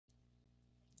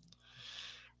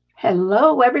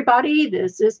Hello, everybody.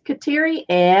 This is Kateri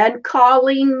and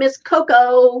calling Miss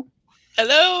Coco.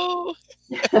 Hello.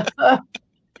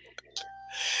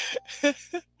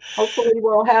 Hopefully,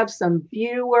 we'll have some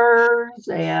viewers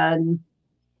and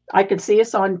I can see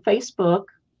us on Facebook.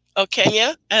 Oh, can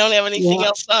you? I don't have anything Yeah,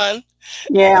 else on.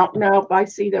 yeah, nope, I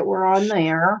see that we're on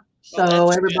there. Well, So,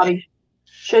 that's good. everybody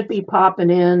should be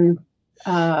popping in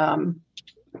um,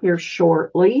 here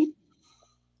shortly.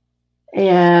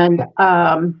 And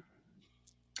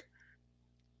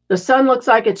the sun looks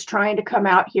like it's trying to come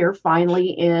out here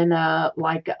finally in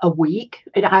like a week.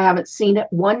 And I haven't seen it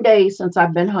one day since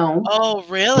I've been home. Oh,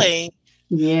 really?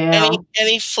 Yeah.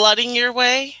 Any flooding your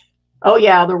way? Oh,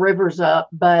 yeah, the river's up,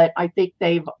 but I think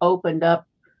they've opened up.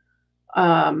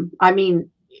 I mean,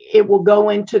 it will go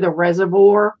into the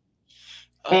reservoir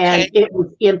and Okay. it was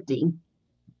empty,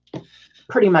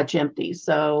 pretty much empty.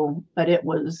 So, but it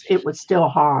was still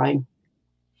high.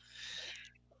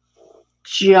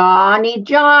 Johnny,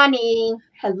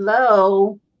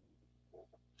 hello.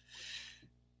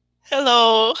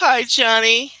 Hello. Hi,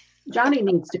 Johnny. Johnny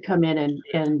needs to come in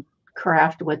and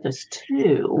craft with us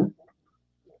too.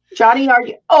 Johnny, are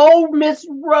you? Oh, Miss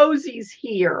Rosie's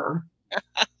here.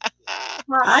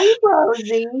 Hi,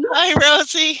 Rosie. Hi,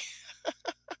 Rosie.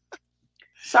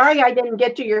 Sorry I didn't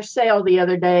get to your sale the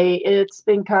other day. It's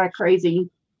been kind of crazy.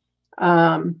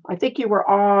 I think you were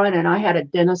on, and I had a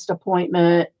dentist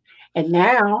appointment. And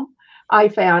now I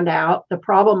found out the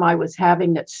problem I was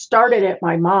having that started at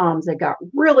my mom's. It got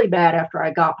really bad after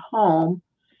I got home.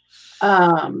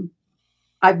 Um,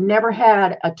 I've never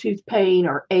had a tooth pain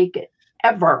or ache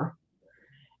ever.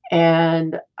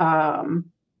 And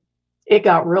it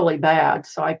got really bad.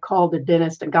 So I called the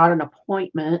dentist and got an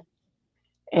appointment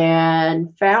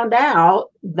and found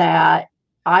out that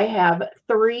I have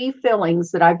 3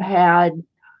 fillings that I've had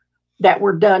that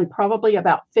were done probably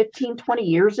about 15, 20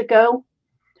 years ago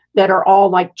that are all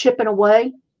like chipping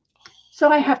away. So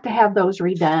I have to have those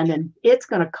redone, and it's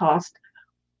going to cost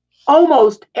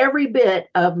almost every bit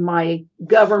of my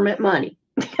government money.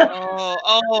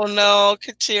 Oh no,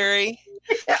 Kateri.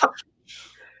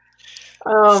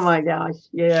 Oh my gosh.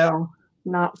 Yeah.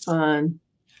 Not fun.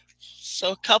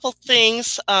 So a couple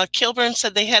things. Kilburn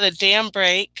said they had a dam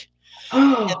break.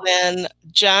 And then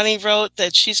Johnny wrote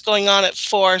that she's going on at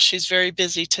 4. She's very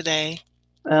busy today.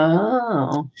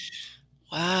 Oh,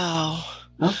 Wow.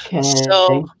 okay.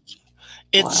 So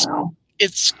it's Wow.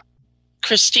 it's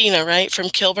Christina, right, from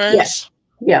Yes. Kilburn's?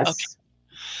 Okay. Yes.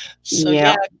 So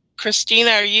Yeah. yeah,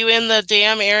 Christina, are you in the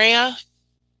dam area?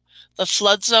 The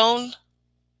flood zone?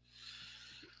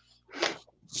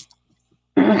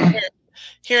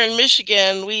 Here in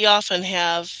Michigan, we often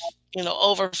have,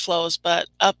 overflows, but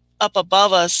up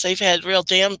above us, they've had real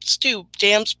dams too.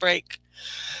 Dams break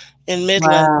in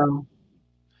Midland. Wow.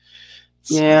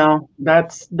 So, Yeah.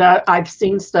 That's that. I've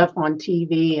seen stuff on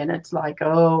TV and it's like,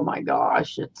 oh my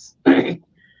gosh, it's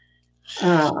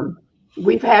um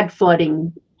we've had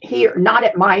flooding here, not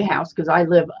at my house because I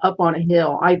live up on a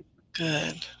hill.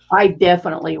 good. I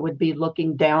definitely would be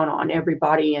looking down on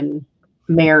everybody in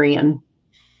Marion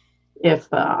if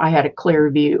I had a clear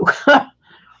view.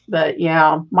 But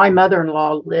yeah, my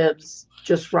mother-in-law lives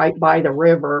just right by the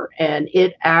river, and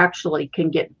it actually can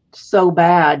get so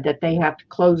bad that they have to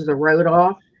close the road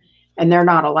off and they're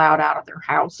not allowed out of their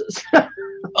houses.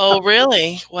 Oh,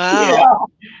 really? Wow.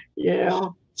 Yeah. Yeah.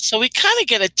 So we kind of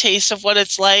get a taste of what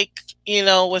it's like,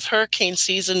 with hurricane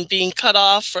season being cut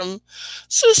off from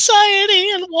society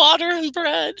and water and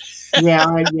bread,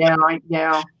 Yeah. Yeah.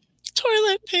 Yeah.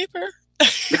 toilet paper.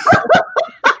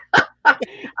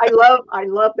 I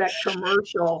love that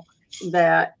commercial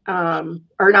that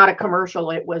or not a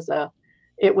commercial, it was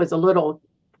a little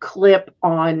clip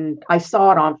on, I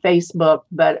saw it on Facebook,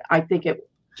 but I think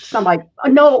somebody,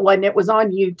 no, it wasn't, it was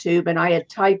on YouTube, and I had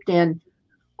typed in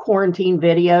quarantine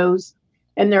videos,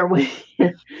 and there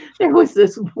was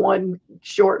this one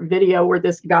short video where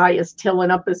this guy is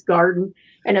tilling up his garden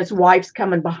and his wife's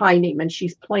coming behind him and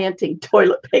she's planting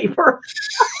toilet paper.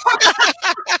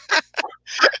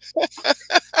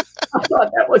 I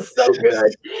thought that was so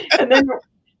good. And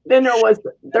then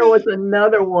there was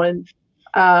another one.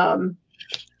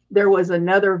 There was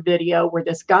another video where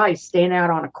this guy's standing out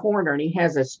on a corner and he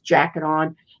has this jacket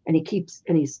on and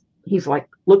he's like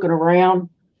looking around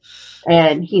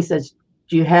and he says,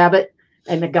 "Do you have it?"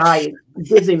 And the guy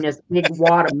gives him this big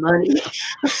wad of money.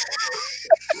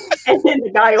 And then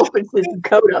the guy opens his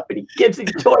coat up and he gives him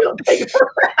toilet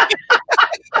paper.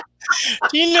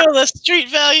 Do you know the street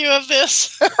value of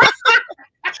this?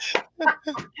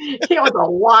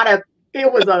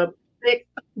 It was a big,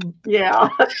 yeah,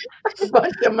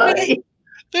 bunch of money.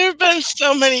 There have been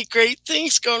so many great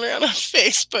things going around on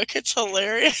Facebook. It's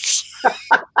hilarious.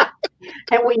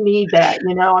 And we need that.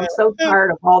 I'm so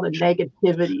tired of all the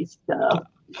negativity stuff.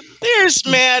 There's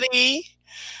Maddie.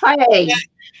 Hey,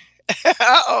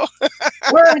 Uh-oh.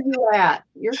 where are you at?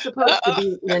 You're supposed to Uh-oh.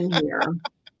 be in here. I'm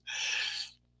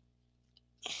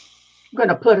going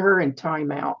to put her in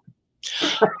timeout.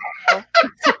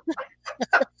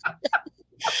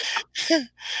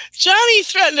 Johnny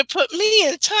threatened to put me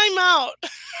in timeout.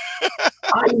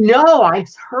 I know. I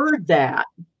heard that.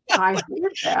 I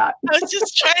heard that. I was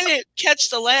just trying to catch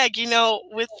the lag.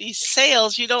 With these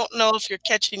sales, you don't know if you're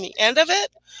catching the end of it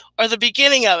or the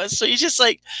beginning of it. So you just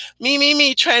like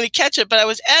me, trying to catch it. But I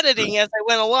was editing as I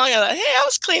went along. I thought, hey, I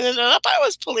was cleaning it up. I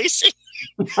was policing.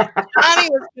 Johnny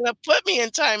was going to put me in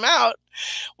timeout.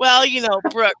 Well,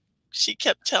 Brooke, she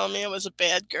kept telling me I was a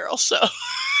bad girl. So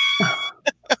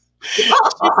she's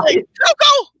like,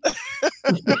 go.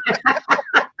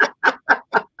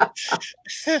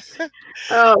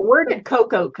 Where did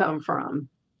Coco come from?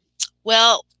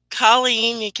 Well,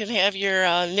 Colleen, you can have your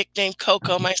nickname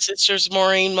Coco. My sister's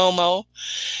Maureen Momo,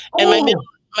 and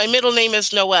my middle name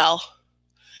is Noelle.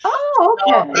 Oh,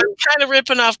 okay. So I'm kind of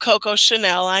ripping off Coco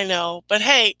Chanel, I know, but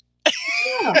hey,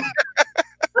 Yeah.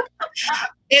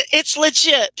 it's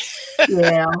legit.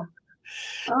 Yeah.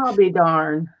 I'll be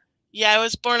darned. Yeah, I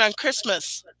was born on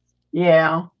Christmas.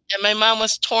 Yeah. And my mom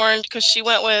was torn because she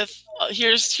went with,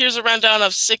 here's a rundown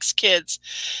of 6 kids: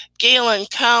 Galen,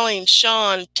 Colleen,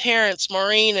 Sean, Terrence,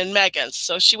 Maureen, and Megan.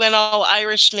 So she went all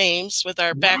Irish names with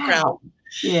our background.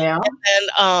 Yeah.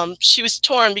 And she was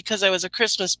torn because I was a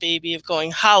Christmas baby of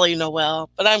going Holly Noel,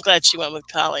 but I'm glad she went with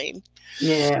Colleen.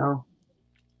 Yeah.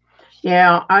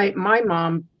 Yeah. My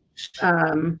mom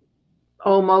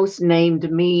almost named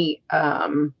me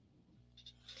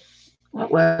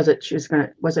what was it?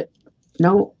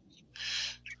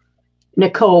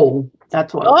 Nicole.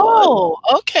 That's what it was. Oh,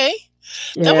 okay.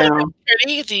 Yeah. That would have been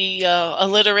pretty. The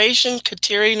alliteration,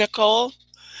 Kateri Nicole.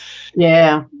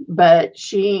 Yeah, but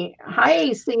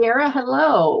hi Sierra,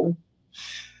 hello.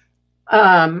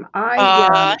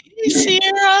 Hey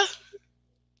Sierra.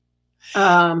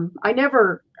 I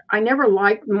never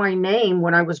liked my name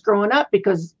when I was growing up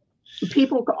because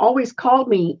people always called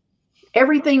me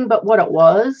everything but what it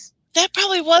was. That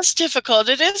probably was difficult.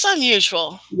 It is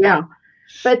unusual. Yeah.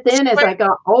 But then as I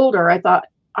got older, I thought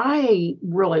I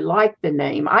really liked the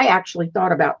name. I actually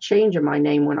thought about changing my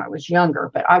name when I was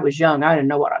younger, but I was young. I didn't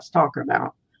know what I was talking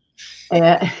about.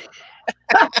 And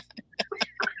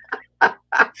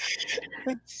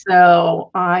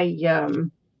so I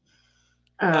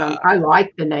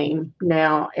like the name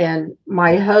now, and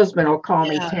my husband will call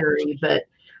me Terry, but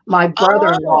my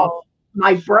brother-in-law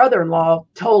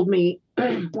told me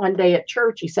one day at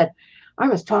church, he said, I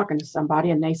was talking to somebody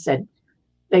and they said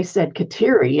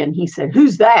Kateri, and he said,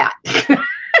 who's that?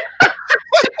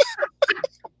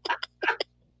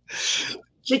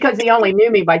 Because he only knew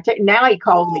me by now he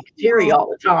calls me Kateri all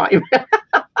the time.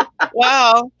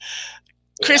 Wow.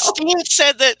 Christine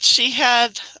said that she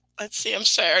had, let's see, I'm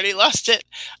sorry, I already lost it,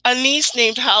 a niece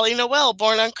named Holly Noel,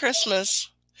 born on Christmas.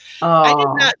 I did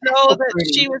not know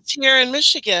that she was here in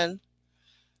Michigan.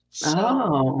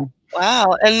 So,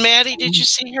 wow. And Maddie, did you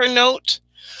see her note?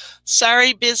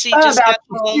 Sorry, busy. Just got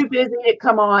home. Too busy to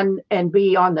come on and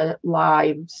be on the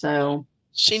live, so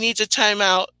she needs a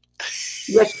timeout.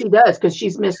 Yes, she does, because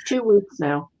she's missed 2 weeks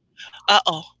now.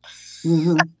 Uh-oh.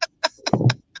 Mm-hmm.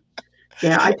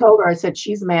 Yeah, I told her, I said,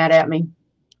 she's mad at me.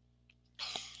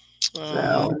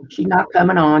 So she's not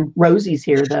coming on. Rosie's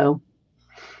here, though.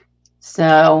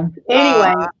 So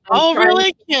anyway.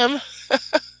 Really, Kim?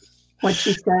 What'd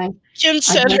she say? Kim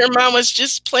said her mom was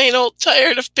just plain old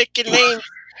tired of picking names.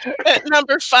 At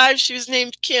number 5, she was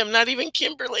named Kim, not even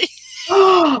Kimberly.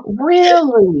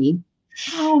 Really?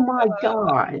 Oh, my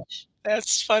gosh.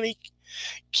 That's funny,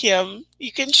 Kim.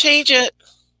 You can change it.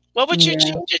 What would you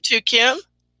change it to, Kim?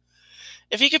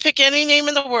 If you could pick any name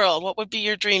in the world, what would be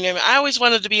your dream name? I always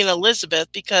wanted to be an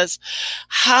Elizabeth because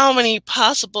how many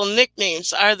possible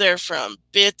nicknames are there, from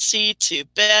Bitsy to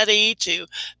Betty to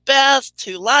Beth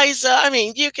to Liza? I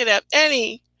mean, you could have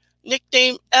any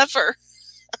nickname ever.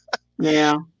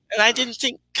 Yeah. And I didn't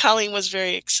think Colleen was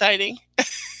very exciting.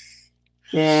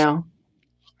 Yeah.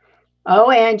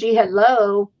 Oh, Angie,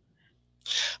 hello.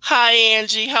 Hi,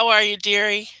 Angie. How are you,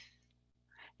 dearie?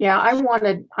 Yeah,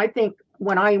 I think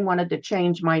when I wanted to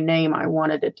change my name, I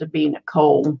wanted it to be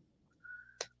Nicole.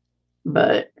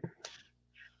 But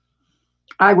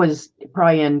I was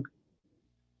probably in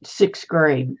 6th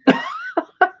grade.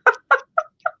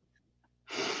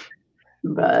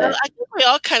 But well, I think we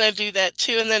all kind of do that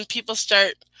too. And then people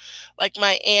start, like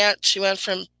my aunt, she went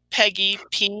from Peggy,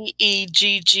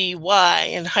 Peggy.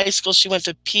 In high school, she went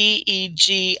to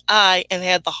Pegi and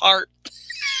had the heart.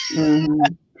 Mm-hmm.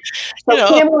 You So know,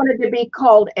 Kim wanted to be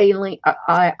called Eileen.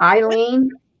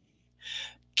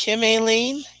 Kim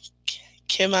Aileen,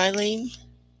 Kim Eileen,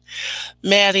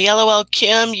 Maddie. LOL,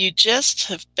 Kim, you just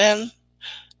have been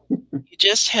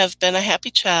a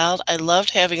happy child. I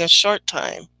loved having a short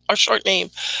name.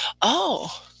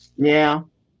 Oh, Yeah.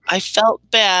 I felt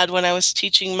bad when I was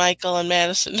teaching Michael and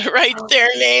Madison to write their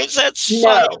names. That's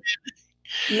funny.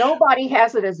 No, nobody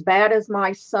has it as bad as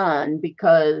my son,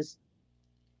 because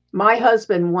my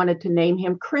husband wanted to name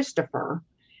him Christopher,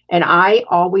 and I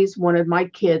always wanted my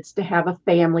kids to have a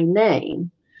family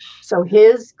name. So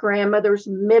his grandmother's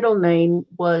middle name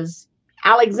was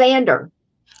Alexander.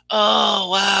 Oh,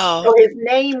 wow. So his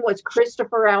name was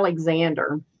Christopher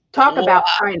Alexander. Talk Wow. about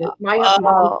trying to, my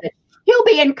mom said, he'll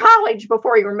be in college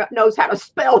before he knows how to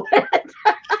spell it.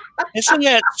 Isn't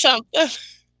that something?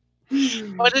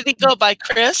 What did he go by,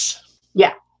 Chris?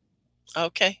 Yeah.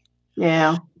 Okay.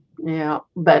 Yeah. Yeah.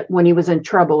 But when he was in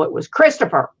trouble, it was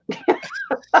Christopher.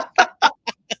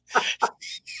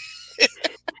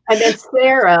 And then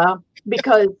Sarah,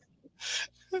 because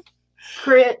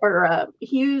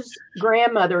Hugh's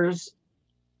grandmother's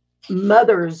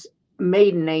mother's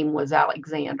maiden name was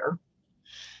Alexander.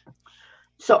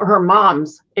 So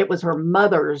it was her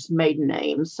mother's maiden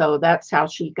name. So that's how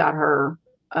she got her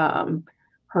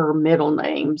middle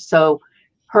name. So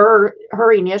her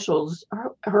initials,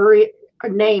 her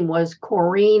name was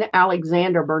Corinne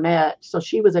Alexander Burnett. So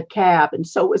she was a cab, and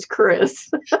so was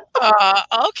Chris.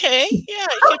 Okay. Yeah,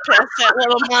 you can pass that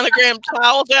little monogram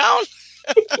towel down.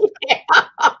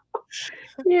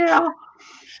 Yeah.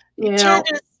 Yeah.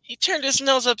 He turned his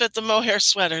nose up at the mohair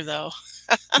sweater, though.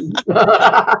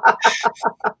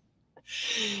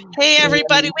 Hey,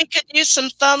 everybody, we could use some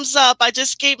thumbs up. I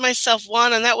just gave myself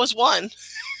one, and that was one.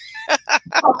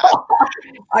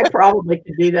 I probably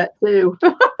could do that too.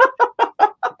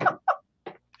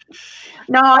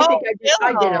 No, I think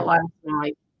I did it last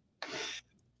night.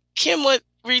 Kim would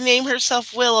rename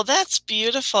herself Willow. That's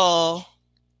beautiful.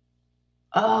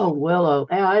 Oh, Willow.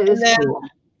 That is cool.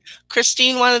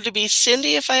 Christine wanted to be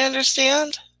Cindy, if I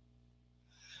understand.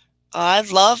 Oh, I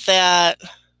love that.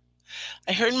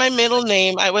 I heard my middle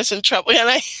name. I was in trouble.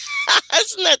 And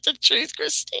isn't that the truth,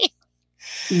 Christine?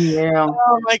 Yeah.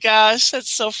 Oh my gosh, that's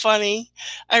so funny.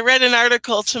 I read an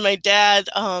article to my dad.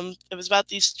 It was about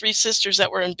these three sisters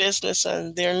that were in business,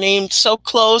 and they're named so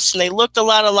close, and they looked a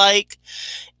lot alike,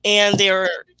 and they were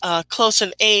close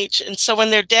in age. And so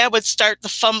when their dad would start the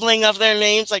fumbling of their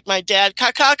names, like my dad,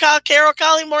 Carol,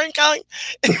 Colleen, Maureen, Colleen,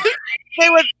 they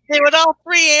would all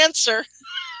three answer.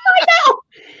 I know.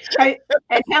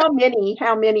 And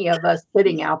how many of us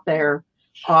sitting out there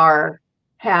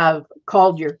have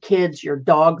called your kids your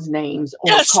dog's names,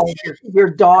 or Yes. called your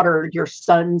daughter your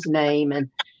son's name? And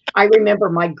I remember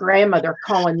my grandmother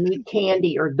calling me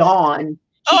Candy or Dawn.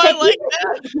 She said, I like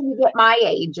that. Can you get my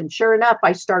age? And sure enough,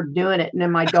 I started doing it. And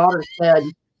then my daughter said,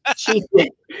 she said,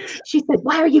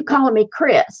 why are you calling me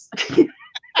Chris?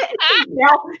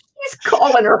 Now she's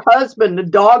calling her husband the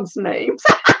dog's names.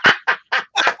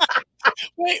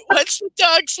 Wait, what's the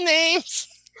dog's names?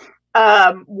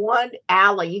 One,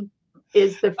 Allie,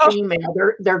 is the female.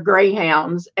 They're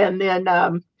greyhounds. And then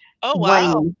oh,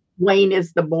 wow. Wayne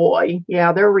is the boy.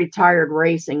 Yeah, they're retired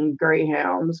racing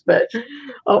greyhounds. But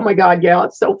oh my God, yeah,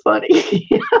 it's so funny.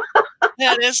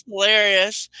 That is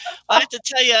hilarious. I have to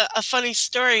tell you a funny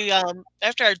story.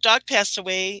 After our dog passed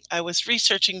away, I was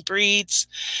researching breeds,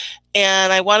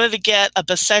 and I wanted to get a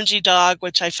Basenji dog,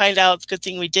 which I find out it's a good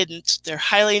thing we didn't. They're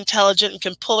highly intelligent and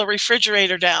can pull a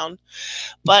refrigerator down.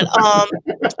 But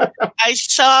I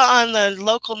saw on the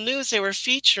local news they were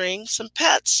featuring some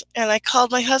pets, and I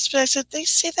called my husband. I said, they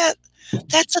say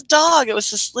that's a dog. It was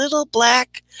this little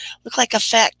black, looked like a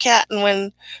fat cat, and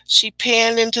when she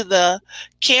panned into the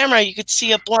camera, you could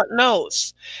see a blunt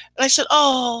nose. And I said,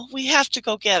 oh, we have to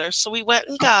go get her. So we went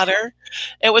and got her.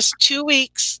 It was 2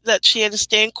 weeks that she had to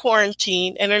stay in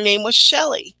quarantine, and her name was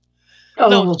Shelly. Oh.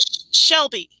 No,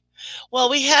 Shelby. Well,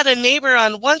 we had a neighbor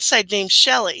on one side named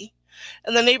Shelly,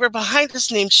 and the neighbor behind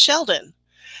us named Sheldon.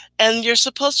 And you're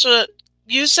supposed to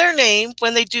use their name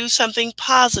when they do something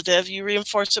positive. You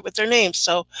reinforce it with their name.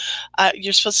 So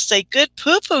you're supposed to say, good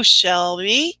poo-poo,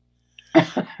 Shelby.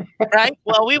 Right?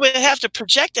 Well, we would have to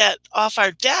project that off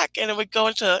our deck, and it would go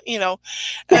into, and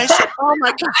I said, oh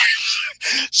my God,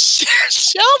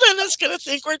 Sheldon is going to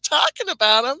think we're talking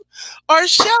about him. Or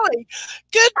Shelly,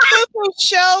 good poo-poo,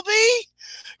 Shelby.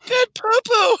 Good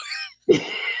poo-poo.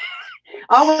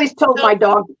 I always told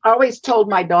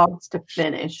my dogs to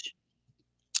finish.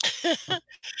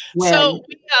 When, So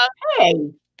hey,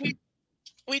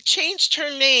 we we changed her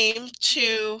name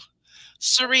to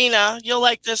Serena. You'll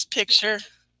like this picture.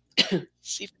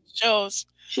 See if it shows.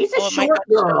 she's a Oh, it might short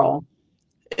not show. girl.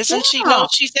 Isn't she? Yeah. No,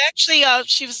 she's actually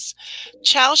she was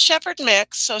Chow Shepherd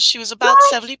mix, so she was about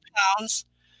 70 pounds.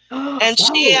 And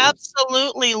she Whoa.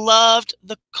 absolutely loved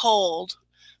the cold.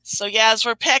 So yeah, as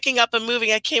we're packing up and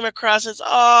moving, I came across this.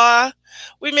 Aw,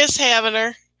 we miss having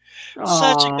her.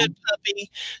 Such a Oh, good puppy.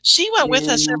 She went with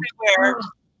us yeah. everywhere.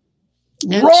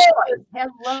 And Roy, she,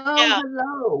 hello, yeah.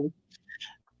 hello.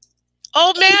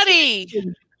 Oh, Maddie.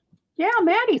 Yeah,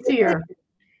 Maddie's here.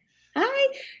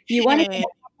 Hi. You wanted to Hey.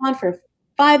 hop on for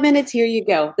 5 minutes? Here you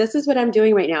go. This is what I'm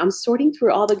doing right now. I'm sorting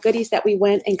through all the goodies that we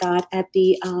went and got at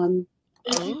the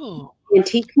Ooh.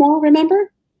 antique mall.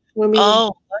 Remember when we?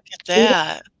 Oh, look at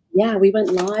that. Yeah, we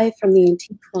went live from the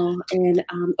antique mall in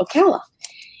Ocala,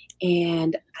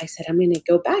 and I said I'm going to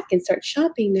go back and start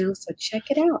shopping now. So check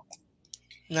it out.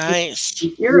 Nice.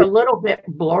 You're a little bit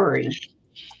blurry.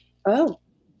 Oh,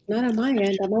 not on my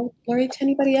end. Am I blurry to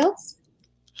anybody else?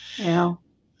 Yeah.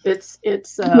 It's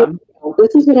This is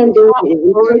what I'm doing. not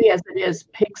blurry as it is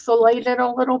pixelated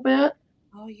a little bit.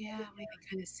 Oh yeah, I can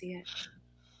kind of see it.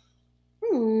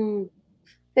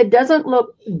 It doesn't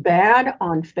look bad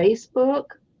on Facebook,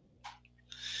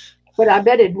 but I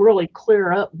bet it'd really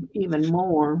clear up even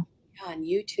more. On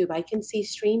YouTube, I can see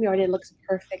StreamYard. It looks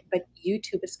perfect, but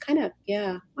YouTube is kind of,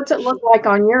 yeah. What's it look like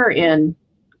on your end,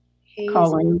 hazy.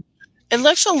 Colleen? It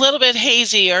looks a little bit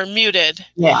hazy or muted.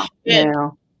 Yeah, yeah.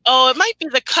 Oh, it might be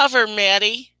the cover,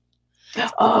 Maddie.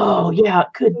 Oh, yeah, it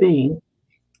could be.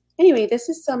 Anyway, this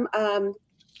is some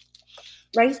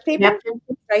rice paper. Napkin?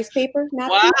 Rice paper.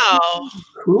 Napkin. Wow.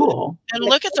 Cool. And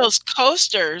look at those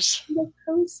coasters. The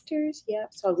coasters.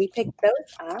 Yep. So we picked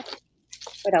those up.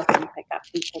 What else did we pick up?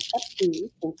 We picked up these.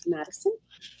 Thank you, Madison.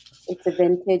 It's a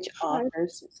vintage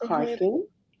author's carving.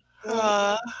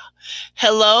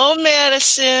 Hello,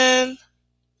 Madison.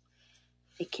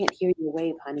 They can't hear you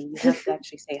wave, honey. You have to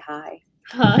actually say hi.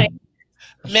 Hi.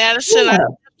 Madison,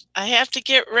 I have to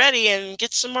get ready and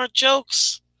get some more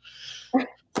jokes.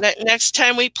 Next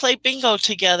time we play bingo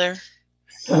together.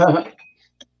 Ooh,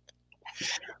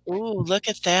 look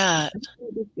at that.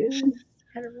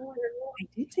 I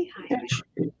did say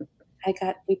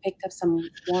hi. We picked up some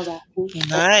more wrapping.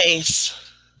 Nice.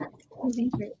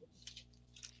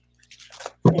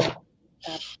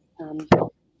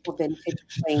 Vintage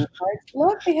playing cards.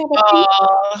 Look, they have a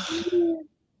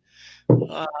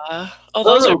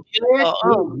those are beautiful.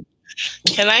 Oh.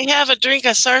 Can I have a drink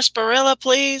of sarsaparilla,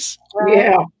 please?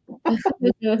 Yeah.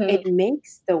 It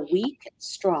makes the weak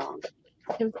strong.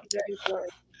 It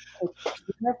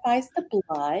purifies the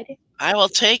blood. I will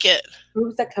take it.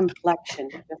 Improves the complexion.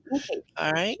 Just in case.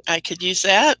 All right, I could use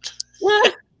that.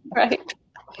 Right.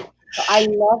 So I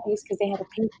love these because they have a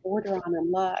pink border on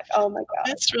them. Look. Oh my god.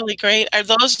 That's really great. Are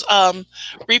those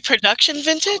reproduction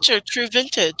vintage or true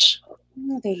vintage?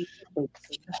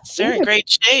 They're in great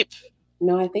shape.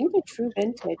 No, I think they're true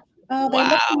vintage. Oh, they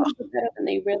look a little bit better than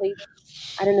they really.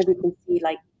 I don't know if you can see.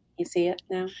 Like, you see it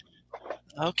now?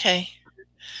 Okay.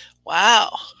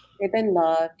 Wow. They've been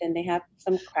loved, and they have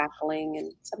some crackling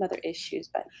and some other issues.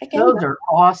 But again, those are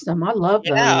awesome. I love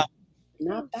those.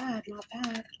 Not bad, not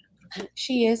bad.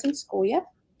 She is in school. Yep.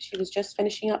 She was just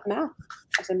finishing up math,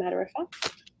 as a matter of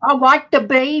fact. I like the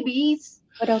babies.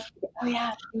 What else? Oh,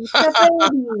 yeah. The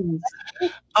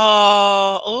babies.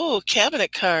 Oh,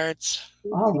 cabinet cards.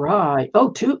 All right.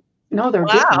 Oh, two. No, they're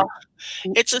different.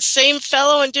 It's the same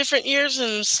fellow in different years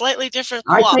and slightly different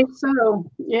I think so.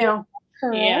 Yeah.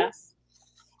 Yes.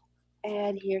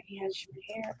 And here he has short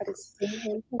hair, but it's the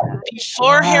same hair.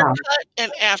 Before haircut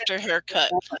and after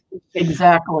haircut.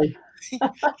 Exactly.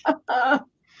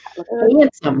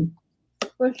 Handsome.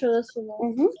 We'll show this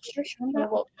one.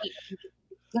 Sure.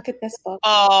 Look at this book.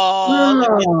 Oh,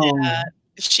 look at that.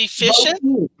 Is she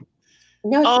fishing?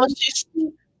 No. Is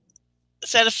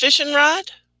that a fishing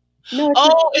rod? No.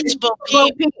 It's Bo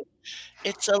Peep.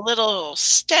 It's a little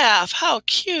staff. How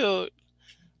cute.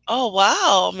 Oh,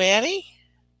 wow, Maddie.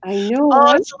 I know.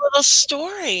 Oh, it's a little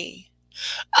story.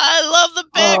 I love the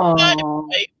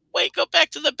bagpipe. Wait, go back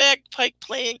to the bagpipe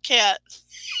playing cat.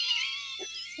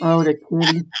 Oh, the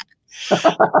kitty.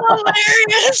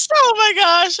 Hilarious. Oh my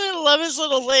gosh. I love his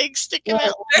little legs sticking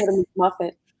out there.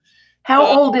 Muppet. How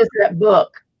old is that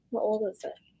book? How old is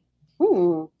it?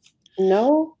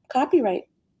 No copyright.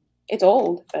 It's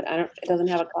old, but it doesn't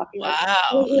have a copyright.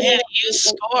 Wow, man, you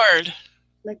scored.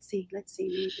 Let's see.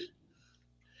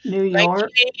 New York.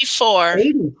 1984.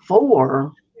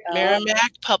 84.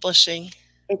 Merrimack Publishing.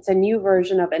 It's a new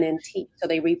version of an antique, so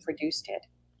they reproduced it.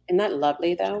 Isn't that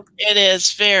lovely, though? It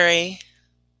is very.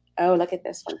 Oh, look at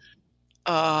this one.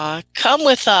 Come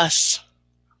with us.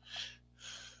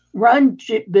 Run,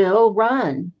 Bill,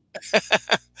 run.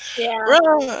 Yeah.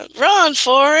 Run, run,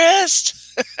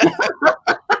 Forrest. Yeah,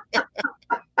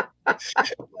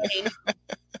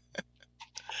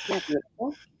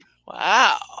 beautiful.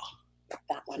 Wow.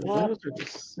 That one So up. those are the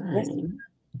same.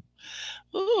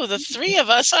 Ooh, the three of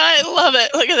us. I love it.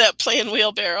 Look at that playing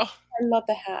wheelbarrow. I love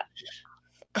the hat.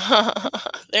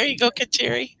 There you go,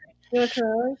 Kateri. You want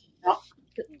to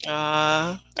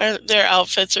try? Their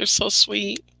outfits are so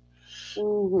sweet.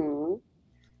 Mm-hmm.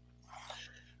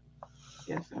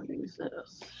 Guess I'll use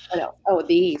this. What else? Oh,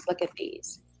 these. Look at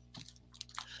these.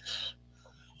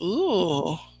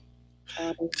 Ooh.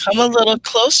 Oh, Come a little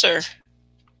closer.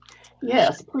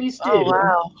 Yes, please do.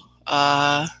 Oh,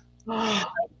 wow.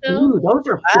 Ooh, those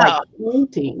are like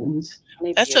paintings.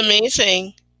 That's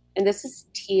amazing. And this is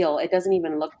teal. It doesn't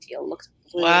even look teal. It looks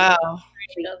blue. Wow.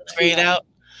 Grayed out.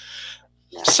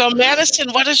 Yeah. So, Madison,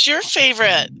 what is your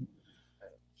favorite?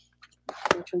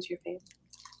 Which one's your favorite?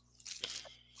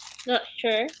 Not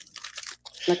sure.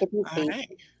 Look at these All things.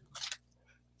 Right.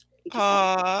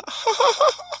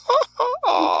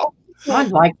 I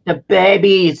like the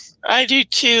babies. I do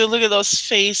too. Look at those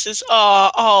faces.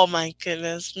 Oh my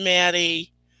goodness,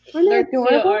 Maddie. Aren't they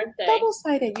adorable? Aren't they?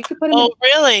 Double-sided. You could put them Oh,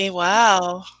 really?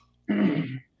 Wow.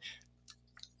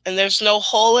 And there's no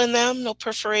hole in them, no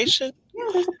perforation? Yeah,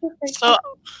 there's a perforation. So,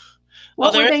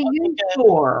 what were they used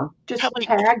for? Just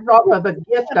tags off of a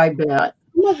gift, I bet.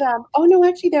 Some of them. Oh, no,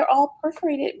 actually, they're all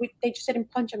perforated. They just didn't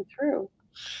punch them through.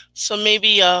 So maybe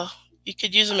you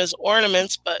could use them as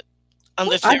ornaments, but I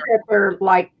bet they're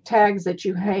like tags that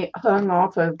you hung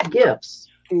off of gifts.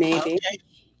 Maybe. Okay.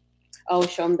 Oh,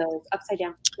 show them those. Upside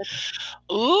down.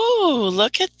 Ooh,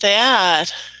 look at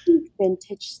that.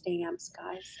 Vintage stamps,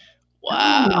 guys.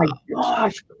 Wow. Oh, my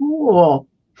gosh. Cool.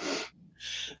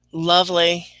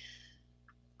 Lovely.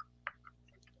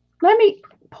 Let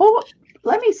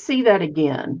me see that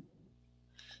again.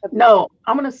 No,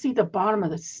 I'm going to see the bottom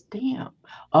of the stamp.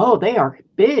 Oh, they are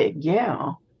big.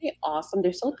 Yeah. They're awesome.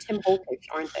 They're so Tim Holtish,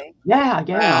 aren't they? Yeah.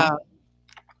 Wow.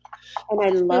 And I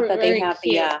love that they have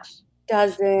cute. the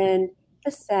dozen,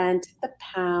 the cent, the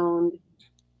pound.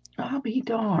 I'll be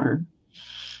darned.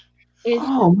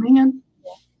 Oh, man.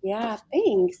 Yeah,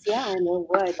 thanks. Yeah, I know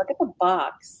wood. Look at the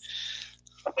box.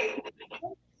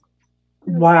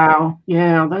 Wow.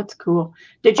 Yeah, that's cool.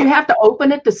 Did you have to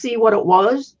open it to see what it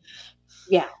was?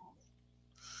 Yeah.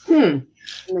 And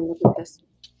then look at this.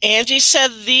 Angie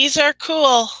said these are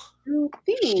cool. Oh,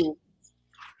 thanks.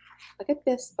 Look at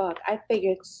this book. I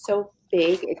figured it's so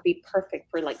big, it'd be perfect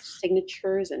for like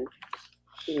signatures and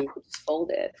you could just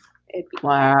fold it. It'd be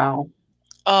wow.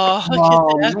 Oh,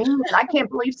 look at that. Man, I can't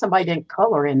believe somebody didn't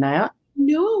color in that.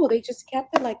 No, they just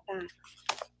kept it like that.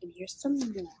 And here's some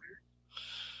more.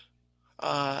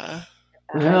 Oh,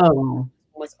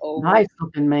 was over. nice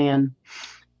looking man.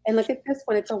 And look at this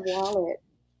one. It's a wallet.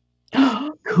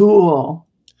 Cool.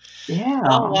 Yeah.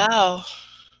 Oh, wow.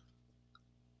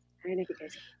 I don't know if you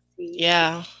guys can see.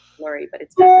 Yeah. Blurry, but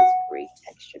it's got this great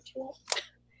texture to it.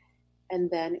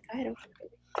 And then, go ahead, open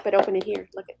it. But open it here.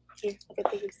 Look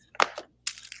at these.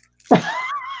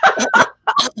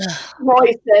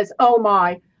 Roy says, oh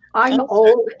my, I'm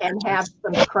old and have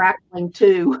some crackling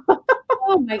too.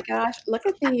 Oh my gosh, look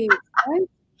at these.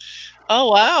 Oh,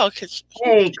 wow.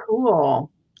 Hey,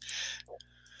 cool.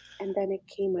 And then it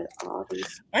came with all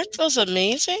these. Aren't those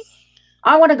amazing?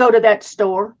 I want to go to that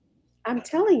store. I'm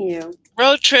telling you.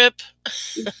 Road trip.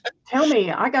 Tell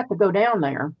me, I got to go down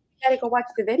there. You gotta go watch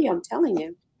the video, I'm telling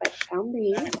you. But found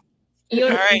these. All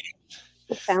right.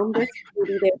 Found this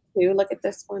beauty there too. Look at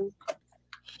this one.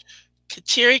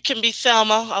 Kateri can be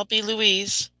Thelma. I'll be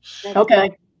Louise.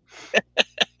 Okay.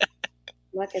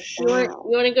 Look at You that.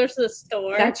 want to go to the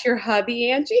store? That's your hubby,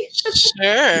 Angie?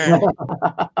 Sure.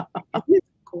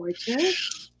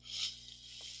 Gorgeous.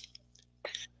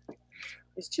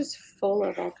 It's just full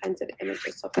of all kinds of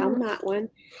images. So I found that one.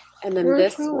 And then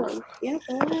this one. Yeah,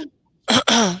 go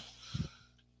ahead.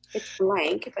 It's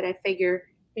blank, but I figure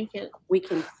we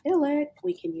can fill it.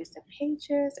 We can use the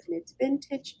pages, and it's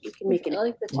vintage. You can make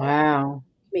Wow.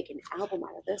 make an album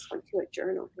out of this one too, a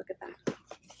journal. Look at that.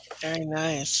 Very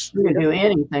nice. You can do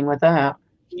anything with that.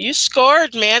 You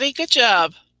scored, Maddie. Good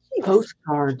job.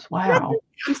 Postcards. Wow.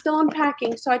 I'm still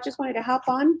unpacking, so I just wanted to hop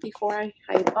on before I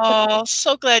Oh,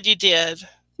 so glad you did.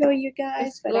 show you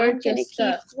guys. But I'm gorgeous gonna keep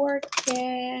stuff.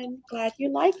 working. Glad you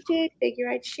liked it. Figure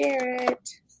I'd share it.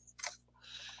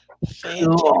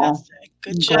 Fantastic.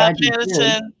 Good job, glad you did.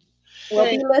 Madison. We'll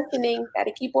be listening.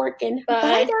 Gotta keep working. Bye.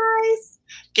 Bye guys.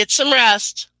 Get some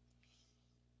rest.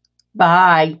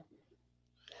 Bye.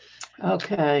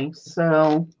 Okay,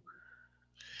 so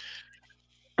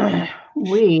I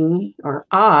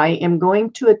am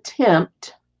going to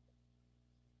attempt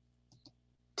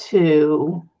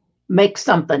to make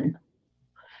something.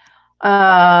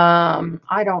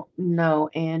 I don't know,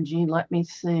 Angie. Let me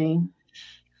see.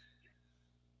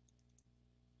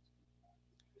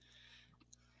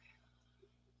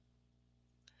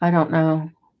 I don't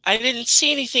know. I didn't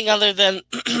see anything other than,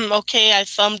 okay, I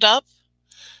thumbed up.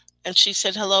 And she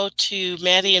said hello to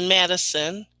Maddie and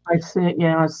Madison. I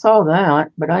saw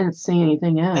that, but I didn't see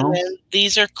anything else. And then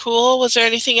these are cool. Was there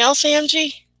anything else,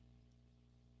 Angie?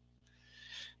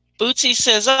 Bootsy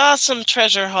says, awesome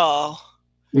treasure haul.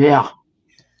 Yeah.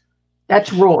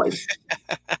 That's Roy.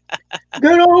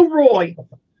 Good old Roy.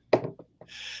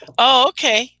 Oh,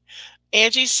 okay.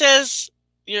 Angie says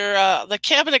the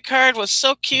cabinet card was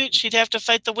so cute she'd have to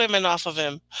fight the women off of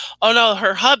him. Oh no,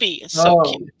 her hubby is so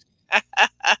cute.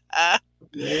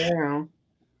 Yeah.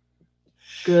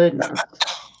 Goodness.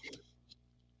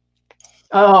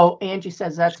 Oh, Angie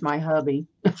says that's my hubby.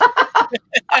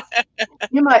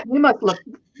 You must look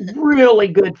really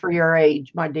good for your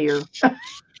age, my dear.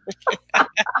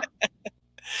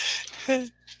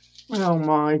 Oh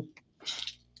my.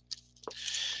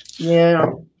 Yeah.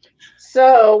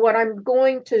 So what I'm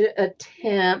going to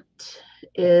attempt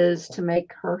is to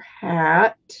make her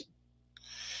hat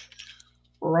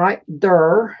right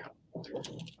there.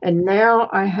 And now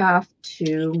I have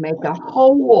to make a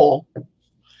hole.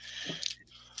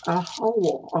 A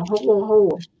hole.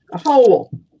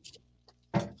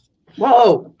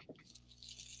 Whoa.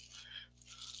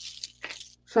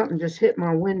 Something just hit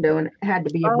my window and it had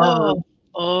to be a bird.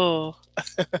 Oh.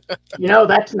 You know,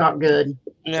 that's not good.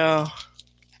 No.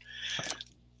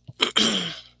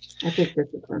 I think this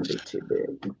is going to be too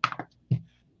big.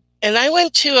 And I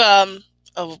went to,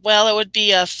 it would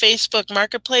be a Facebook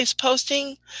Marketplace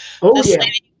posting. Oh, this yeah.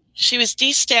 lady, she was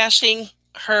destashing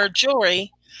her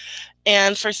jewelry.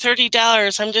 And for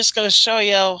 $30, I'm just going to show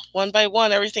you one by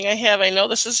one everything I have. I know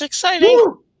this is exciting.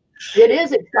 Woo! It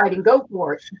is exciting. Go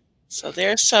for it. So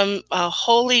there's some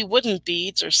holy wooden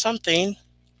beads or something.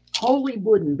 Holy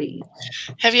wooden beads.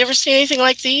 Have you ever seen anything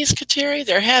like these, Kateri?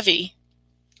 They're heavy.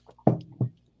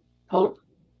 Oh,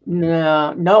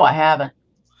 no, I haven't.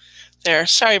 There.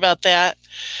 Sorry about that.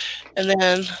 And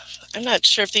then I'm not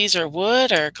sure if these are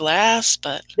wood or glass,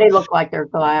 but they look like they're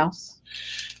glass.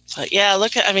 But yeah,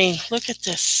 look at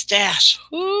this stash.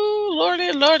 Ooh,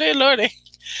 lordy, lordy, lordy.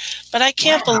 But I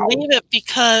can't believe it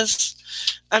because,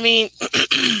 I mean,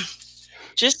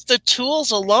 just the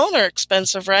tools alone are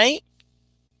expensive, right?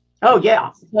 Oh,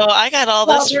 yeah. So I got all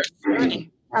this for $30.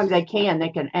 I mean, they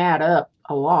can add up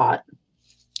a lot.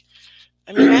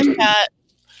 I mean, I've got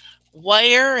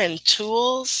wire and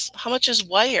tools. How much is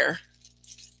wire?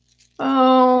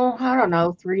 Oh, I don't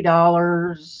know,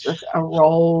 $3 a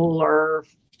roll, or,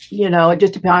 you know, it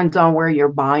just depends on where you're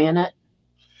buying it.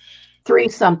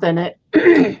 $3 something.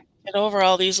 Get over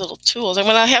all these little tools. I'm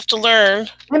gonna have to learn.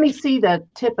 Let me see the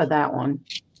tip of that one.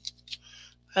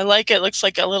 I like it. It looks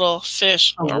like a little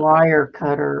fish. A wire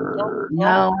cutter.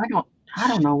 No, I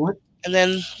don't know what. And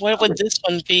then what would this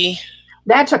one be?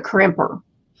 That's a crimper.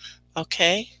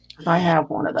 Okay. I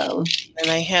have one of those. And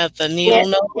I have the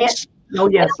needle nose. Oh,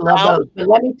 yes, love those. But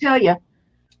let me tell you,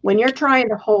 when you're trying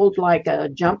to hold like a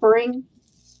jump ring,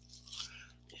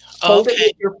 hold it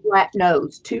with your flat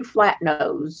nose, 2 flat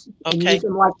nose, and use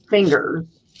them like fingers.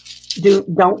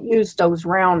 Don't use those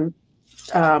round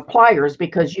pliers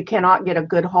because you cannot get a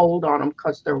good hold on them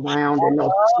because they're round and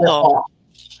they'll slip off.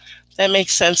 That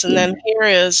makes sense. And then here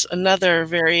is another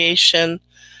variation.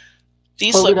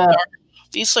 These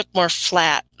look more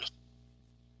flat.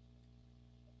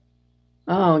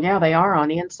 Oh, yeah, they are on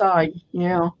the inside.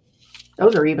 Yeah.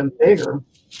 Those are even bigger.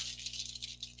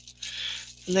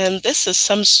 And then this is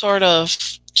some sort of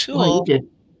tool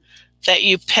that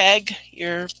you peg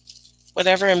your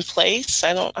whatever in place.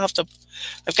 I've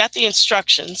got the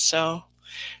instructions, so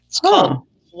it's called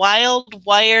Wild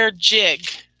Wire Jig.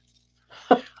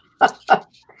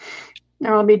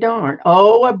 I'll be darned.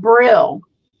 Oh, a brill.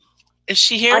 Is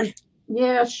she here?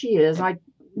 Yeah, she is. I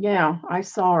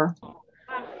saw her.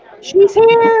 She's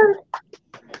here.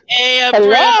 Hey,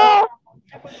 hello.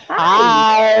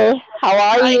 Hi.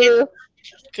 How are you?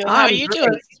 Good. How are you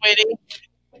doing, sweetie?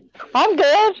 I'm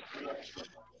good.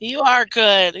 You are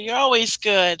good. You're always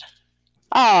good.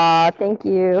 Aw, thank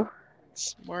you.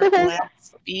 Some more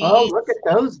glass beads. Oh, look at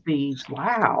those beads.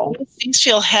 Wow. These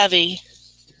feel heavy.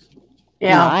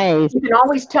 Yeah. Nice. You can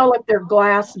always tell if they're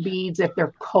glass beads if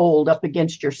they're cold up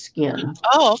against your skin.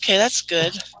 Oh, okay. That's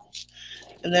good.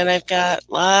 And then I've got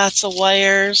lots of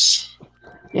wires.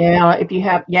 Yeah, if you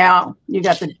have, yeah, you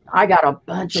got I got a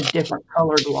bunch of different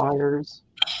colored wires.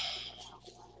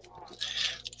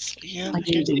 So, yeah, I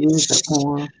need here's to use it these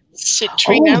more.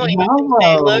 citrine. I Oh, don't even think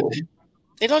yellow.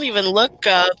 they don't even look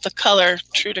the color,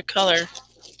 true to color.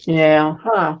 Yeah,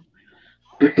 huh.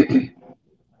 Can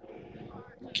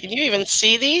you even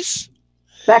see these?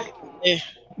 Back, Yeah.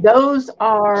 those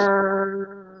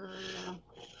are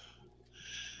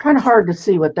kind of hard to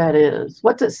see what that is.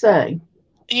 What's it say?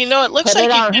 You know, it looks Put it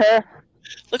like on her.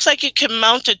 looks like you can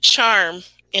mount a charm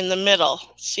in the middle.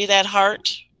 See that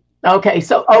heart? Okay,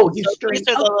 so, you So these string,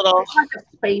 are the little. it's like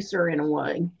a spacer in a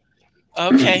way.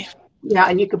 Okay. Yeah,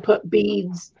 and you could put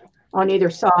beads on either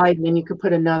side, and then you could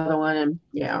put another one and,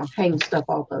 yeah, hang stuff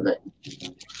off of it.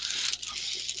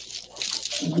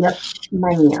 Yes,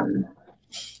 ma'am.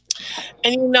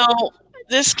 And you know,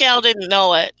 this gal didn't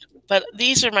know it, but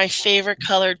these are my favorite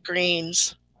colored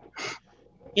greens.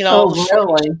 You know,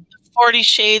 Oh, really? 40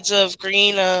 shades of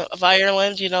green of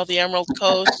Ireland, you know, the Emerald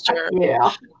Coast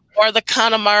Yeah. or the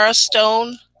Connemara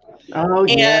stone. Oh,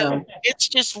 yeah. And it's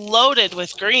just loaded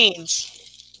with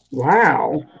greens.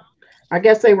 Wow. I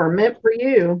guess they were meant for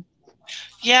you.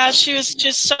 Yeah, she was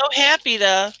just so happy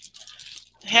to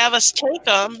have us take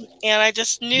them. And I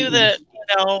just knew that,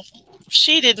 you know,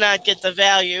 she did not get the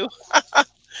value.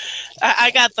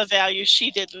 I got the value.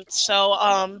 She didn't. So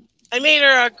I made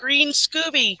her a green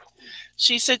Scooby.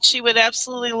 She said she would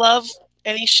absolutely love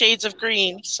any shades of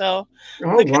green. So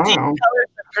Oh, look at these wow. colors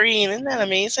of green. Isn't that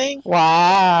amazing? Oh,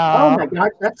 Wow. my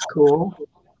gosh, that's cool.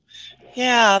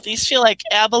 Yeah, these feel like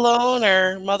abalone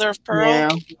or mother of pearl. Yeah.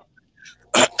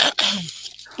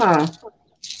 Huh.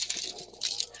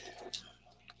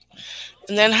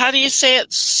 And then how do you say it?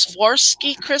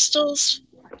 Swarovski crystals?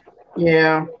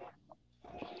 Yeah.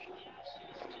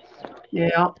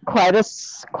 Yeah. Quite a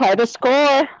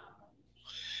score.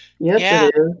 Yes, Yeah,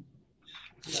 it is.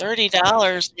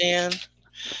 $30, man.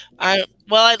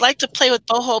 I'd like to play with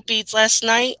boho beads last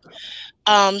night.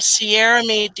 Sierra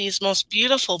made these most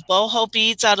beautiful boho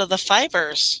beads out of the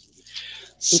fibers.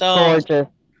 So Gorgeous.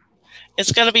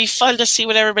 it's going to be fun to see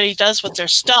what everybody does with their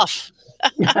stuff.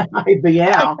 But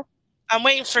yeah. I'm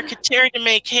waiting for Kateri to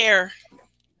make hair.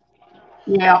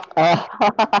 Yeah.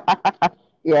 I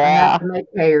Yeah. have to make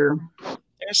hair.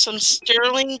 There's some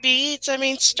sterling beads. I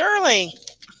mean, sterling.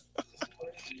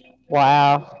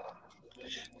 Wow.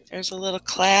 There's a little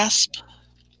clasp.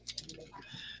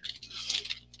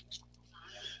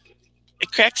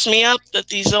 It cracks me up that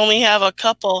these only have a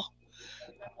couple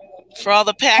for all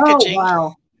the Oh, packaging.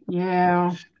 wow.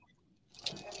 Yeah.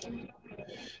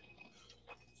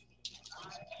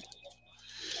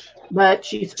 But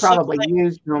she's probably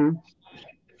used them.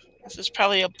 This is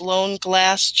probably a blown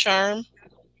glass charm.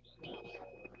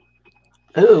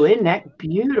 Oh, isn't that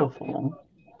beautiful?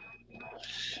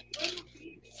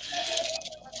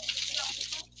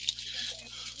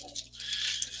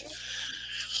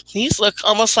 These look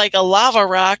almost like a lava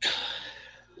rock.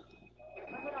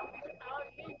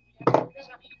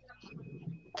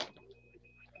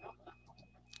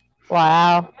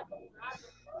 Wow.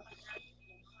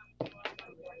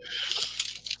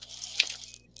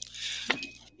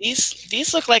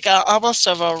 These look like almost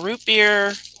of a root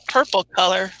beer purple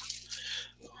color.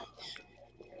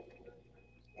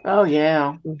 Oh,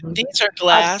 yeah. These are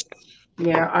glass.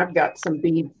 Yeah, I've got some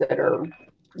beads that are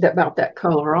about that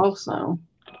color also.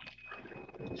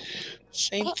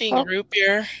 Same thing, root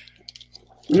beer.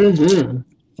 Mm-hmm.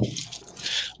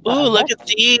 Ooh, look at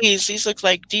these. These look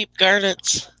like deep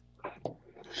garnets.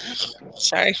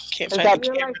 Sorry, can't find the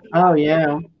camera. Oh,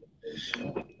 yeah.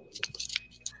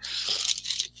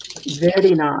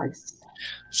 Very nice.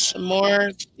 Some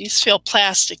more. These feel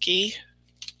plasticky.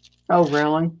 Oh,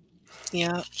 really?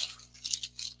 Yeah.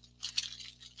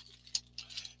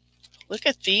 Look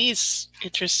at these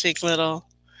interesting little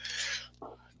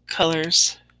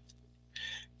colors.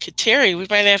 Kateri, we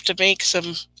might have to make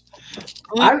some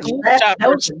glue That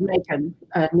stoppers. would make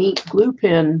a neat glue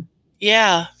pin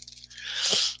Yeah.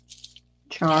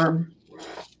 charm.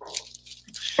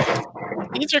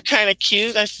 These are kind of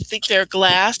cute. I think they're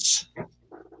glass.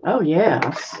 Oh,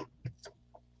 yes.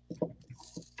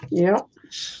 Yep.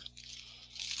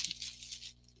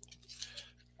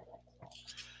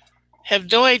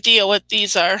 Have no idea what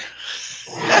these are.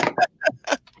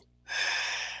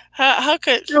 How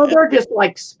could... No, they're just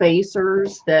like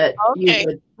spacers that Okay. you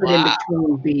would put in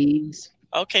between beads.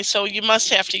 Okay, so you must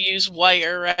have to use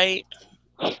wire, right?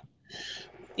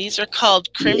 These are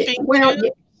called crimping tubes.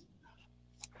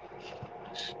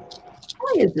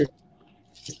 Why is this?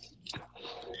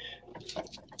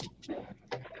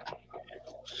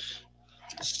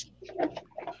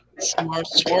 Some more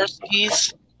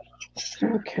Swarovskis.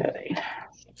 Okay.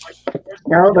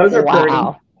 Oh, those are pretty.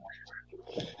 Wow.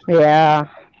 Yeah.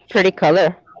 Pretty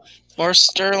color. More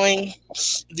sterling.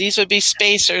 These would be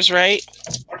spacers, right?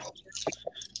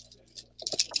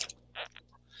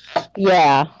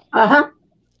 Yeah. Uh-huh.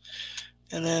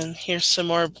 And then here's some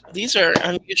more. These are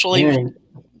unusually Dang.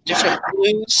 different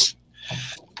blues.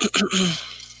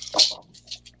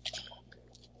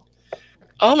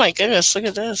 Oh my goodness, look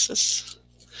at this.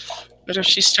 Wonder if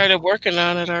she started working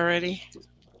on it already.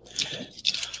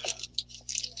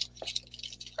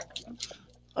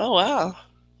 Oh wow.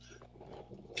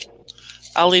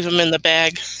 I'll leave them in the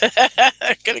bag.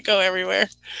 They're gonna go everywhere.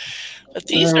 But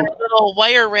these are little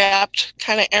wire wrapped,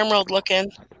 kind of emerald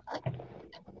looking.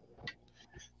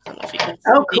 I don't know if you can see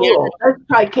Oh, the cool. That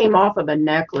probably came off of a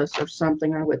necklace or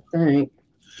something, I would think.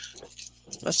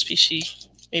 Must be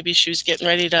maybe she was getting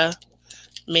ready to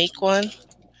make one.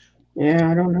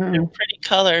 Yeah, I don't They're know. pretty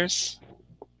colors.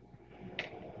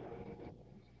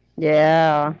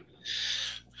 Yeah.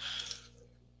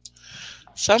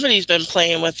 Somebody's been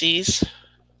playing with these,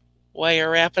 wire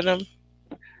wrapping them.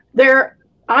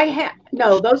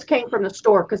 No, those came from the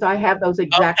store because I have those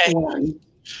exact ones.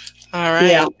 All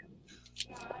right.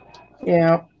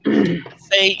 Yeah.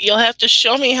 Say, you'll have to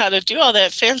show me how to do all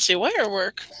that fancy wire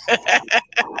work.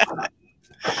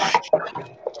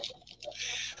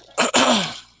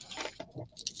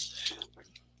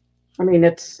 I mean,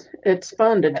 it's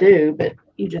fun to do, but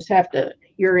you just have to,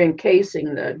 you're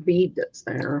encasing the bead that's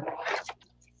there.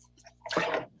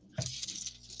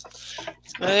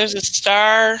 There's a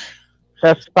star.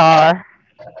 The star.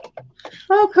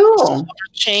 Oh, cool.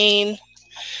 Chain.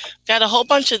 Got a whole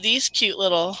bunch of these cute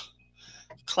little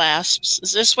clasps.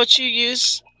 Is this what you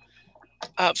use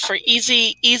for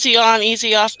easy on,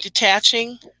 easy off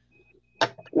detaching?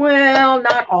 Well,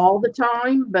 not all the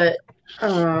time, but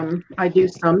I do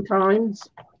sometimes.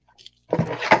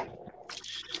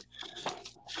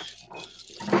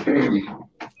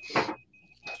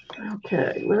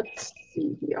 Okay, let's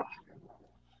see here.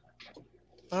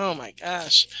 Oh my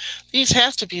gosh. These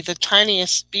have to be the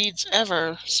tiniest beads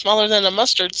ever. Smaller than a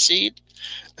mustard seed.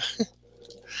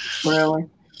 Really?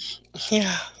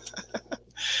 Yeah.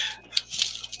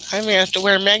 I'm going to have to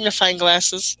wear magnifying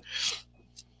glasses.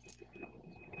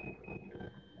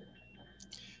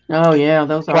 Oh, yeah,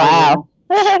 those are. Wow.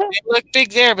 They look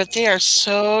big there, but they are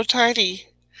so tiny.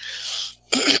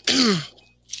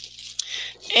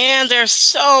 And there's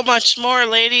so much more,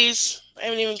 ladies. I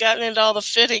haven't even gotten into all the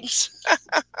fittings.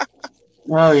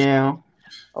 Oh, yeah.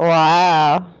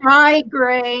 Wow. Hi,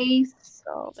 Grace.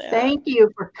 So Thank you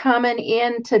for coming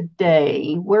in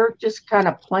today. We're just kind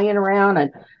of playing around,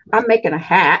 and I'm making a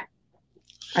hat,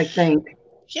 I think.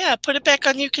 Yeah, put it back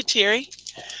on you, Kateri.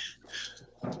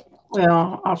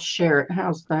 Well, I'll share it.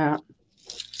 How's that?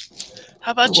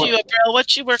 How about you, April?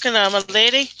 What you working on, my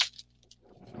lady?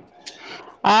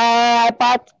 I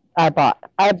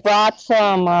brought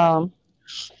some of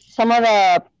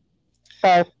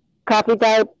the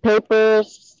copyright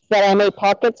papers that I made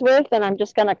pockets with, and I'm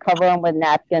just gonna cover them with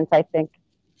napkins, I think.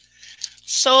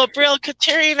 So, April,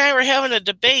 Kateri and I were having a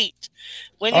debate.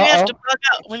 When you have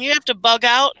to bug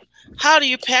out, how do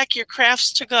you pack your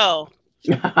crafts to go?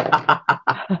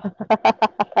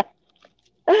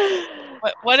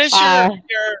 What is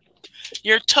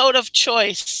your tote of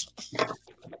choice?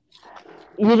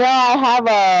 You know, I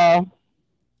have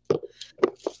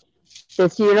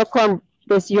this unicorn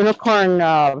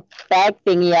bag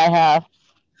thingy I have,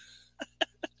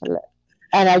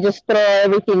 and I just throw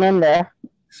everything in there,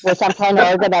 which I'm trying to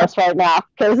organize right now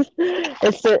because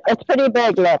it's pretty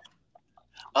big. Look.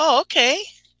 Oh, okay.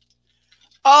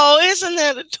 Oh, isn't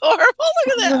that adorable? Look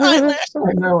at that eyelash.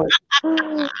 I know it.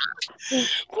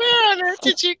 Where on earth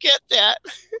did you get that?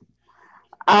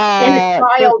 In the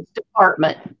child's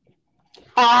department.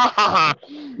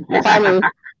 Funny.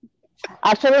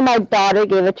 Actually, my daughter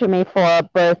gave it to me for a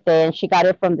birthday, and she got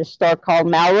it from the store called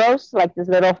Melrose, like this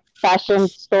little fashion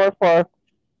store for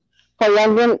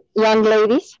young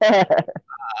ladies.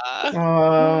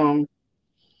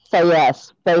 So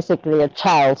yes, basically a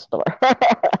child store.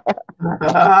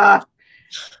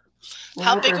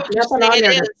 How big would you say it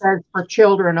is? Says for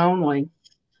children only.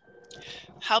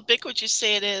 How big would you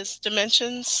say it is?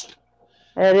 Dimensions?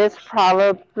 It is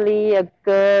probably a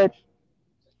good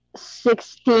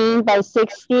 16 by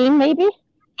 16, maybe.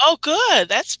 Oh, good.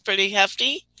 That's pretty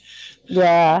hefty.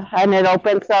 Yeah, and it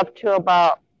opens up to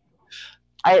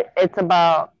it's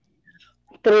about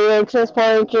 3 inches, 4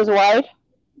 inches wide.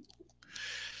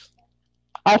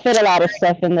 I fit a lot of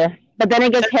stuff in there, but then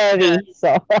it gets heavy.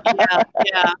 So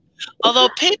yeah. Although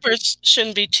papers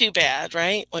shouldn't be too bad,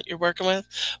 right? What you're working with,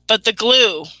 but the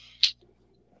glue.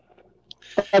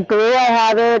 I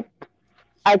have it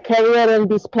I carry it in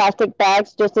these plastic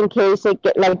bags just in case it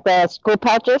get like the school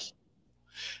pouches.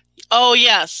 Oh,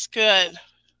 yes. Good.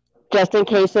 Just in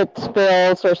case it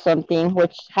spills or something,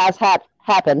 which has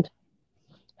happened.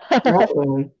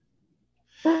 Uh-oh.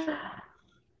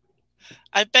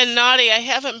 I've been naughty. I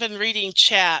haven't been reading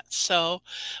chat, so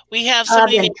we have I've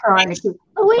somebody been named trying to Grace, keep.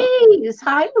 Louise.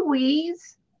 Hi,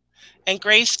 Louise. and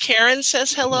Grace Karen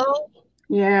says hello.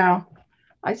 Yeah.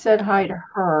 I said hi to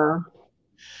her.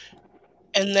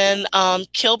 And then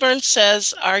Kilburn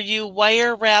says, "Are you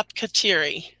wire wrap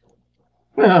Kateri?"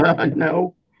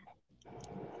 No.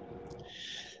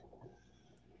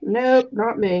 Nope,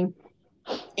 not me.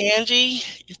 Angie,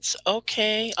 it's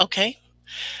okay. Okay.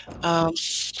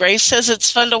 Grace says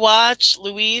it's fun to watch.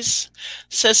 Louise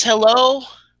says hello.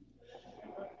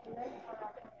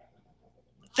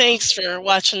 Thanks for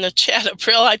watching the chat,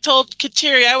 April. I told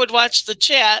Kateri I would watch the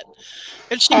chat,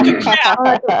 and she could crap. Oh,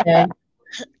 that's okay.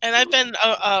 And I've been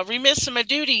remiss in my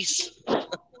duties.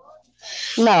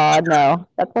 No,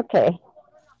 that's okay.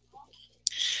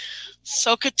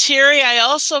 So, Kateri, I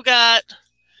also got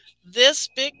this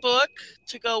big book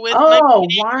to go with my Oh,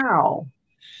 reading. wow.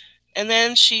 And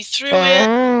then she threw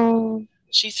Oh.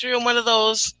 in one of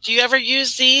those. Do you ever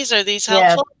use these? Are these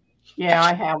Yes. helpful? Yeah,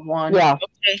 I have one. Yeah.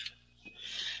 Okay.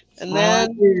 And I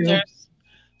then do. there's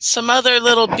some other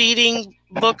little beading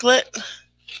booklet.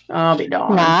 I'll be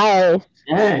darned. Nice.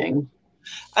 Dang.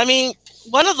 I mean,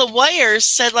 one of the wires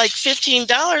said like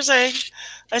 $15.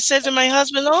 I said to my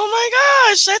husband, "Oh my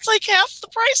gosh, that's like half the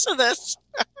price of this."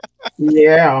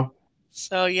 Yeah.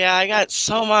 So yeah, I got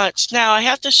so much. Now I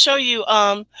have to show you.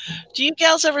 Do you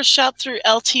gals ever shop through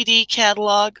LTD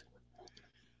catalog?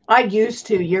 I used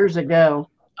to years ago.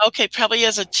 Okay, probably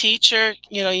as a teacher,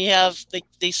 you know, you have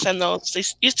they send those. They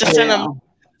used to send them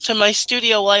to my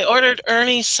studio. Well, I ordered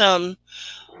Ernie some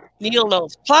needle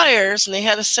nose pliers, and they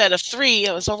had a set of 3.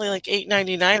 It was only like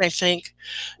 $8.99, I think.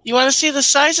 You want to see the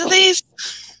size of these?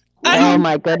 Oh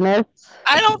my goodness.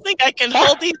 I don't think I can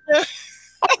hold these.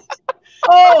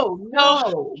 Oh,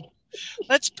 no.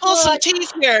 Let's pull some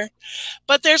teeth here.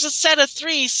 But there's a set of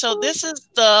 3, so this is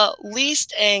the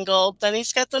least angled. Then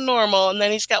he's got the normal, and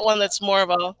then he's got one that's more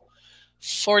of a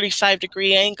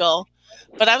 45-degree angle.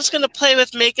 But I was going to play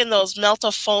with making those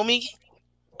melt-a-foamy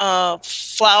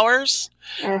flowers.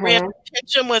 We have to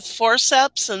pinch them with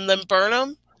forceps and then burn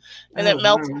them, and it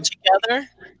melts them together.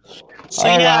 So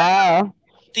yeah, wow.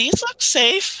 These look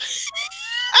safe.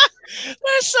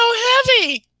 They're so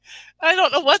heavy. I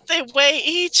don't know what they weigh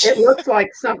each. It looks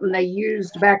like something they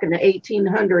used back in the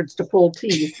 1800s to pull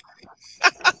teeth.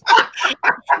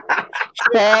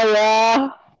 Yeah.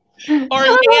 Or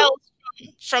nails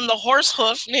from the horse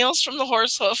hoof. Nails from the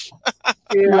horse hoof.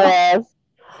 Yeah.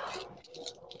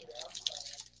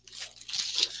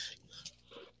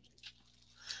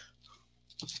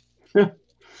 Yes.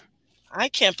 I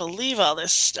can't believe all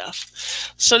this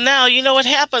stuff. So now you know what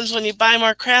happens when you buy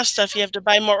more craft stuff. You have to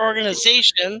buy more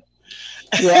organization.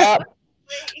 Yep.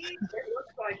 It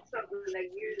looks like something they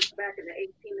used back in the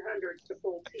 1800s to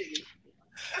pull teeth.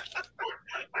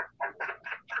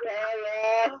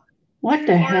 What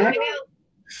the heck?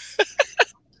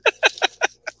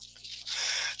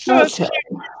 Okay.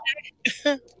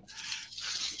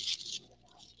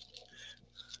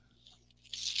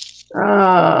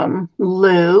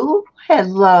 Lou,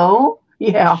 hello.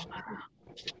 Yeah.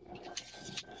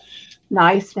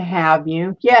 Nice to have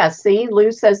you. Yeah, see,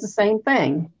 Lou says the same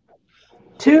thing.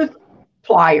 Tooth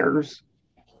pliers.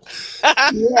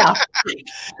 Yeah.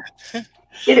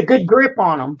 Get a good grip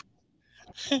on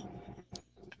them.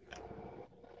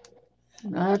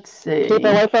 Let's see. Keep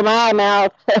away from my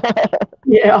mouth.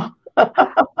 Yeah.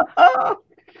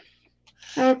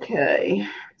 Okay.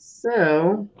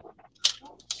 So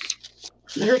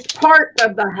there's part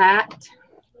of the hat.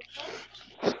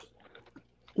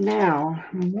 Now,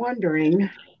 I'm wondering.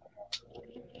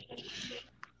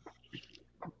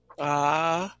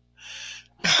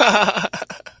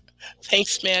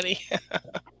 Thanks, Maddie.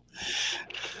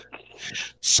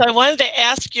 So I wanted to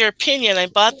ask your opinion. I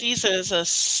bought these as a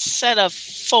set of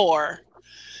 4,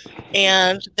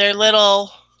 and they're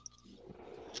little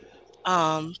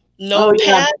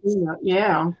notepad.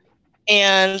 Yeah.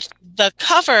 And the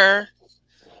cover,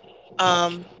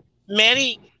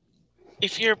 Maddie,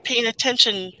 if you're paying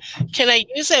attention, can I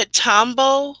use that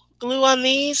Tombow glue on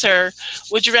these, or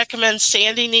would you recommend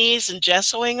sanding these and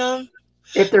gessoing them?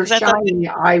 If they're shiny,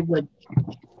 I would,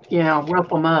 rough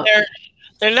them up.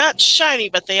 They're not shiny,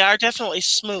 but they are definitely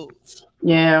smooth.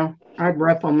 Yeah, I'd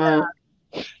rough them up.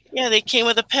 Yeah, they came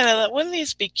with a pen. I thought, wouldn't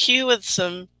these be cute with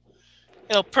some,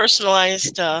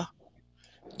 personalized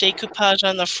decoupage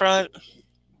on the front?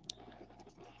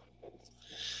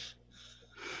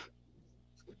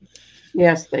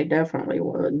 Yes, they definitely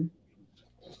would.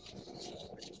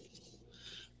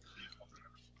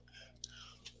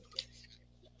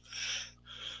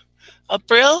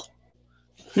 April,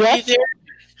 are you Yes. there?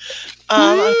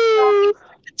 I'm Mm.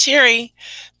 Terry.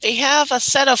 They have a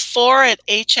set of 4 at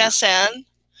HSN,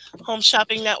 Home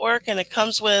Shopping Network, and it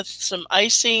comes with some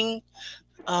icing,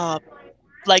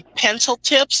 like pencil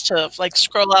tips to like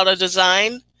scroll out a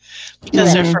design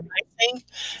because they're Hmm. for icing,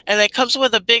 and it comes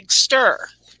with a big stir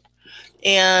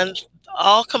and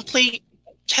all complete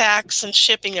tax and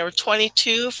shipping. There were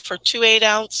 22 for 2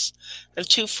 8-ounce and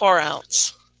 2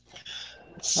 4-ounce.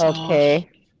 So Okay.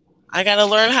 I got to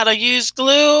learn how to use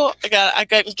glue. I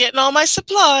got getting all my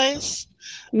supplies.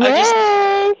 I just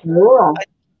Yay! Yeah.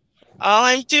 all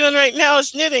I'm doing right now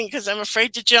is knitting because I'm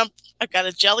afraid to jump. I've got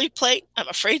a jelly plate. I'm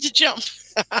afraid to jump.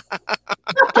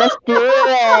 Just do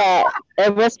it.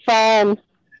 It was fun.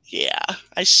 Yeah,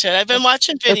 I should. I've been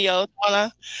watching videos.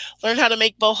 Want to learn how to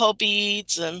make boho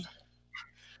beads and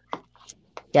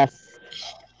Yes.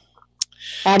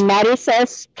 And Maddie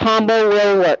says combo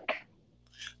will work.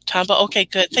 Tomba. Okay,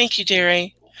 good. Thank you,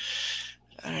 dearie.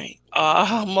 All right.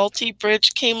 Oh,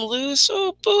 multi-bridge came loose.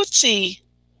 Oh, Bootsy.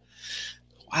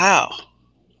 Wow.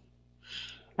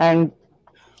 And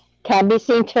can't be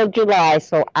seen till July,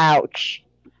 so ouch.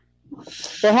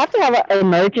 They have to have an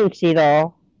emergency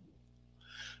though.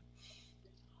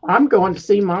 I'm going to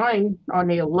see mine on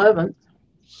the 11th.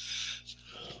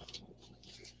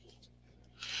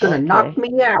 Gonna knock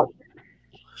me out.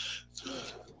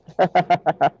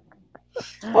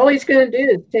 All he's gonna do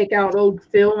is take out old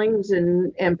fillings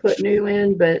and put new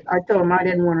in, but I told him I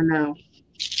didn't want to know.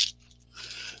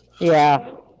 Yeah.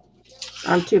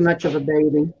 I'm too much of a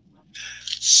baby.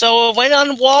 So I went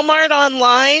on Walmart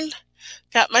online,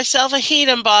 got myself a heat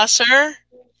embosser.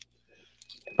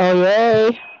 Oh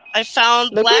yay! I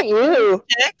found Look black at you.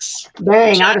 sticks.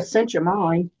 Dang, I'd have sent you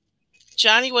mine.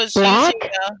 Johnny was Black? using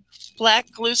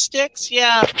black glue sticks.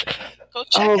 Yeah, go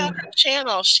check Oh, out her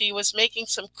channel. She was making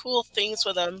some cool things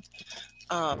with them.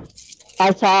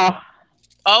 I saw.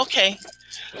 Okay,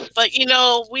 but you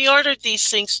know, we ordered these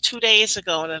things 2 days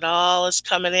ago, and it all is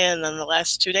coming in the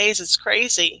last 2 days. It's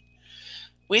crazy.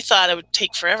 We thought it would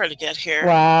take forever to get here.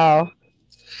 Wow.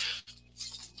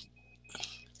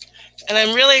 And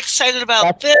I'm really excited about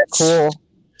That's this. cool.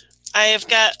 I have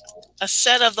got a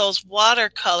set of those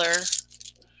watercolor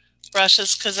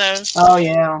brushes because I'm Oh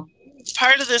yeah.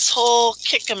 part of this whole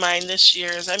kick of mine this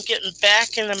year is I'm getting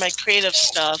back into my creative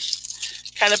stuff.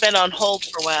 Kind of been on hold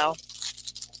for a while.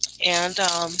 And,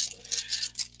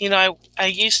 you know,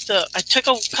 I took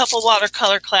a couple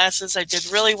watercolor classes. I did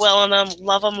really well in them.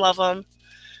 Love them, love them.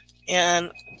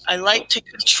 And I like to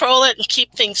control it and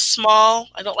keep things small.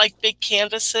 I don't like big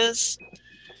canvases.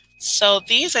 So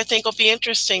these I think will be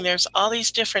interesting. There's all these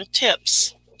different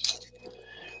tips.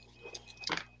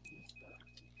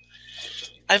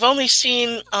 I've only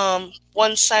seen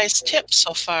one size tip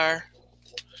so far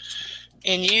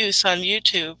in use on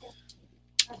YouTube.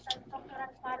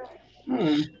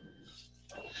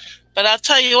 But I'll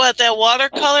tell you what, that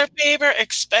watercolor paper,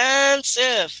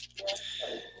 expensive.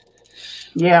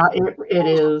 Yeah, it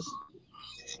is.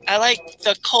 I like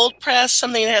the cold press,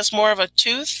 something that has more of a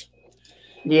tooth.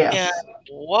 Yes. And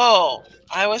whoa,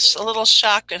 I was a little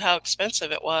shocked at how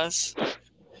expensive it was.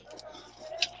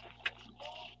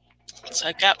 So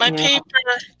I got my paper,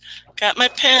 got my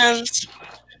pens.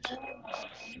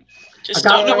 Just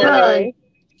don't know where.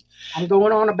 I'm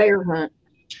going on a bear hunt.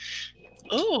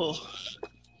 Ooh.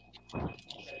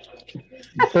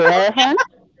 Bear hunt?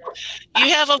 You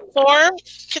have a form,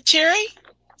 Kateri?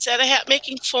 Is that a hat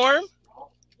making form?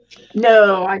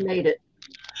 No, I made it.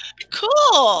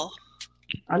 Cool.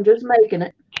 I'm just making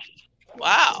it.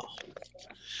 Wow.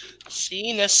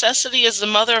 See, necessity is the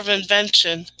mother of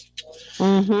invention.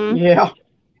 Mm-hmm. Yeah.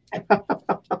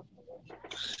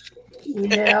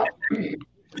 Yeah.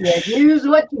 Yeah, use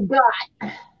what you got.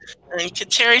 And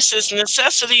Kateri says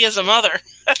necessity is a mother.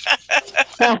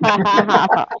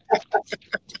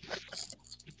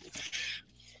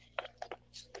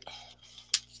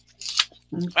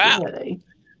 Wow. Okay.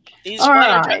 These All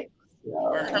water right.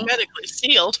 are hermetically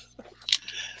sealed.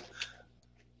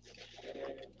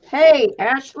 Hey,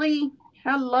 Ashley.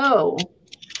 Hello.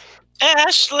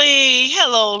 Ashley,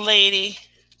 hello, lady.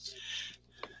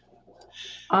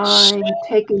 I'm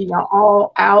taking you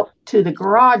all out to the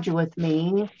garage with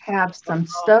me. Have some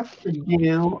stuff to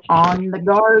do on the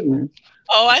garden.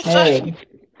 Oh, I thought Hey.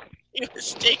 he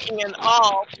was taking an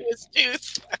awl to his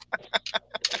tooth.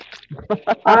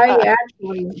 I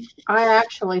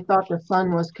actually thought the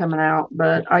sun was coming out,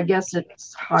 but I guess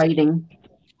it's hiding.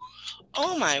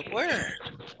 Oh my word!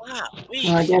 Wow. Golly.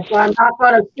 I guess I'm not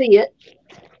going to see it.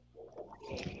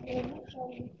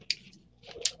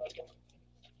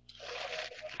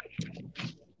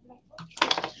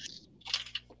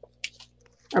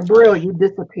 Abril, you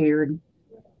disappeared.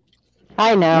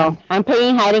 I know. I'm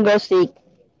playing hide and go seek.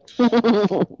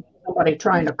 Somebody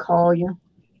trying to call you.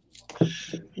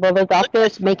 Well, the doctor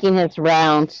is making his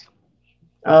rounds,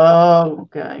 Oh,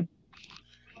 okay.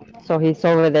 so he's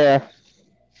over there.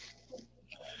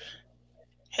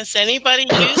 Has anybody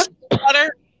used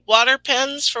water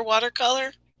pens for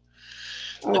watercolor?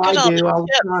 Oh, Look at I all do the all the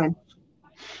tips. time.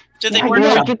 Do they I work?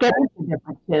 got Where'd a you get bunch of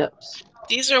different tips.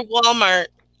 These are Walmart.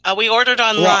 We ordered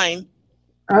online.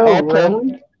 Oh, Okay.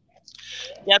 really?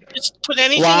 Yep, just put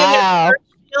anything in their Wow. search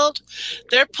field.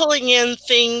 They're pulling in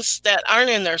things that aren't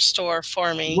in their store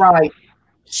for me. Right.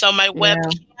 So my Yeah.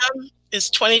 webcam is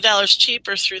 $20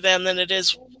 cheaper through them than it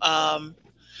is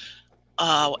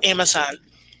Amazon.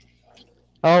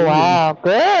 Oh, wow.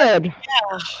 Good.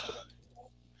 Yeah.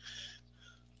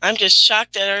 I'm just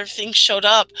shocked that everything showed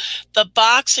up. The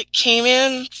box it came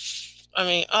in, I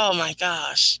mean, oh my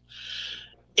gosh.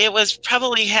 It was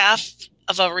probably half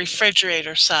of a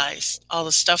refrigerator size, all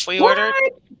the stuff we ordered.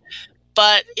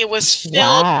 But it was filled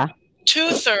Wow.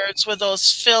 2/3 with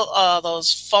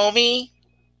those foamy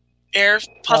air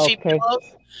puffy Okay. pillows.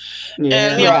 Yeah.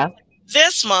 And you know, Yeah.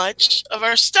 this much of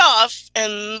our stuff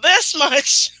and this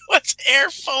much was air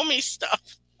foamy stuff.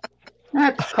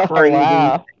 That's Oh, crazy.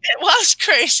 wow. It was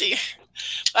crazy.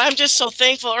 I'm just so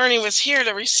thankful Ernie was here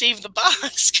to receive the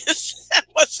box because that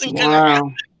wasn't going to happen.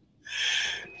 Wow.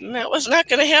 And that was not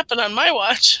going to happen on my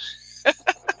watch.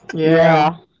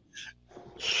 Yeah.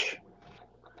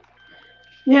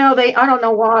 Yeah, I don't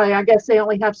know why. I guess they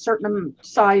only have certain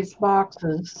size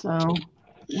boxes, so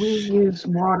we use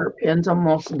water pens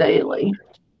almost daily.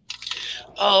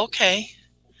 Oh, okay.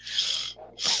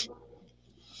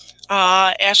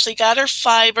 Ashley got her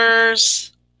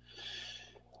fibers.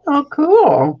 Oh,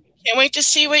 cool. Can't wait to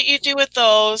see what you do with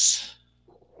those.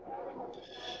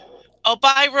 Oh,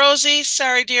 bye, Rosie.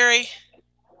 Sorry, dearie.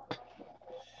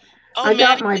 Oh, I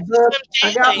got Maddie, my this is book. Tim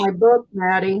I got Daly. my book,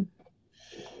 Maddie.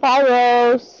 Bye,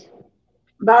 Rose.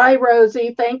 Bye,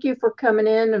 Rosie. Thank you for coming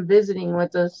in and visiting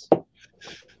with us.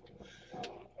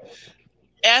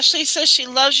 Ashley says she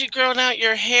loves you growing out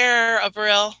your hair,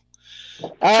 Abril.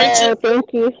 Oh,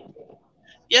 thank you.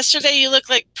 Yesterday you looked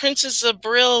like Princess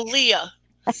Abril Leah.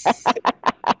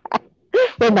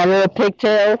 With my little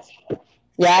pigtails.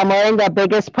 Yeah, I'm wearing the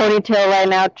biggest ponytail right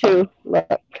now, too. Look.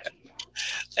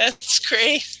 That's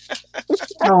great.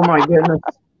 Oh, my goodness.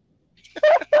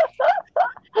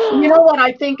 You know what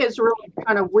I think is really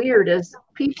kind of weird is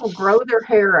people grow their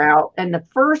hair out, and the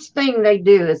first thing they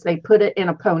do is they put it in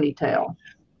a ponytail.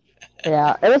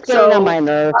 Yeah, it was getting on my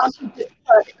nerves.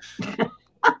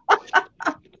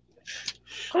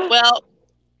 Well,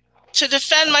 to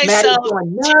defend Maddie's myself,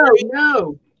 going,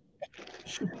 no.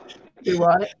 Do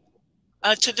what?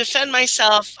 To defend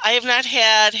myself, I have not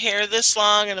had hair this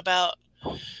long in about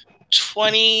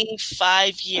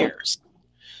 25 years.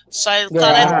 So I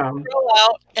thought I'd let it grow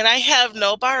out, and I have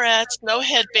no barrettes, no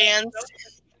headbands.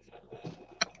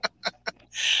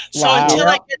 So until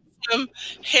I get some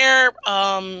hair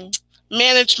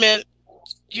management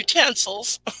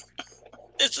utensils,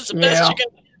 this is the best you can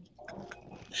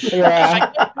do.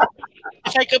 Yeah.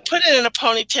 If I could put it in a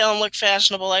ponytail and look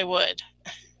fashionable, I would.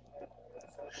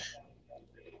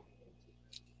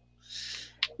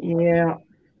 Yeah.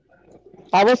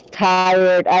 I was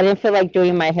tired. I didn't feel like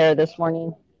doing my hair this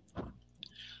morning.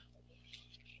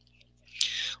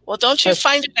 Well, don't you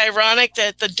find it ironic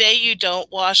that the day you don't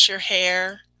wash your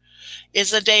hair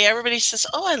is the day everybody says,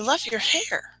 "Oh, I love your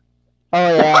hair."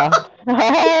 Oh, yeah.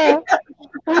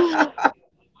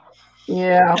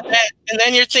 Yeah. And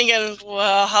then you're thinking,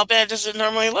 well, how bad does it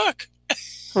normally look?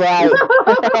 Right.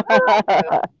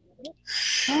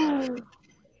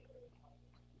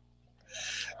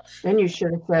 Then you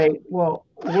should say, well,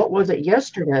 what was it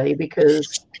yesterday?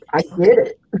 Because I did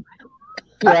it.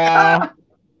 Yeah.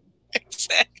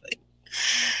 Exactly.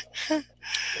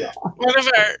 One of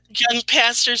our young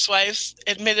pastor's wives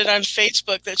admitted on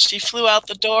Facebook that she flew out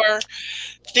the door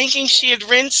thinking she had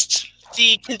rinsed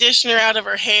the conditioner out of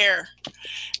her hair.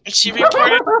 And she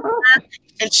reported to work,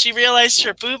 and she realized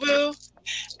her boo-boo.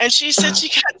 And she said she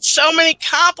got so many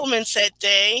compliments that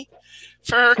day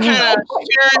for her kind of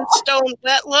Sharon Stone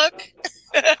wet look.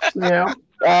 Yeah.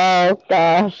 Oh,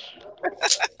 gosh.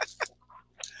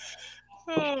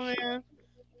 Oh, man.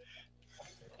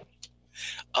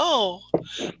 Oh,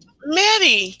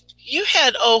 Maddie, you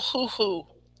had oh-hoo-hoo.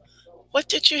 What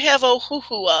did you have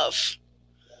oh-hoo-hoo of?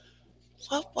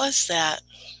 What was that?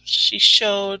 She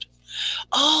showed.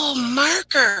 Oh,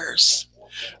 markers.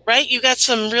 Right? You got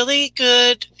some really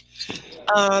good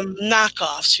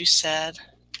knockoffs, you said,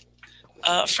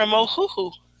 from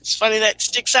Ohuhu. It's funny that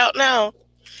sticks out now.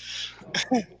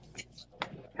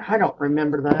 I don't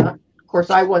remember that. Of course,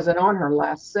 I wasn't on her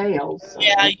last sale. So.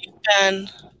 Yeah, you've been.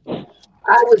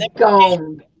 I was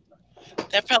gone.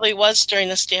 That probably was during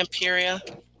the Stamperia.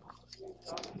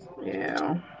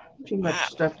 Yeah, too much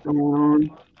stuff going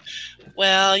on.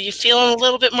 Well, you feeling a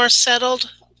little bit more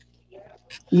settled?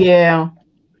 Yeah,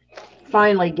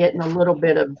 finally getting a little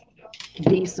bit of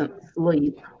decent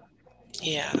sleep.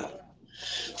 Yeah.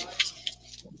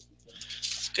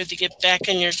 It's good to get back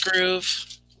in your groove.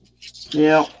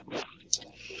 Yeah.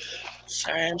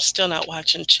 Sorry, I'm still not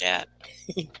watching chat.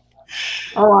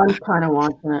 Oh, I'm kind of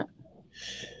watching it.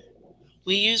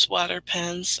 We use water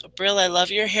pens. Brill, I love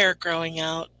your hair growing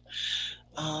out.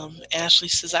 Ashley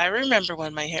says, I remember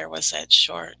when my hair was that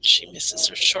short. She misses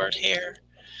her short hair.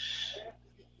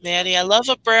 Maddie, I love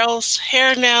Abrill's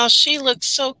hair now. She looks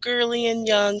so girly and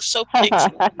young, so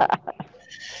pixie.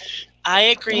 I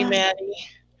agree, Maddie.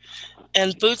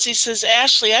 And Bootsy says,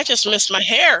 Ashley, I just miss my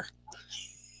hair.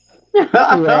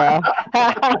 Yeah.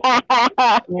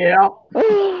 Yeah.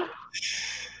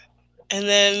 And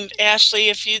then, Ashley,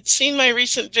 if you'd seen my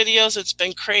recent videos, it's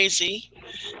been crazy.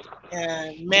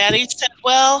 And Maddie said,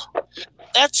 well,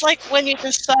 that's like when you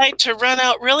decide to run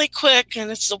out really quick, and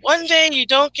it's the one day you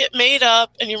don't get made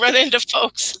up and you run into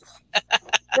folks.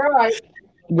 Right.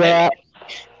 Yeah.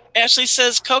 Ashley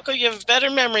says, Coco, you have a better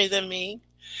memory than me.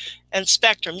 And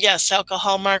Spectrum, yes,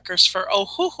 alcohol markers for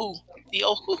Ohuhu, the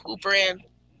Ohuhu brand.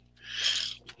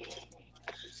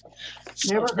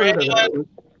 So Never for heard of those.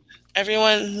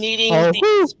 everyone needing Oh,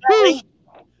 the spelling,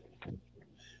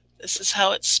 this is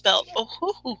how it's spelled,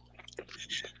 Ohuhu.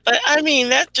 But I mean,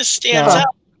 that just stands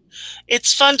out.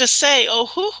 It's fun to say,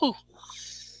 Ohuhu.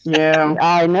 Yeah.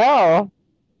 I know.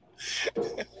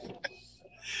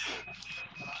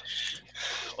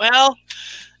 Well,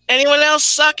 anyone else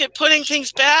suck at putting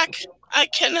things back? I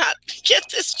cannot get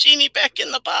this genie back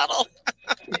in the bottle.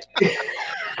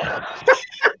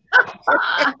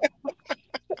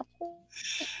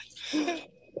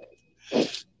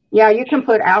 Yeah, you can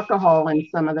put alcohol in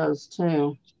some of those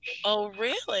too. Oh,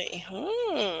 really?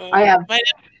 I have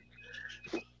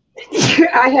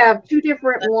I have two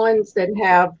different ones that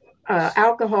have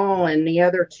alcohol, and the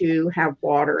other two have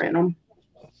water in them.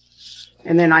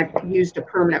 And then I used a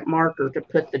permanent marker to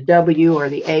put the W or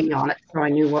the A on it, so I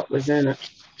knew what was in it.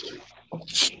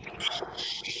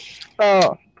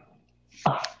 Oh.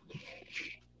 All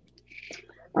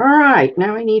right,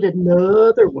 now I need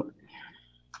another one.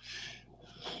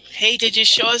 Hey, did you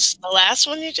show us the last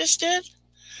one you just did?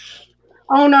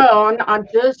 Oh no, I'm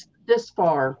just this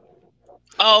far.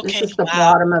 Oh, okay. This is the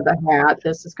bottom of the hat.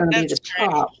 This is going to be the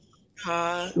great. top.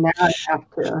 Now I have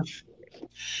to.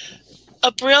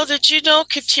 Abril, did you know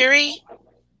Kateri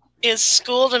is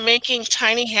schooled in making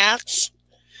tiny hats?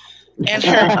 And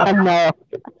her, No.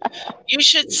 you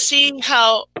should see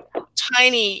how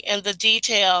tiny and the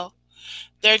detail.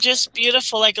 They're just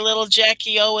beautiful, like a little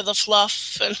Jackie O with a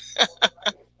fluff. And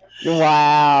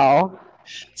Wow.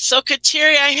 so,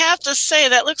 Kateri, I have to say,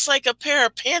 that looks like a pair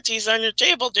of panties on your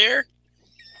table, dear.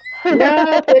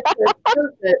 No, it's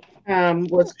the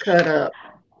shirt was cut up.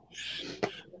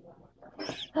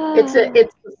 It's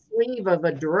the sleeve of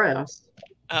a dress.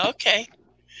 Okay.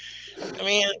 I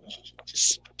mean,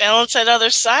 just balance that other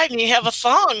side and you have a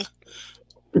thong.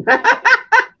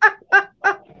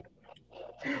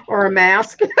 Or a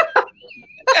mask.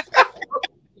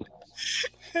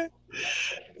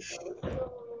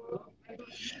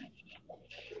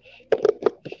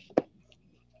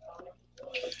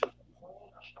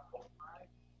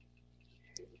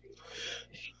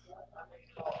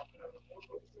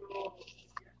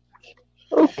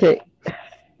 Okay.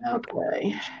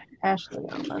 Okay. Ashley,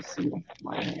 I'm messing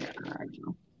my hair.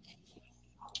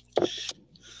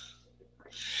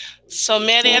 So,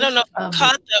 Maddie, I don't know if you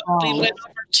caught that we went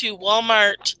over to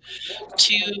Walmart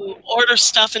to order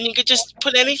stuff, and you could just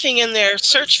put anything in their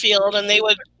search field, and they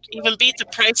would even beat the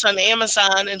price on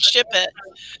Amazon and ship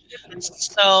it.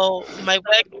 So, my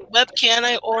webcam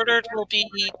I ordered will be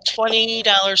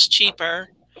 $20 cheaper,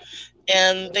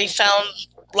 and they found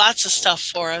lots of stuff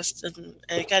for us, and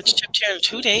it got shipped here in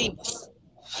 2 days.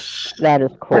 That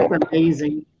is cool. That's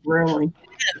amazing, really.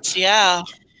 Yeah.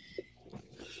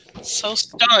 So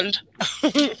stunned.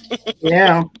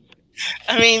 Yeah.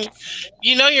 I mean,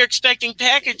 you know you're expecting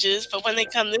packages, but when they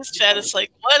come this fat, it's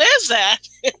like, what is that?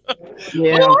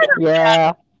 Yeah.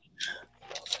 Yeah.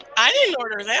 I didn't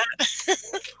order that.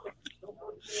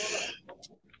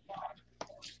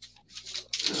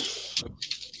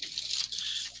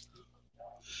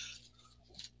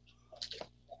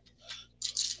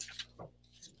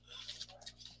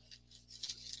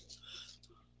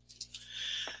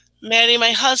 Maddie,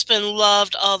 my husband,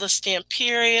 loved all the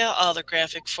Stamperia, all the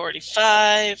Graphic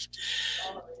 45.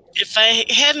 If I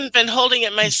hadn't been holding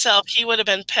it myself, he would have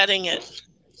been petting it.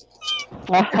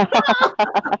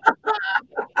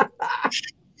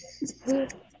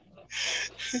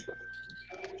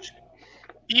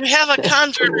 You have a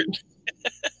convert.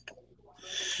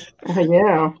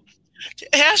 Yeah.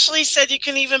 Ashley said you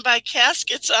can even buy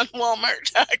caskets on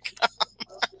Walmart.com.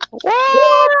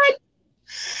 What?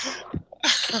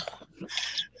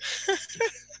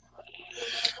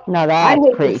 No, I that's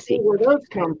hate to see crazy. where those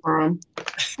come from.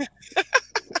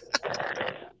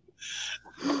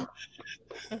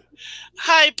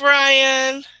 Hi,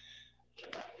 Brian.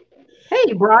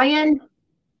 Hey, Brian.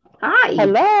 Hi.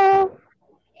 Hello.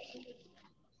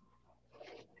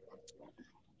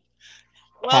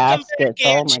 Welcome back, Caskets. Oh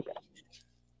Angie. my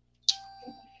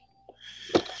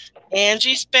God.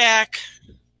 Angie's back.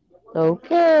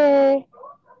 Okay.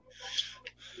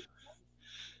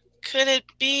 Could it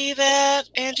be that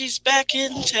Angie's back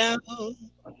in town?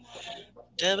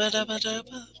 Dabba dabba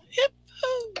dabba. Hip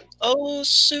ho. Oh,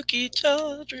 Suki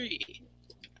Tawdry.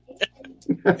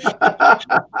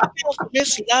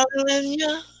 Miss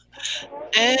Lalanya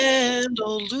and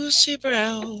old Lucy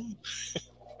Brown.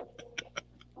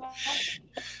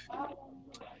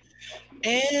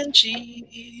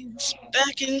 Angie's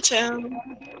back in town.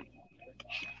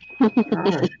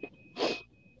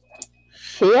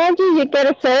 See, Angie, you get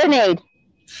a serenade.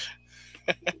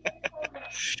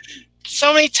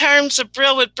 So many times the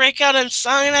Brill would break out in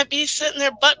song and I'd be sitting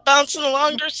there butt bouncing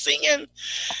along to her singing.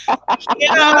 You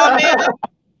know, man,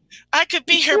 I could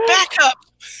be her backup.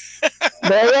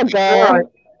 There you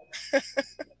go.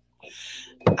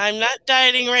 I'm not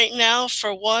dieting right now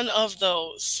for one of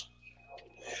those.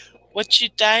 What you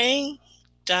dying?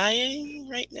 Dying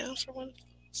right now for one of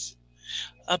those?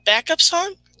 A backup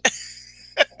song?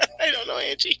 I don't know,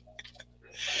 Angie.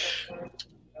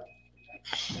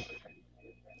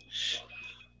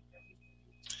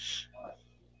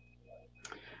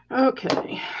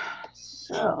 Okay,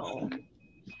 so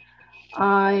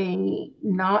I'm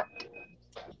not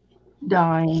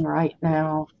dying right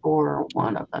now for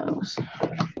one of those.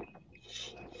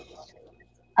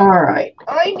 All right,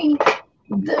 I need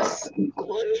this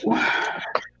glue.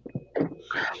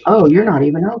 Oh, you're not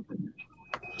even open.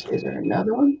 Is there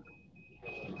another one?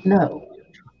 No.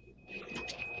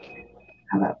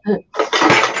 How about this?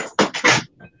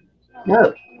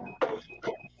 No.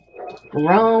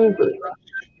 Wrong glue.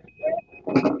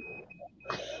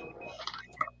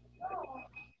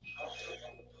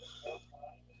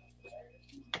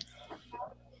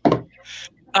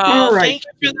 Oh, thank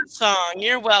you for the song.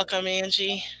 You're welcome,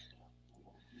 Angie.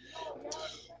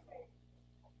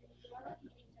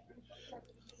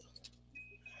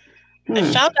 I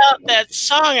found out that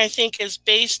song, I think, is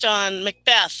based on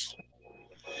Macbeth.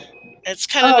 It's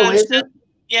kind of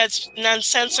it's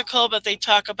nonsensical, but they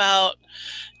talk about,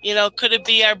 you know, could it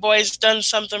be our boy's done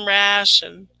something rash,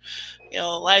 and you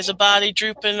know, lies a body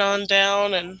drooping on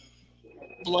down and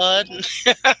blood.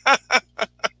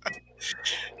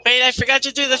 Wait, I forgot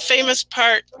to do the famous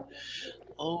part.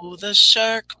 Oh, the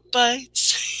shark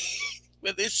bites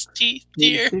with his teeth,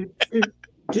 dear.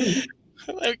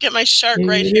 Let me get my shark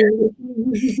right here.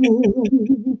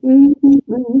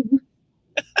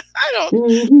 I don't.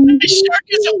 My shark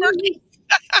isn't working.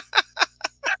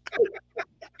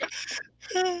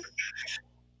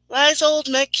 Lies old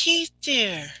McKeith,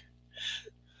 dear.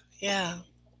 Yeah.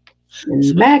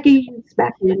 And Maggie's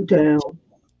back in town.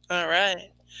 All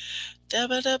right.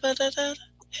 Dabba dabba da da.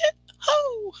 Hit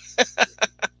ho.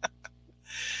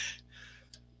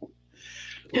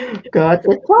 Got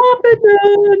the topping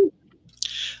done.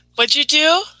 What'd you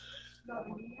do?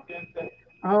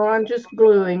 Oh, I'm just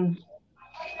gluing.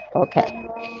 Okay.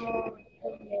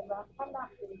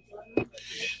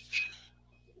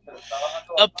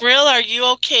 Brill, are you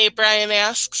okay? Brian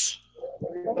asks.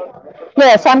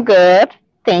 Yes, I'm good.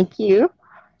 Thank you.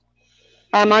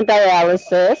 I'm on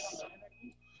dialysis.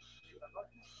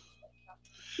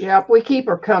 Yep, we keep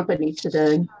her company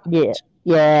today. Yeah.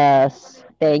 Yes.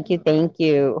 Thank you. Thank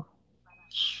you.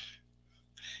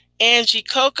 Angie,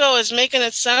 Coco is making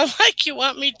it sound like you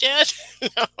want me dead.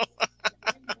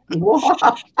 No.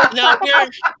 No,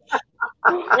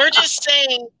 we're just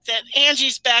saying that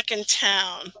Angie's back in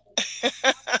town.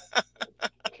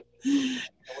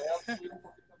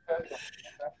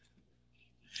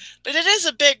 But it is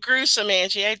a bit gruesome,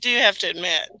 Angie. I do have to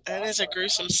admit. It is a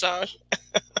gruesome song.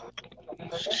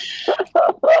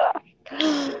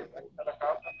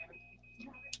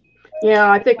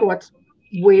 Yeah, I think what's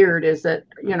weird is that,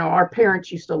 you know, our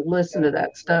parents used to listen to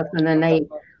that stuff, and then they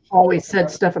always said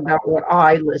stuff about what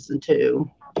I listened to.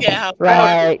 Yeah. I don't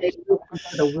Right. think they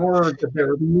listen to the words of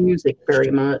their music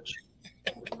very much.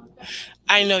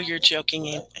 I know you're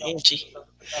joking, Angie.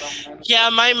 Yeah,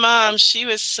 my mom, she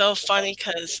was so funny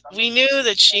because we knew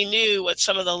that she knew what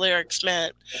some of the lyrics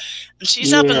meant. And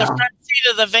she's up in the Yeah. front seat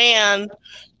of the van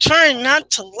trying not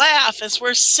to laugh as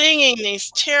we're singing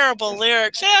these terrible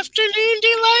lyrics. Afternoon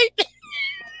delight.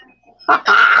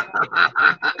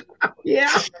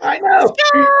 Yeah, I know.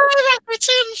 It's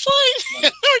in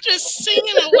flight. We're just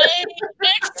singing away.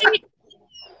 Backseat.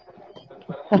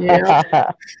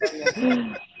 Yeah.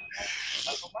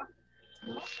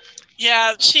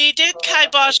 Yeah, she did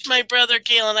kibosh my brother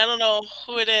Galen. I don't know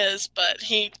who it is, but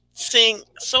he sing.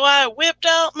 So I whipped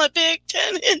out my big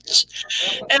 10-inch,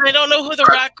 and I don't know who the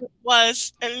record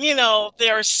was. And you know,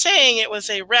 they were saying it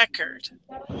was a record,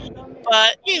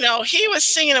 but you know, he was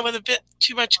singing it with a bit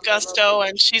too much gusto,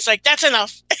 and she's like, "That's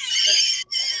enough."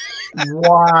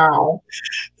 Wow.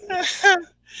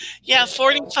 Yeah,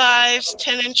 45s,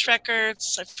 10-inch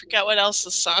records. I forgot what else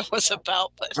the song was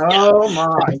about, but yeah. Oh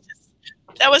my.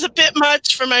 That was a bit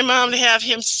much for my mom to have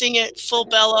him sing it full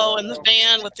bellow in the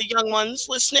van with the young ones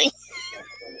listening.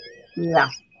 Yeah.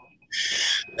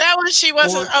 That one she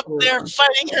wasn't For up sure. there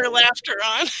fighting her laughter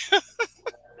on.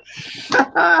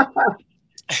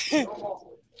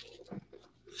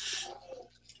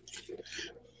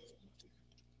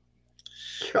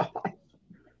 God.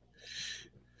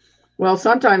 Well,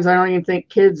 sometimes I don't even think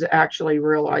kids actually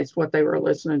realize what they were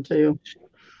listening to.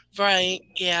 Right,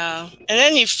 yeah. And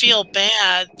then you feel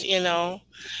bad, you know,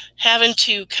 having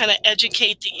to kind of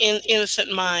educate the innocent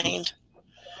mind.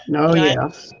 No, You know,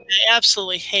 yes. I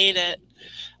absolutely hate it.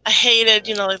 I hated,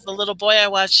 you know, like the little boy I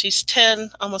watched, he's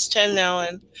 10, almost 10 now,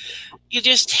 and you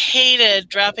just hated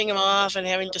dropping him off and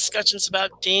having discussions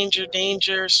about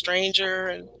danger, stranger,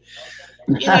 and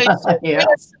you know, Yeah.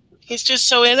 he's just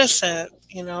so innocent,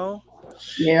 you know.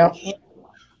 Yeah.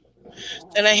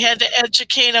 And I had to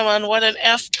educate him on what an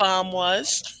F-bomb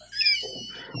was.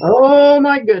 Oh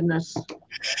my goodness.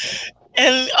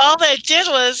 And all that did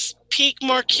was pique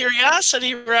more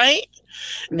curiosity, right?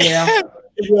 Yeah.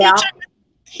 Yeah.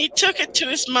 He took it to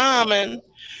his mom, and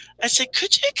I said,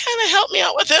 "Could you kind of help me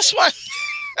out with this one?"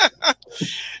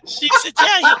 She said,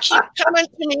 "Yeah." He keeps coming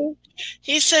to me.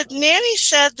 He said, "Nanny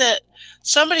said that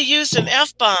somebody used an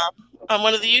F-bomb on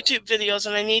one of the YouTube videos,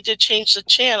 and I need to change the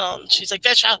channel." And she's like,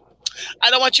 "Betcha,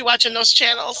 I don't want you watching those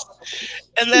channels."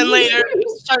 And then later,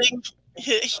 it's funny,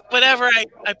 whatever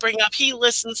I bring up, he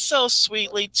listens so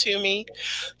sweetly to me.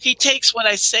 He takes what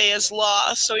I say as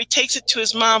law, so he takes it to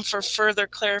his mom for further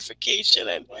clarification.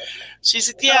 And she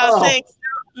said, "Yeah, thanks.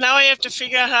 Now I have to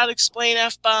figure out how to explain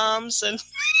F-bombs." And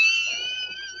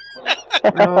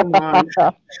Oh my.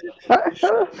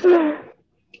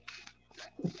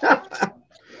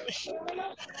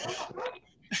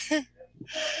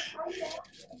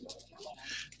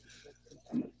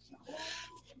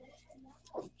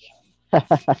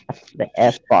 The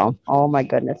F-bomb. Oh my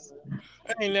goodness.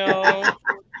 I know,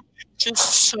 just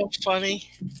so funny.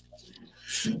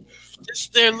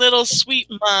 Just their little sweet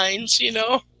minds, you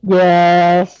know.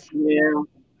 Yes. Yeah.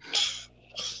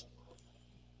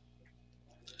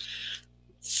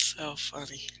 So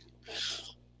funny.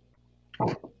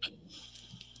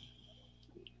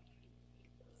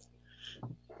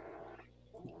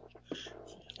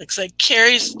 Looks like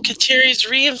Kateri's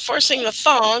reinforcing the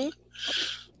thong.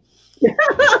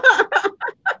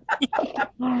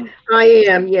 I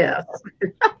am, yes.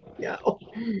 Yeah.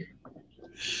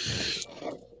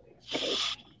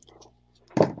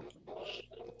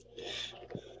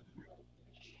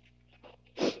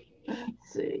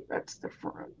 Let's see, that's the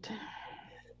front.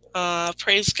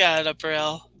 Praise God,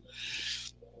 Abril.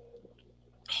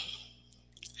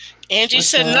 Angie What's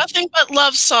said that? nothing but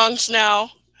love songs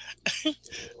now.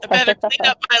 I better clean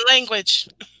up my language.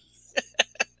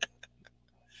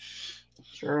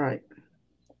 That's right.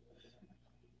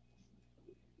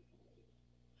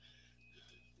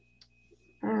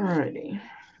 All righty.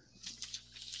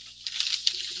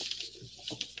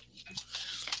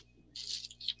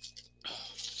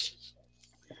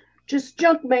 Just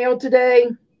junk mail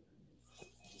today.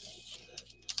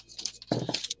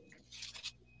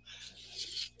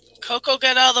 Coco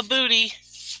got all the booty.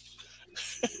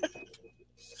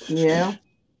 Yeah.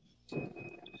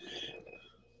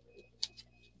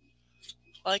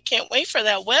 Well, I can't wait for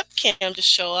that webcam to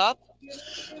show up.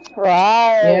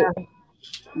 Right. Yeah.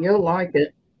 You'll like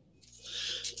it.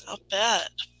 I'll bet.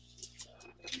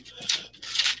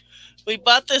 We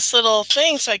bought this little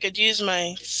thing so I could use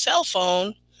my cell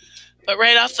phone, but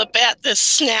right off the bat, this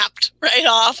snapped right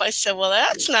off. I said, well,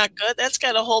 that's not good. That's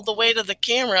got to hold the weight of the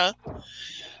camera.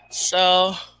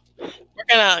 So We're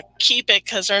gonna keep it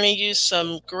because Ernie used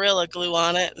some Gorilla Glue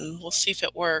on it, and we'll see if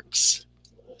it works.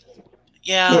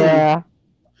 Yeah. Yeah.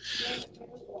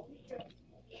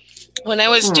 When I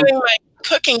was doing my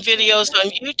cooking videos on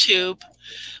YouTube,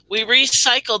 we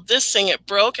recycled this thing. It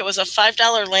broke. It was a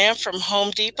 $5 lamp from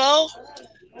Home Depot.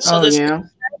 So this, yeah.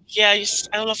 Yeah, I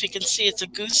don't know if you can see. It's a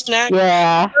gooseneck.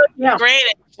 Yeah. Yeah. Great.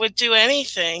 It would do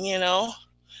anything, you know.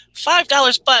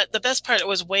 $5, but the best part, it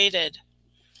was weighted.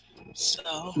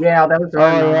 So Yeah, those are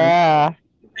nice. Yeah.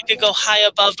 I could go high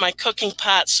above my cooking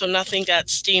pot so nothing got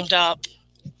steamed up.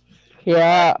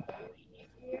 Yeah.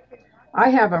 I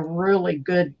have a really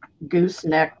good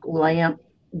gooseneck lamp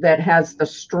that has the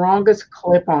strongest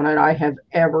clip on it I have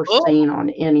ever seen on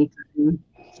anything.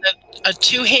 A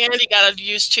two-hand, you got to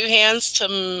use two hands to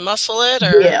muscle it?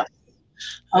 Or? Yeah.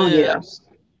 Oh, yes.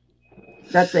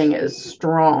 That thing is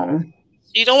strong.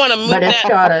 You don't want to move but it's that.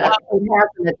 got it has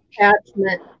an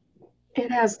attachment.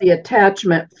 It has the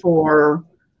attachment for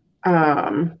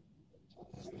the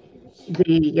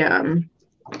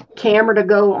camera to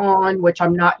go on, which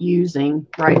I'm not using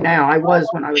right now. I was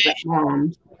when I was at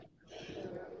Mom's.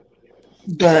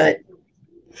 But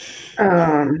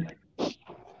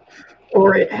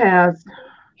or it has,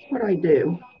 what I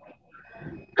do?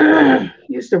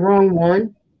 Used the wrong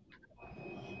one.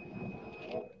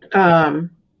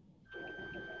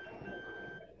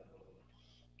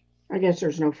 I guess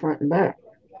there's no front and back.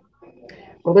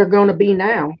 Well, they're going to be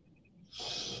now.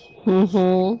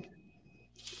 Mm-hmm.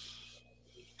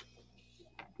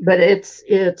 But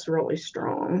it's really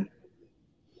strong.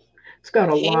 It's got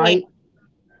a light.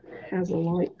 It has a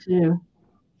light too.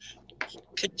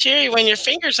 Kateri, when your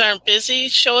fingers aren't busy,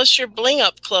 show us your bling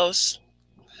up close.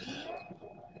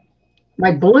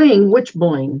 My bling? Which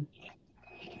bling?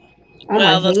 On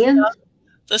my hands?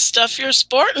 The stuff you're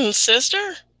sporting,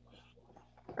 sister.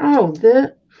 Oh,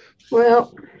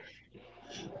 well.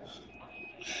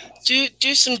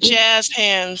 Do some jazz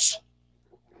hands.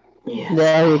 Yeah.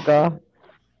 There you go.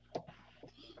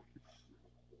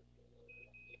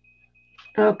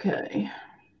 Okay.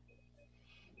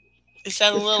 Is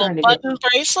that a little button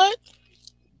bracelet?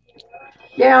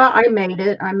 Yeah, I made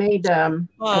it. I made a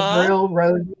Brill,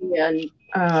 Rosie,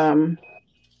 and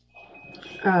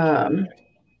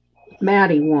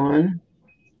Maddie one.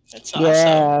 That's awesome.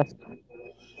 Yeah.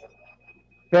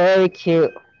 Very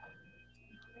cute.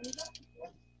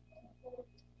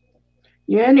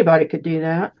 Yeah, anybody could do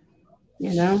that,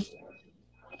 you know.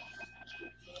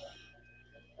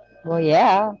 Well,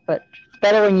 yeah, but it's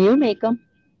better when you make them.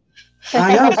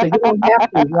 I know, so you don't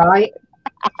have to, right?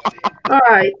 All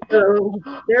right, so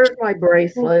there's my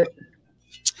bracelet.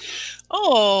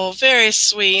 Oh, very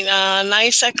sweet.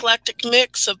 Nice eclectic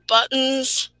mix of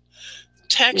buttons,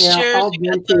 textures.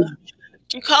 Yeah, do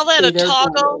you call that a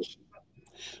toggle?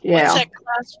 Yeah. What's that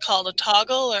class called? A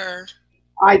toggle or?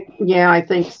 Yeah, I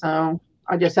think so.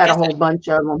 I just had a whole bunch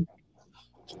of them.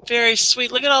 Very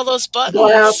sweet. Look at all those buttons.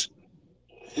 Well,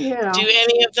 yeah. Do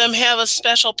any of them have a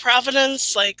special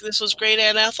provenance? Like this was Great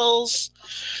Aunt Ethel's?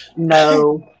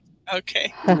 No.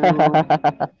 Okay.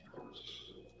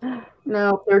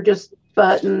 No, they're just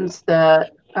buttons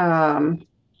that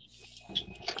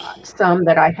some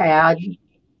that I had.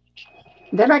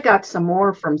 Then I got some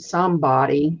more from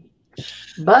somebody.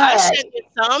 But I sent you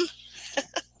some.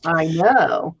 I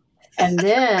know. And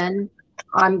then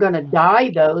I'm going to dye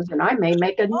those, and I may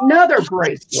make another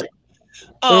bracelet.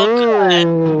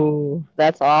 Oh, good.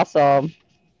 That's awesome.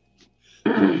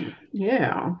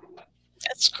 Yeah.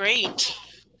 That's great.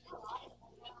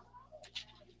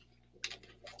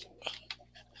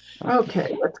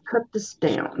 Okay, let's cut this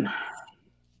down.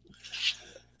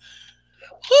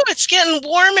 Whew, it's getting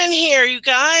warm in here, you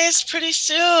guys. Pretty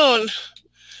soon.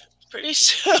 We're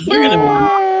going to be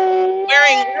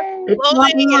wearing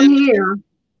clothing. It's here.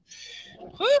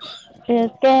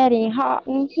 It's getting hot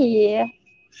in here.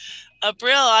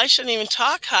 Brill, I shouldn't even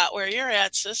talk hot where you're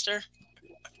at, sister.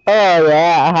 Oh,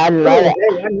 yeah. I love it.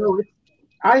 Hey, I know.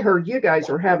 I heard you guys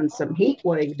are having some heat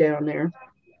wave down there.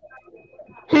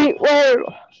 Heat wave.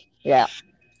 Yeah.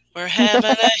 We're having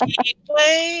a heat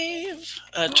wave,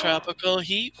 a tropical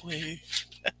heat wave.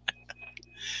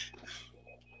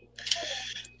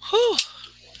 Whew.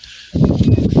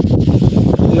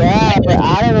 Yeah, but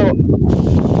I don't know.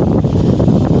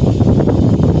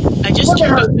 I just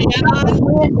turned the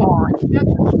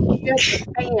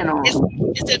fan on.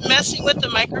 Is it messing with the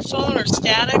microphone or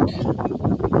static?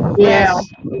 Yeah.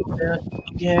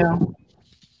 Yeah.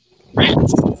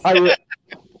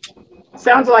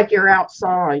 Sounds like you're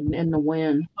outside in the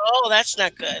wind. Oh, that's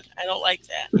not good. I don't like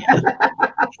that. Yeah.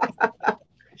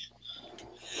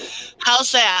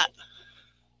 How's that?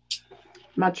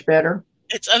 Much better.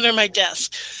 It's under my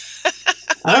desk.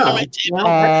 Under my table. Well,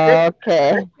 that's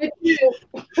Okay. good too.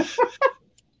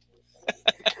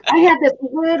 I have this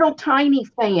little tiny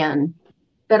fan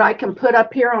that I can put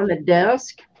up here on the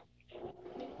desk.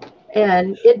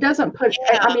 And it doesn't put,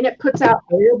 I mean, it puts out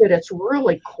air, but it's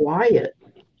really quiet.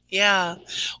 Yeah.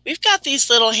 We've got these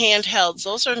little handhelds.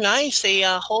 Those are nice. They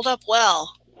hold up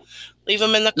well. Leave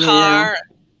them in the car.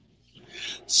 Yeah.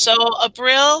 So,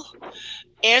 Abril,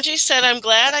 Angie said, I'm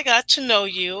glad I got to know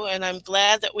you, and I'm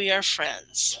glad that we are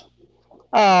friends.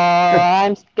 Oh,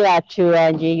 I'm glad too,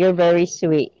 Angie. You're very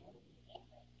sweet.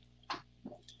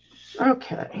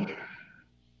 Okay.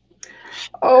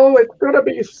 Oh, it's going to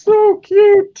be so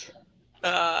cute.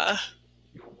 All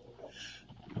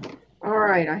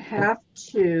right, I have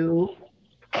to.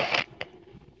 What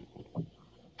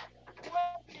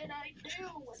did I do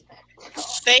with that?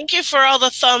 Thank you for all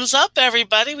the thumbs up,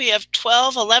 everybody. We have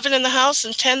 12, 11 in the house,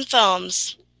 and 10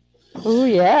 thumbs. Oh,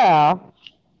 yeah.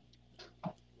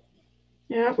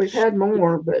 Yeah, we've had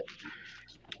more, but.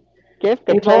 Give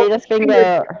Kateri the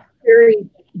finger. Kateri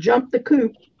jumped the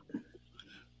coop.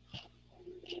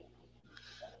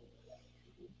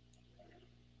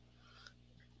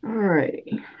 All right.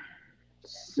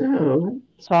 So.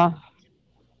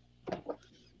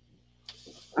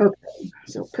 Okay,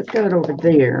 so put that over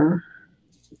there.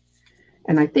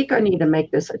 And I think I need to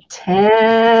make this a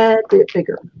tad bit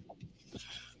bigger.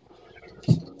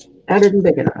 That isn't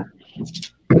big enough.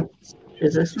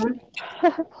 Is this one?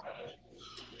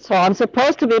 So I'm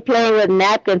supposed to be playing with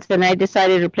napkins, and I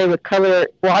decided to play with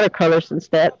watercolors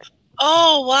instead.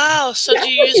 Oh, wow. So do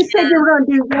you use you said you were going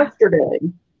to do yesterday.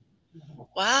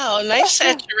 Wow, nice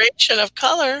saturation of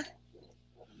color.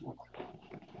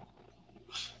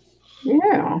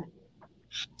 Yeah.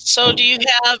 So do you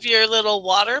have your little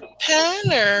water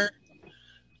pen or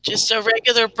just a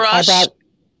regular brush?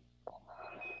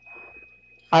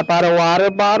 I bought a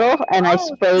water bottle, and I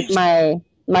sprayed my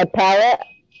palette.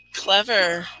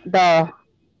 Clever. The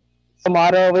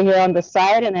water over here on the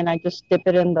side, and then I just dip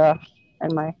it in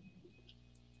my.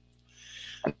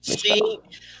 See,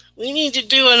 we need to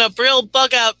do an Abril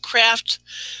bug out craft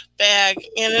bag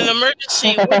in an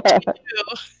emergency. What do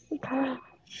you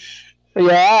do?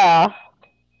 Yeah.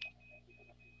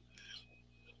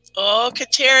 Oh,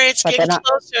 Kateri, it's getting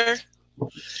closer.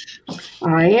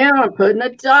 I am. I'm putting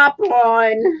a top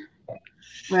on.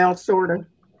 Well, sort of.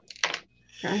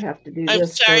 I have to do this. I'm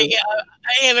sorry. Yeah,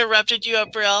 I interrupted you,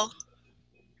 Abril.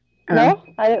 No,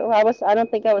 I don't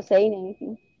think I was saying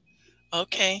anything.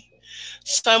 Okay.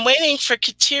 So I'm waiting for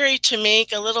Kateri to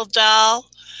make a little doll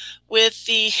with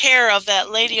the hair of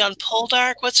that lady on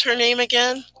Poldark. What's her name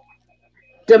again?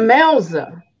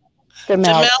 Demelza.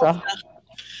 Demelza.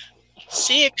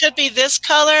 See, it could be this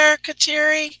color,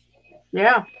 Kateri.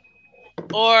 Yeah.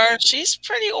 Or she's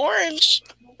pretty orange.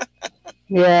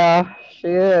 Yeah, she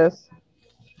is.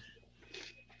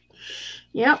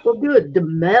 Yeah, we'll do a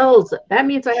Demelza. That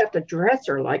means I have to dress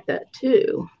her like that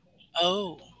too.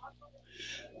 Oh.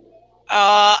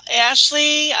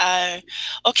 Ashley,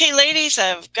 okay, ladies,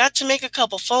 I've got to make a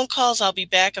couple phone calls. I'll be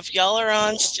back if y'all are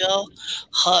on still.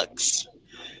 Hugs.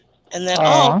 And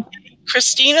then,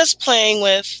 Christina's playing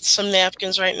with some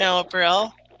napkins right now,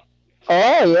 Abril.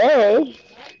 Oh, yay.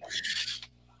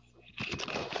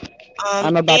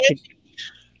 I'm about to.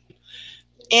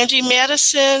 Angie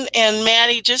Madison and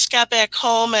Maddie just got back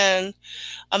home, and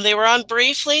they were on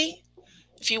briefly.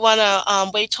 If you want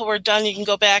to wait till we're done, you can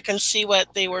go back and see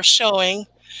what they were showing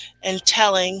and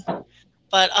telling.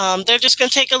 But they're just going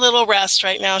to take a little rest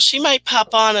right now. She might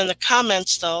pop on in the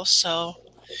comments, though. So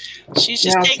she's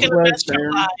just taking a rest from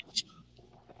live.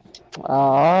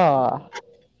 Oh.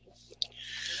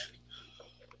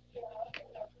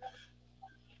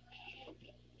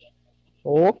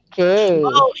 Okay.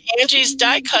 Oh, Angie's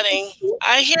die cutting.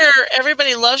 I hear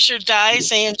everybody loves your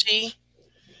dies, Angie.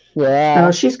 Yeah.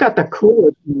 Oh, she's got the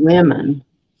coolest women.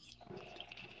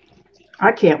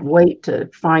 I can't wait to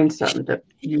find something to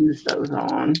use those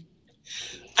on.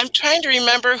 I'm trying to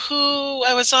remember who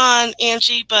I was on,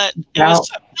 Angie, but it was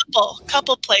a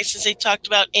couple places they talked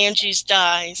about Angie's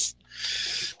dies.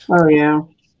 Oh, yeah.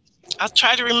 I'll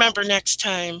try to remember next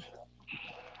time.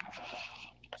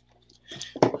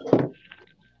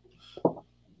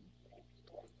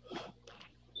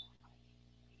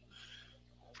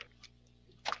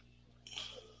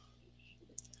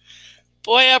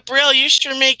 Boy, Abril, you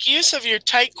sure make use of your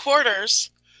tight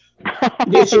quarters.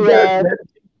 Yes, you does.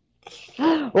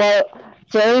 Well,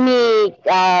 Jamie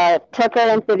Tucker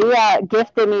and Peria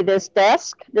gifted me this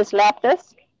lap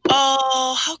desk.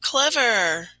 Oh, how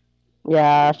clever.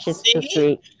 Yeah, she's so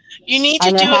sweet. You need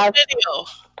to do a video.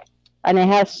 And it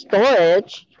has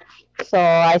storage So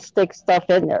I stick stuff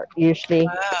in there usually.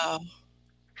 Wow.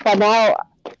 But now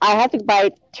I have to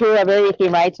buy two of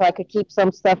everything, right? So I could keep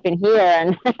some stuff in here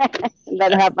and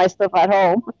then have my stuff at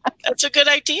home. That's a good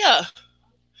idea.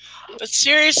 But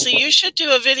seriously, you should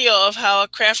do a video of how a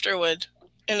crafter would,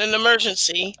 in an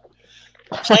emergency,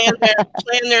 plan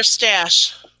their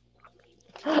stash.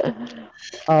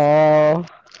 Oh,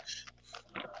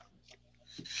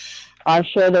 I'm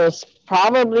sure there's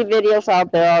probably videos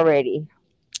out there already.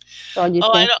 Don't you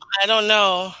think? I don't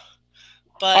know.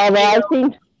 But Although I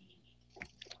think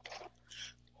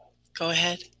go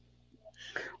ahead.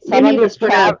 We need to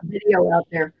put a video out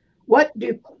there. What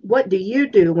do you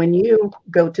do when you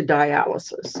go to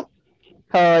dialysis?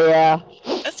 Oh yeah,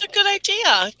 That's a good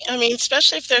idea. I mean,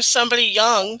 especially if there's somebody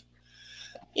young,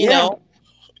 you know.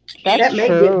 That may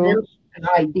give them an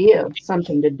idea of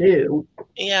something to do.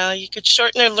 Yeah, you could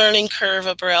shorten their learning curve,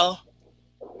 Abril.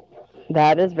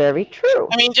 That is very true.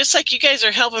 I mean, just like you guys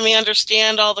are helping me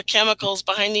understand all the chemicals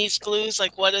behind these glues,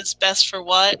 like what is best for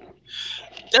what.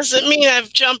 Doesn't mean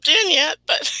I've jumped in yet,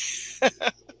 but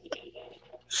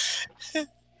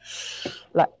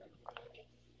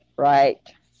right.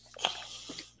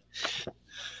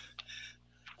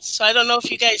 So I don't know if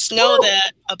you guys know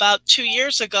that about 2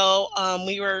 years ago,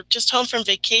 we were just home from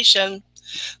vacation.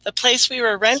 The place we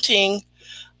were renting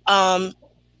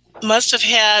must have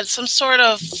had some sort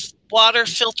of water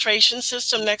filtration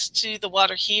system next to the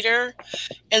water heater.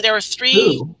 And there were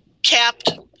 3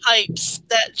 capped pipes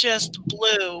that just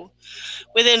blew.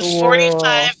 Within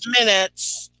 45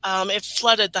 minutes, it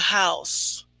flooded the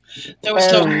house. There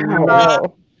was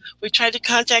no we tried to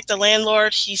contact the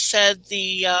landlord. He said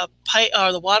the pipe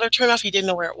or the water turned off. He didn't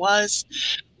know where it was.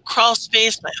 Crawl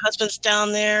space. My husband's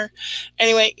down there.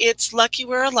 Anyway, it's lucky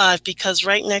we're alive because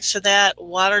right next to that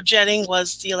water jetting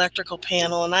was the electrical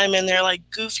panel, and I'm in there like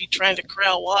Goofy trying to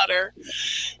corral water.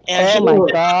 And oh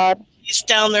my God. He's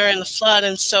down there in the flood,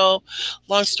 and so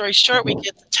long story short, we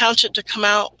get the township to come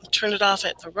out and turn it off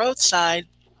at the roadside,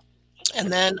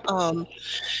 and then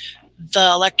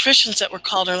the electricians that were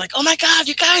called are like, "Oh my God,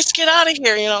 you guys get out of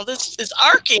here! You know, this is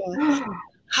arcing.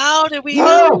 How did we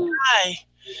not die?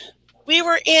 We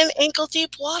were in ankle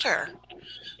deep water."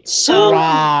 So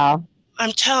wow.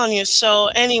 I'm telling you. So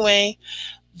anyway,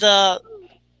 the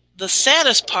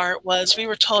saddest part was we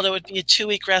were told it would be a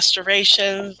 2-week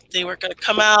restoration. They were going to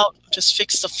come out, just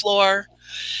fix the floor,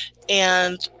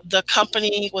 and the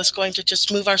company was going to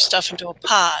just move our stuff into a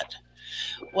pod.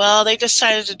 Well, they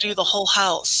decided to do the whole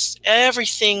house.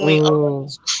 Everything we owned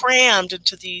was crammed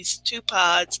into these 2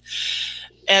 pods.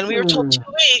 And we were told 2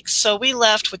 weeks, so we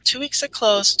left with 2 weeks of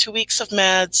clothes, 2 weeks of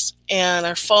meds, and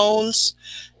our phones,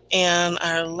 and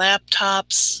our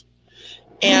laptops,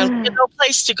 and we had no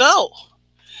place to go.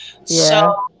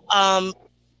 Yeah. So,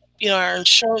 you know, our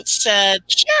insurance said,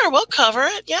 "Sure, we'll cover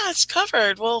it. Yeah, it's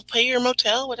covered. We'll pay your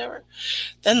motel, whatever."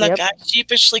 Then the guy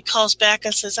sheepishly calls back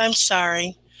and says, "I'm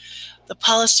sorry. The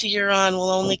policy you're on will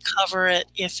only cover it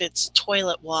if it's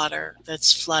toilet water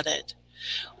that's flooded."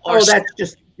 Or that's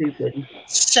just stupid.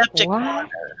 Septic water.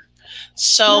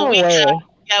 So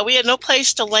we had no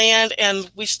place to land, and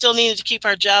we still needed to keep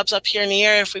our jobs up here in the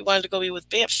area. If we wanted to go be with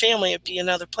family, it'd be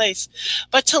another place.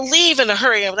 But to leave in a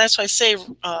hurry, that's why I say,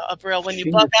 Abril, when you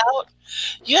bug out,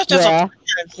 you have to have a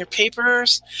plan, your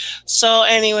papers. So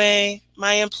anyway,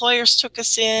 my employers took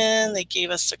us in. They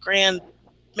gave us a grand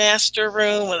master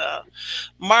room with a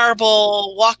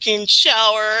marble walk-in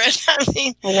shower, and I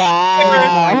mean,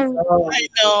 wow. I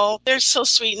know, they're so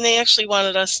sweet, and they actually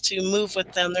wanted us to move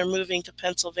with them. They're moving to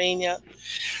Pennsylvania,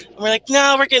 and we're like,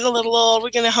 no, we're getting a little old, we're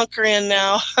gonna hunker in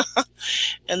now.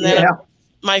 And then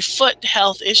my foot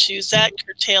health issues that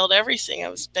curtailed everything. I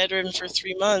was bedridden for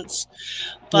 3 months,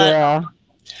 but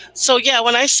so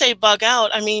when I say bug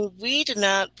out, I mean we did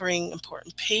not bring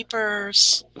important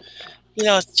papers. You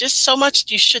know, it's just so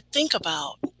much you should think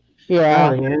about.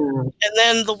 Yeah. And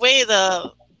then the way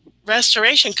the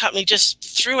restoration company just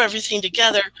threw everything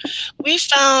together, we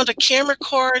found a camera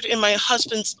cord in my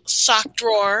husband's sock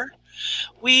drawer.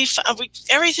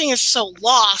 Everything is so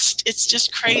lost. It's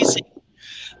just crazy.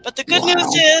 But the good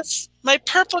news is my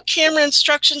purple camera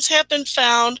instructions have been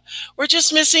found. We're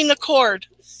just missing the cord.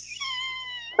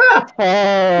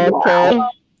 Okay.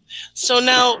 So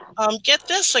now, get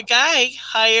this, a guy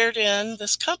hired in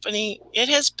this company,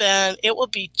 it will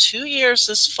be 2 years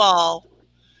this fall,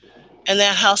 and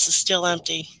that house is still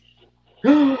empty.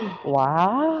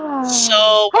 Wow.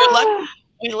 So we're lucky.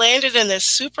 We landed in this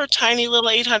super tiny little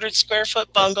 800 square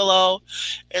foot bungalow.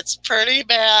 It's pretty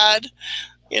bad.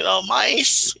 You know,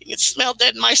 mice. You can smell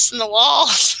dead mice in the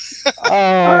walls.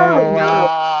 Oh,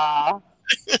 wow.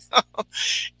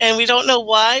 And we don't know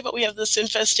why, but we have this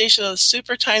infestation of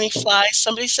super tiny flies.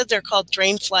 Somebody said they're called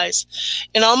drain flies.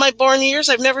 In all my born years,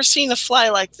 I've never seen a fly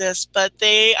like this, but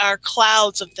they are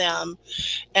clouds of them.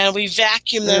 And we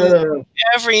vacuum them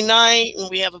every night, and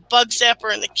we have a bug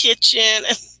zapper in the kitchen,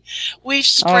 and we've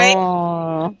sprayed.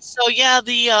 Oh. So yeah,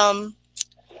 the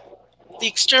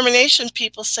extermination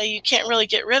people say you can't really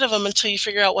get rid of them until you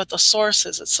figure out what the source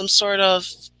is. It's some sort of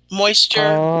moisture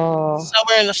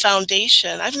somewhere in the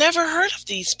foundation. I've never heard of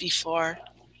these before.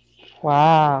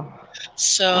 Wow.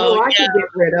 So I can get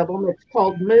rid of them. It's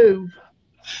called move.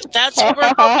 That's what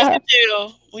we're hoping to do.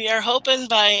 We are hoping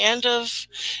by it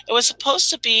was supposed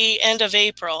to be end of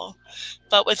April,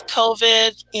 but with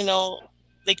COVID,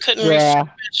 they couldn't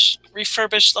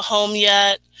refurbish the home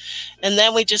yet. And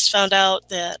then we just found out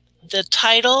that the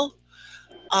title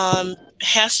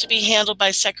has to be handled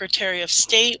by Secretary of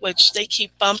State, which they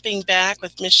keep bumping back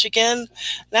with Michigan.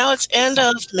 Now it's end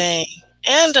of May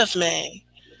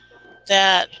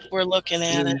that we're looking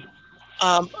at it.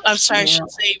 I'm sorry, I should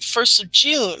say 1st of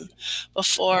June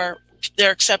before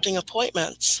they're accepting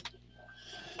appointments.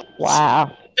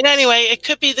 Wow. But anyway, it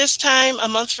could be this time, a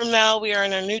month from now, we are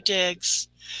in our new digs,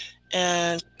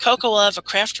 and Coco will have a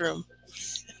craft room.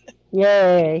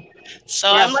 Yay. So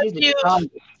I'm like you.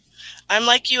 I'm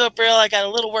like you, Abril. I got a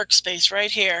little workspace right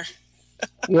here.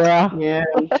 Yeah. Yeah.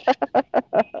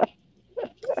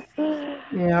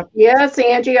 Yeah. Yes,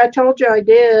 Angie, I told you I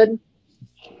did.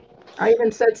 I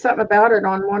even said something about it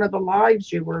on one of the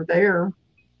lives you were there.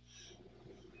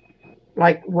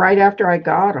 Like right after I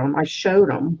got them, I showed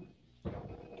them.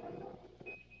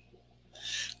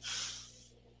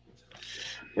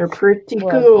 They're pretty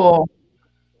cool.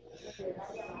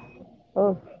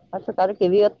 Oh, I forgot to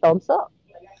give you a thumbs up.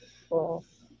 Oh.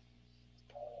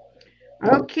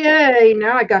 Okay,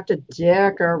 now I got to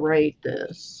decorate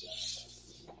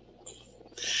this.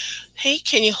 Hey,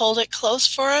 can you hold it close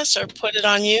for us or put it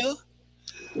on you?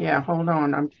 Yeah, hold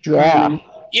on. I'm trimming.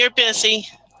 You're busy.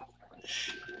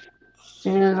 As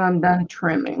soon as I'm done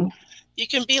trimming. You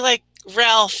can be like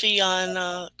Ralphie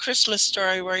on Christmas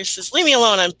Story where he says, "Leave me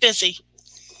alone, I'm busy."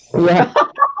 Yeah.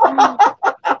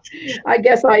 I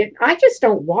guess I just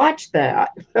don't watch that.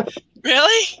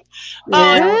 Really?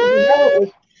 Yeah.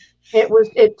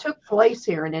 It took place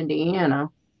here in Indiana.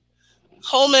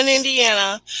 Holman,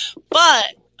 Indiana.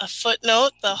 But a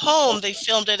footnote, the home they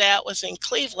filmed it at was in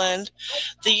Cleveland.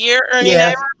 The year Ernie and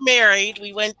I were married,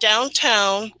 we went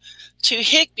downtown to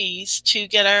Higbee's to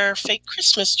get our fake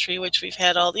Christmas tree, which we've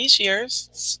had all these years.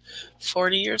 It's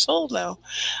 40 years old now.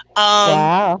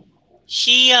 Wow.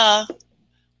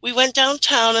 We went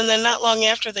downtown, and then not long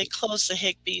after they closed the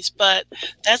Higbee's, but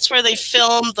that's where they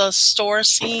filmed the store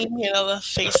scene, the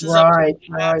faces of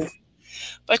Right.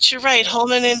 But you're right,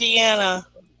 Holman, Indiana.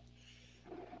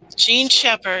 Gene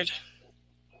Shepherd.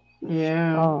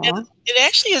 Yeah. And it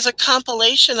actually is a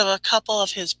compilation of a couple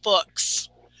of his books.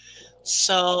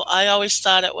 So I always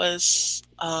thought it was,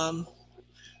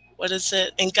 what is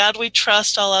it? In God We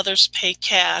Trust, All Others Pay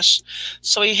Cash.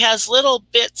 So he has little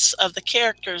bits of the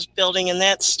characters building in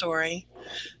that story.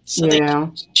 So they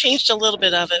changed a little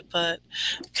bit of it. But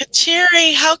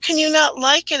Kateri, how can you not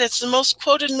like it? It's the most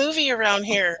quoted movie around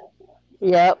here.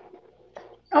 Yep.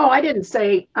 Oh, I didn't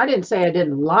say I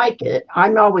didn't like it.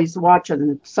 I'm always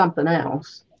watching something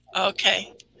else.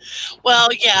 Okay. Well,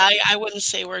 yeah, I wouldn't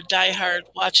say we're diehard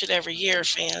watch it every year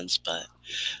fans, but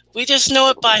we just know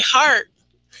it by heart.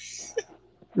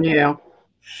 Yeah.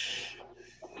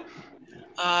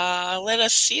 Let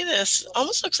us see this.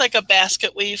 Almost looks like a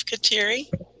basket weave, Kateri.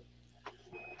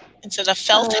 Is it a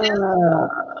felt hat?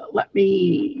 Let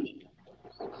me.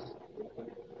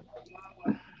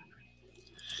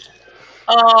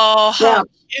 Oh, how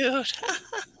cute.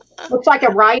 Looks like a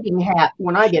riding hat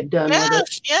when I get done with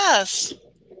it. Yes.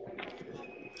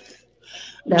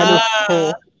 That is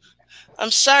cool.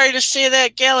 I'm sorry to say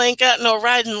that gal ain't got no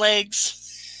riding legs.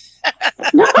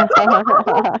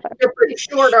 They're pretty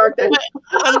short, aren't they?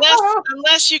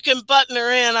 Unless you can button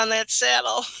her in on that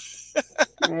saddle.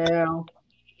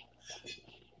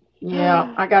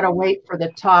 Yeah, I gotta wait for the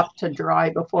top to dry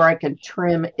before I can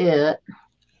trim it.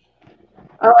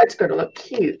 Oh, it's gonna look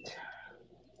cute.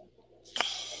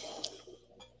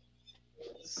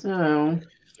 So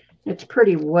it's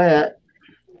pretty wet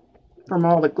from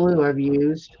all the glue I've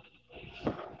used.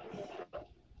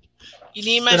 You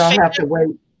need my but I'll have to wait.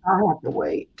 I'll have to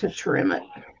wait to trim it.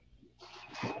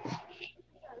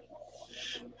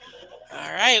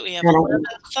 All right, we have 11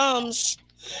 thumbs.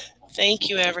 Thank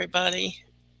you, everybody.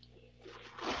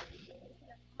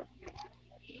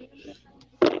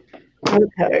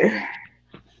 Okay.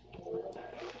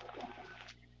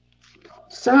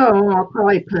 So I'll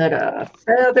probably put a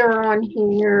feather on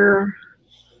here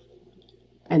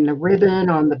and the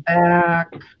ribbon on the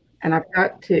back. And I've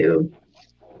got to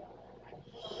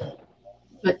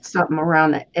put something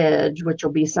around the edge, which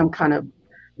will be some kind of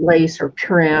lace or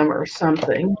trim or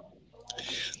something.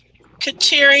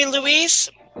 Kateri, Louise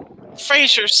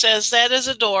Fraser says that is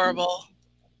adorable.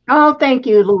 Oh, thank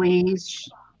you, Louise.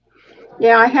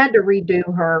 Yeah, I had to redo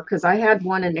her because I had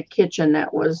one in the kitchen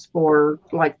that was for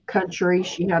like country.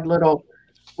 She had little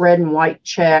red and white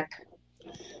check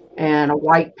and a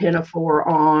white pinafore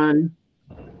on.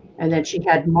 And then she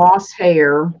had moss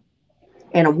hair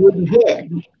and a wooden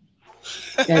head.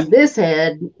 And this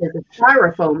head is a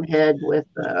styrofoam head with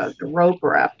the rope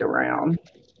wrapped around.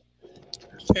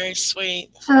 Very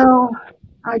sweet. So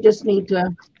I just need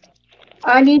to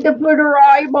put her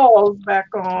eyeballs back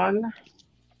on.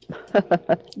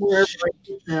 Wherever I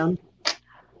put them.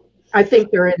 I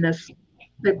think they're in this.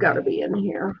 They've got to be in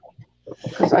here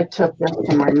because I took this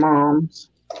to my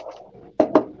mom's.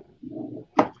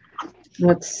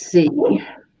 Let's see.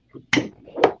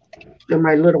 They're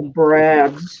my little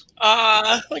brads.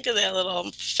 Look at that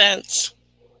little fence.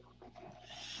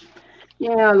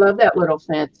 Yeah, I love that little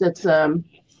fence. It's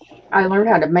I learned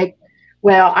how to make.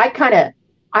 Well,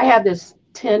 I have this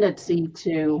tendency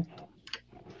to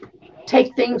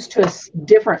take things to a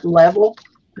different level.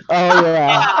 Oh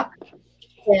yeah.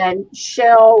 And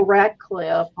Shell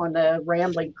Ratcliffe on the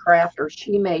Rambling Crafter,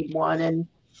 she made one and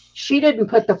she didn't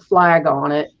put the flag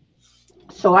on it.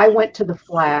 So I went to the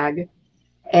flag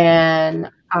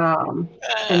and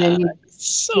then you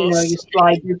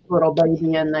slide this little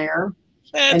baby in there.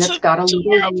 And it's got a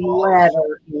little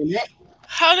letter in it.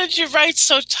 How did you write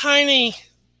so tiny?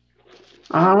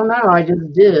 I don't know. I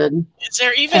just did. Is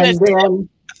there even then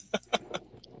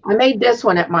I made this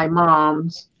one at my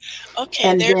mom's. Okay,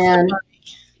 and then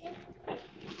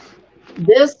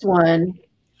this one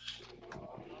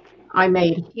I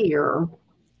made here,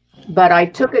 but I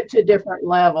took it to different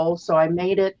levels. So I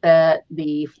made it that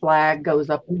the flag goes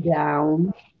up and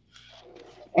down.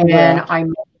 And then I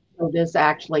made it so this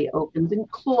actually opens and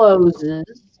closes.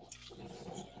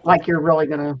 Like you're really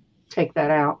going to take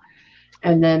that out.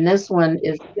 And then this one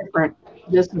is different.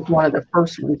 This is one of the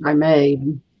first ones I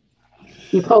made.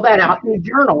 You pull that out and you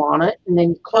journal on it, and then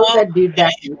you close that dude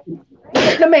back in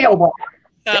the mailbox.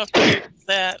 How cute is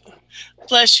that?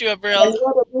 Bless you, Abril.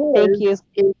 Thank you. Is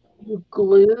you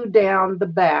glue down the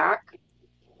back,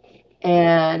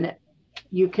 and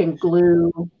you can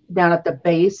glue down at the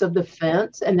base of the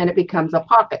fence, and then it becomes a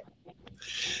pocket.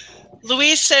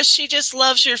 Louise says she just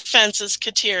loves your fences,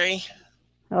 Kateri.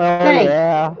 Oh,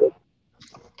 yeah.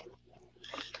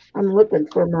 I'm looking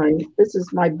for this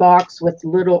is my box with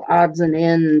little odds and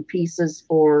end pieces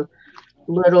for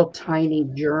little tiny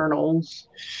journals.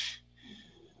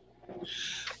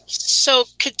 So,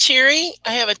 Kateri,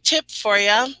 I have a tip for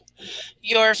you.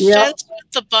 Your fence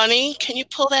with the bunny, can you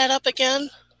pull that up again?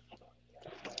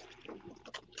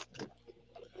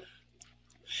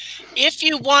 If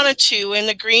you wanted to, in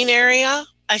the green area,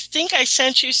 I think I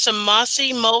sent you some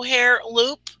mossy mohair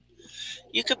loop.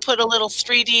 You could put a little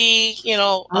 3D,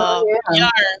 yarn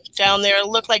down there.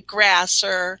 It'll look like grass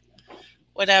or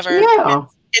whatever. Yeah.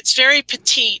 It's very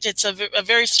petite. It's a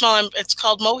very small. It's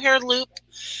called mohair loop,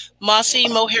 mossy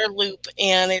mohair loop,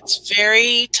 and it's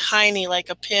very tiny, like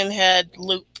a pinhead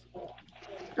loop.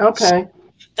 Okay. So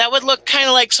that would look kind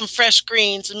of like some fresh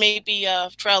greens and maybe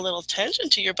draw a little attention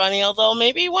to your bunny, although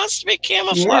maybe he wants to be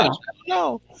camouflage. Yeah. I don't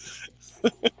know.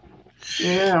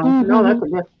 Yeah. No, that's a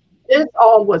good. This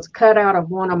all was cut out of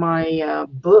one of my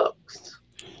books.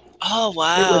 Oh,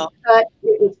 wow.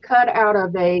 It was cut out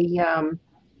of a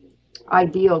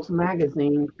Ideals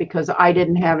magazine because I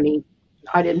didn't have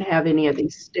any of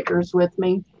these stickers with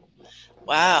me.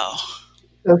 Wow.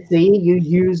 So see, you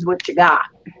use what you got.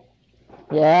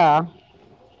 Yeah.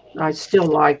 I still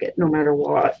like it no matter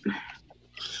what.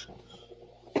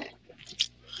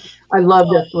 I love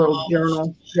this little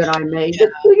journal that I made. Yeah.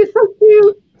 It's so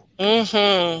cute.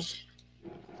 Mm-hmm.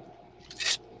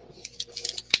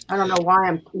 I don't know why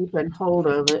I'm keeping hold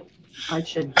of it. I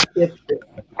should gift it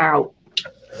out.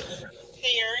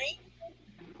 Hey, Yuri.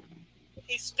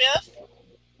 Hey, Spiff.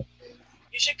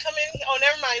 You should come in. Oh,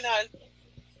 never mind, hon.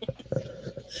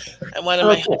 I wanted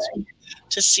my husband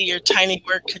to see your tiny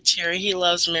work, Kateri. He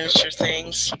loves miniature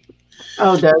things.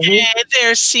 Oh, does he? Hey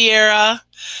there, Sierra.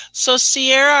 So,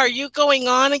 Sierra, are you going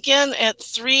on again at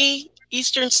 3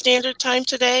 Eastern Standard Time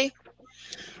today?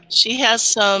 She has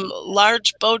some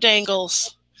large bow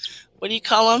dangles. What do you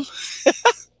call them?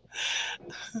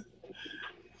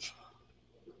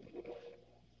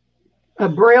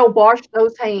 Abril, wash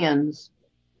those hands.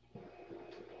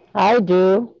 I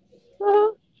do.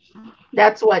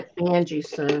 That's what Angie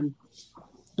said.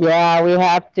 Yeah, we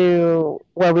have to,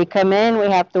 when we come in, we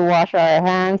have to wash our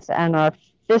hands and our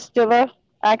fistula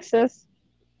access.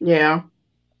 Yeah.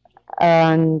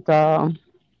 And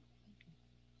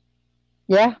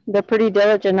yeah, they're pretty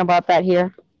diligent about that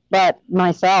here. But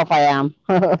myself, I am.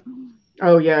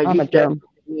 Oh, yeah, I'm you a germ. definitely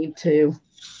need to.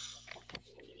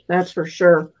 That's for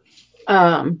sure.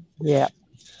 Um, Yeah.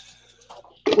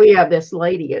 we have this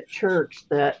lady at church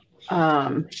that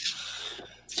doesn't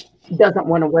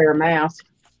want to wear a mask.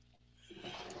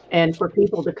 And for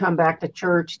people to come back to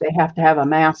church, they have to have a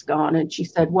mask on. And she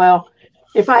said, well,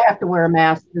 if I have to wear a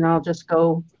mask, then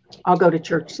I'll go to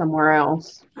church somewhere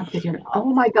else. I'm thinking,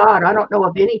 oh my God, I don't know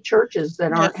of any churches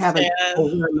that aren't That's having sad.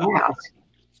 people wear masks.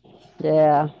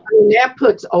 Yeah. I mean, that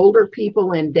puts older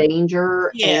people in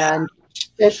danger, Yeah. and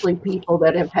especially people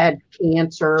that have had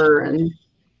cancer and,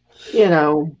 you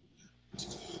know,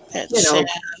 That's sad.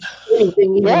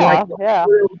 anything even Yeah. like Yeah.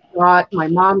 got my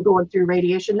mom going through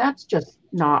radiation. That's just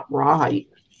not right.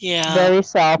 Yeah. Very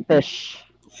selfish.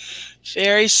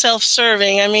 Very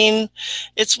self-serving. I mean,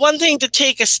 it's one thing to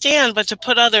take a stand, but to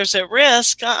put others at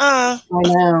risk, I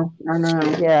know.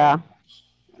 Yeah.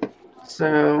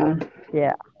 So,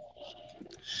 Yeah.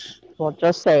 We'll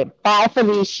just say bye,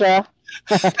 Felicia.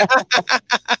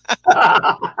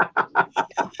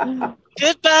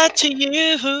 Goodbye to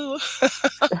you.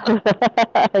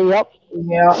 Yep.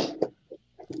 yeah.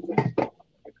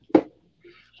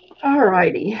 All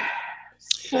righty.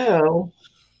 So,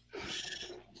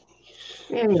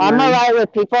 anyway. I'm all right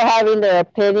with people having their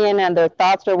opinion and their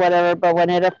thoughts or whatever, but when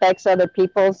it affects other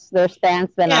people's their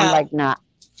stance, then I'm Yeah. like, nah.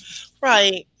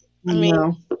 Right. I mean,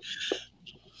 No.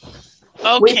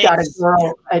 okay. We've got a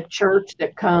girl at church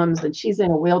that comes and she's in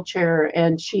a wheelchair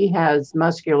and she has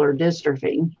muscular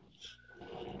dystrophy.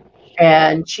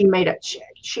 And she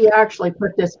actually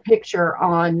put this picture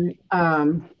on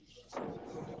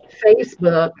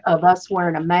Facebook of us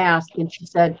wearing a mask. And she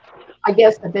said, I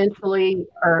guess eventually,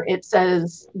 or it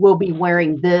says we'll be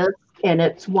wearing this. And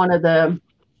it's one of the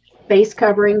face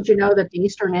coverings, that the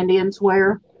Eastern Indians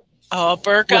wear. Oh,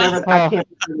 burqa. Whatever, I can't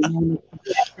remember.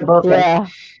 Yeah.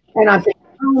 And I'm thinking,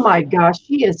 oh my gosh,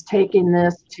 she is taking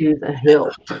this to the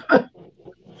hilt.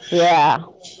 Yeah.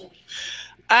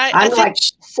 I I'm think like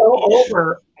so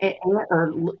over,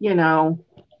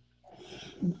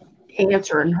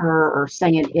 answering her or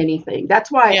saying anything.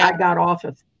 That's why Yeah. I got off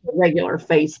of regular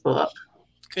Facebook.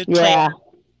 Good plan.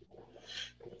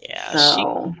 Yeah. Yeah,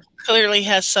 So, she clearly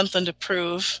has something to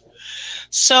prove.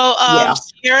 So, yeah.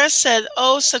 Sierra said,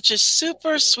 "Oh, such a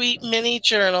super sweet mini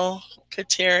journal,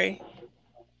 Kateri."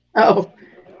 Oh,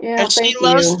 yeah. And she Thank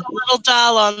loves you. the little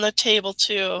doll on the table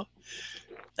too.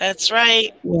 That's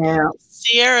right. Yeah.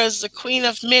 Sierra's the queen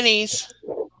of minis.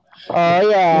 Oh,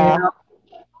 yeah.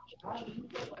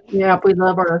 Yeah. We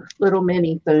love our little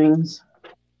mini things.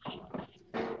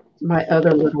 My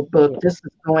other little book. This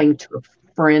is going to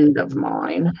a friend of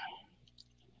mine.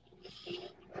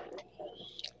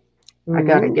 I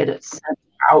got to get it sent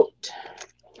out.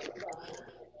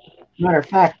 Matter of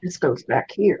fact, this goes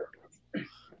back here.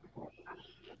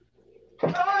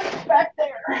 Oh, it's back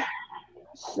there.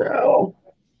 So,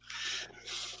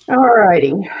 all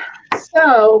righty.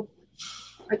 So,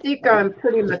 I think I'm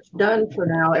pretty much done for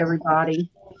now, everybody.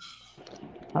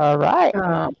 All right.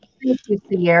 Thank you,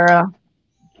 Sierra.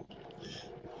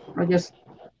 I just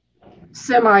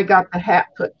semi got the hat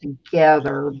put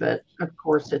together, but of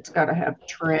course it's got to have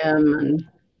trim and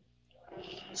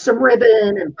some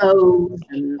ribbon and bows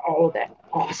and all of that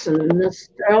awesomeness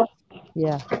stuff.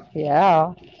 Yeah.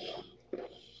 Yeah.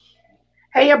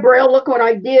 Hey, Abril, look what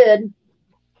I did.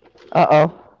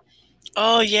 Uh-oh.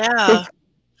 Oh, yeah.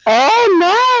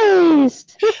 Oh, nice.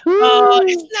 Oh,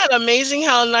 isn't that amazing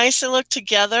how nice it looked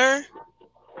together?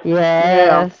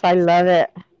 Yes, I love it.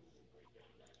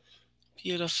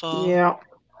 Beautiful. Yeah.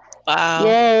 Wow.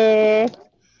 Yay.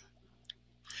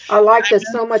 I like this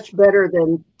so much better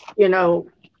than,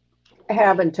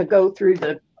 having to go through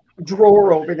the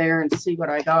drawer over there and see what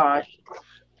I got.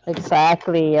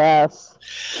 Exactly, yes.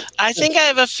 I think I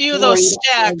have a few of those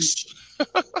stacks.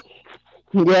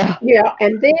 Yeah. Yeah,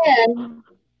 and then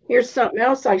here's something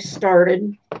else I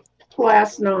started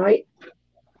last night.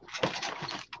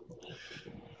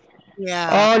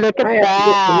 Yeah. Oh, look at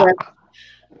that.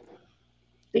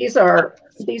 These are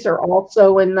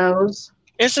also in those.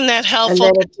 Isn't that And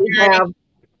helpful? then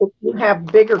if you have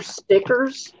bigger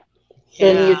stickers,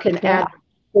 then you can add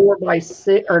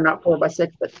 4x6, or not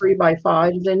 4x6, but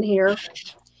 3x5s in here.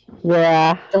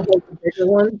 Yeah. To hold the bigger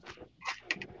one.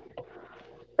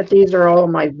 But these are all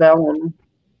my vellum.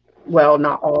 Well,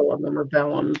 not all of them are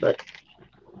vellum, but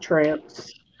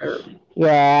tramps.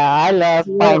 Yeah, I love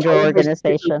Find Your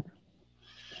Organization.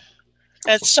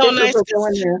 That's so nice.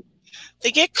 There.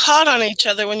 They get caught on each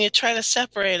other when you try to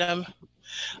separate them.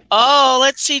 Oh,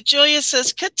 let's see. Julia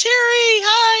says, Kateri,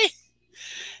 hi.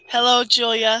 Hello,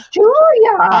 Julia.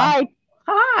 Julia. Hi.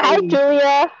 Hi. Hi,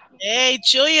 Julia. Hey,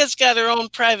 Julia's got her own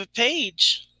private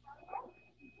page.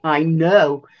 I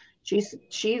know. She's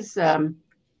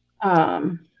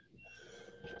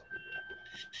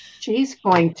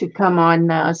going to come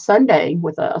on Sunday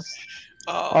with us.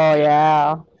 Oh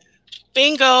yeah.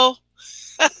 Bingo.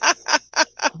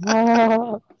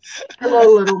 Hello,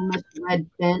 little Miss Red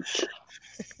Finch.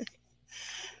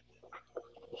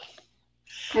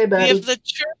 Hey, buddy. We have the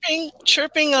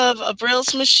chirping of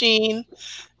Abril's machine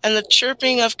and the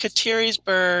chirping of Kateri's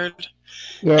bird.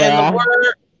 Yeah. And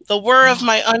the whir of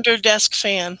my under desk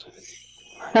fan.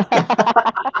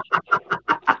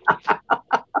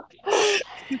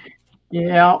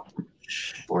 Yeah,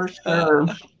 for sure.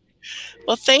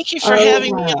 Well, thank you for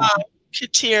having me on,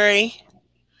 Kateri.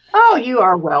 Oh, you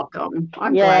are welcome.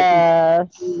 I'm glad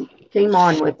you came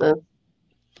on with us.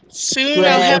 Soon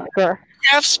I'll have a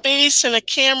craft space and a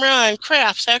camera and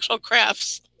crafts, actual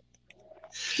crafts.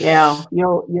 Yeah,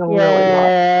 you'll really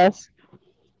like it.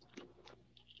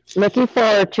 Looking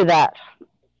forward to that.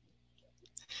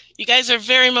 You guys are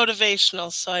very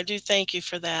motivational, so I do thank you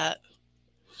for that.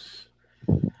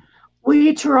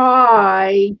 We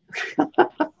try.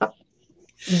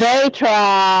 They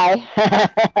try.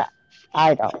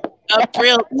 I don't.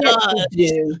 Abril does.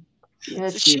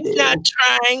 Yes, She's not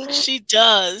trying. She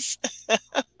does.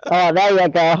 Oh, there you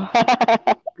go.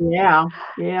 Yeah.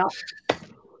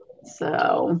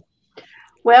 So,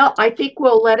 well, I think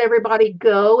we'll let everybody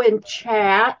go and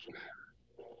chat.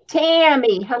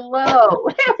 Tammy, hello.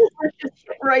 We're just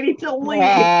ready to leave.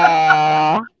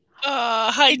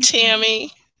 Hi,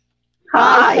 Tammy.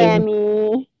 Hi,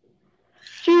 Tammy.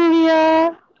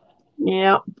 Julia.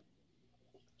 Yeah.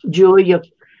 Julia,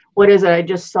 what is it? I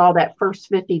just saw that first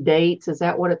 50 dates. Is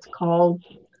that what it's called?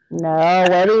 No,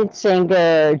 wedding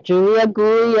singer, Julia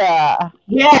Gulia.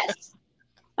 Yes.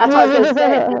 That's what I was going to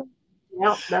say.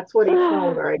 Yep, that's what he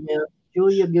called her, I guess.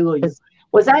 Julia Gulia.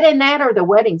 Was that in that or the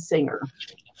wedding singer?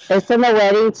 It's in the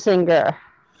wedding singer.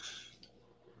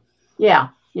 Yeah,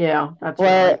 that's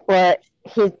right. Where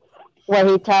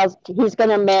he tells you're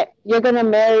gonna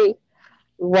marry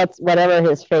whatever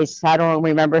his face. I don't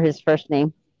remember his first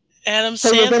name. Adam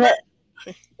Sandler.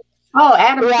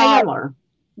 Adam Sandler.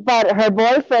 But her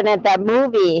boyfriend at that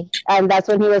movie, and that's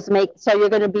when he was so you're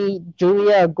gonna be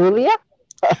Julia Gulia?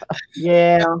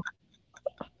 Yeah.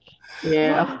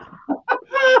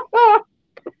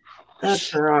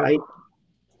 That's right.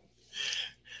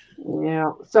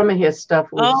 Yeah, some of his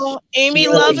stuff was. Oh, Amy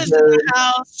Love is in the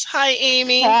house. Hi,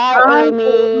 Amy. Hi,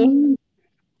 Amy.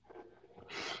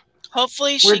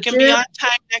 Hopefully she can be on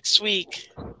time next week.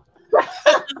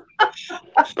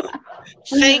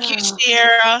 Thank you,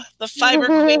 Sierra, the fiber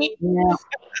queen.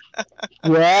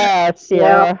 Yeah,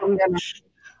 Sierra.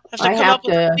 I have to come up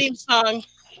with a theme song.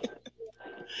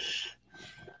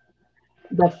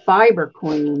 The fiber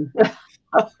queen.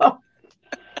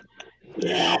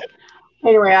 Yeah.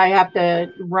 Anyway, I have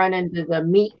to run into the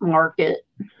meat market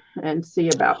and see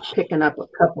about picking up a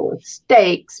couple of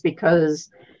steaks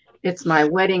because it's my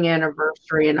wedding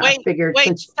anniversary, and I figured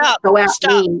go out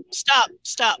and eat.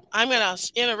 Stop. I'm going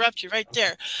to interrupt you right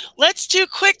there. Let's do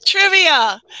quick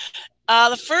trivia.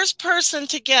 The first person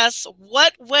to guess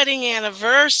what wedding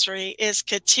anniversary is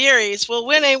Kateri's will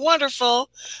win a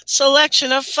wonderful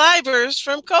selection of fibers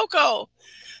from Coco.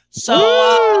 So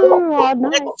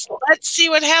let's see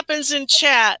what happens in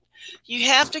chat. You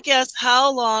have to guess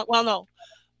how long. Well, no.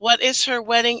 What is her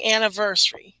wedding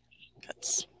anniversary?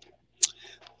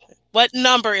 What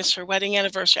number is her wedding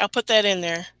anniversary? I'll put that in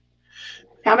there.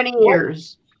 How many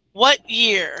years? What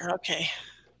year? Okay.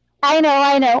 I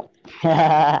know.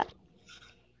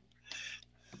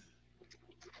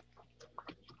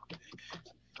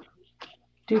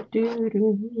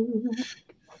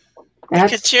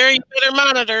 Kateri, you better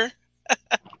monitor.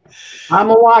 I'm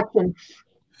watching.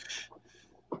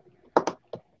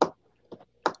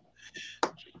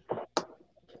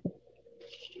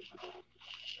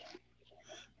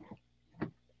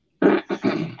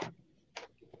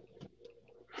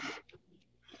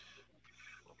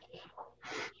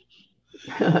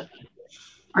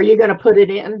 Are you going to put it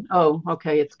in? Oh,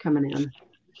 okay, it's coming in.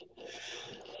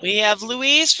 We have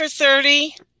Louise for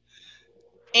 30,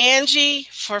 Angie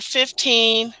for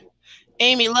 15,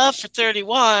 Amy Love for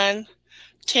 31,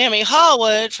 Tammy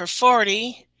Hallwood for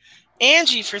 40,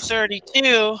 Angie for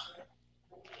 32,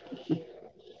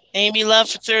 Amy Love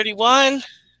for 31,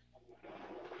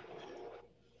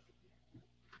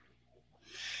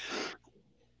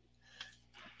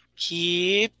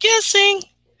 Keep guessing.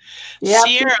 Yeah,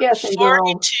 Sierra, keep guessing,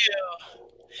 42. girl.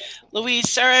 Louise,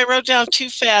 sorry I wrote down too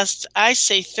fast. I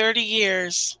say 30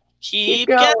 years. Keep Keep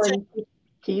guessing. going.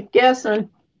 Keep guessing.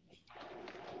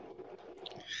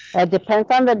 It depends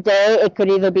on the day. It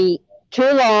could either be too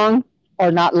long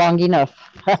or not long enough.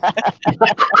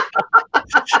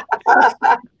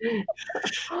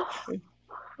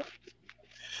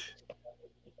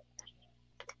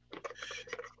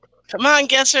 Come on,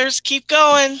 guessers. Keep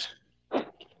going.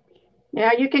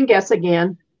 Yeah, you can guess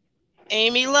again.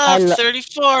 Amy Love,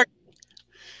 34.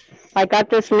 I got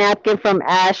this napkin from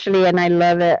Ashley, and I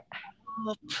love it.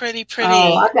 Oh, pretty, pretty.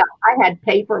 Oh, I had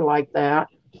paper like that.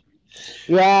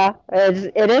 Yeah,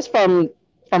 it is from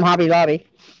Hobby Lobby.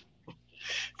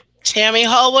 Tammy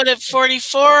Hallwood at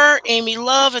 44. Amy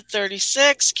Love at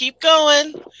 36. Keep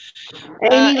going.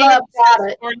 Amy Love got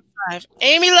it. 45.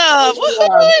 Amy Love.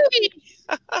 Woohoo!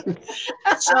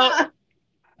 So,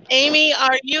 Amy,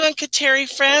 are you and Kateri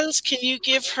friends? Can you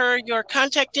give her your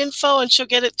contact info and she'll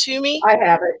get it to me? I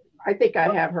have it. I think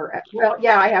I have her. Well,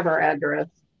 yeah, I have her address.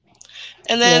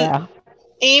 And then,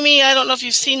 Amy, I don't know if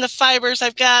you've seen the fibers.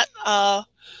 I've got a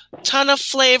ton of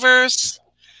flavors.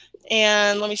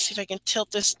 And let me see if I can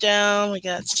tilt this down. We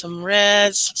got some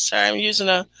reds. Sorry, I'm using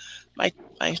my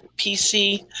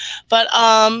PC. But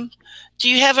do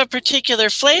you have a particular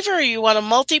flavor or you want a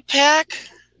multi-pack?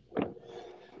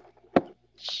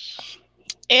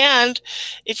 And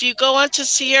if you go onto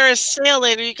Sierra's sale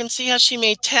later, you can see how she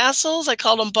made tassels. I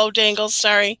called them bow dangles,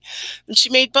 sorry. And she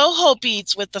made boho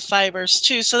beads with the fibers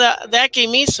too. So that gave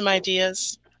me some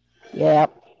ideas.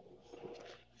 Yep.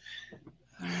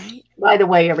 All right. By the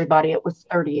way, everybody, it was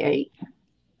 38.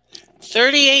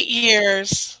 38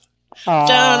 years. No,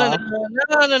 no,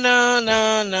 no, no,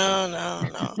 no, no, no,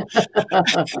 no.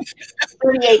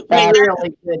 38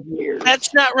 really good years.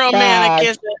 That's not romantic,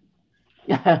 is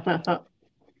it?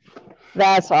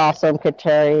 That's awesome,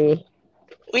 Kateri.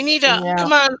 We need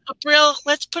come on, April,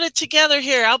 let's put it together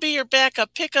here. I'll be your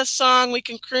backup. Pick a song we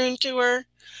can croon to her,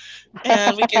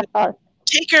 and we can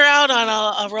take her out on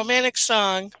a romantic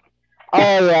song.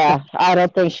 Oh, yeah. I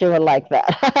don't think she would like that.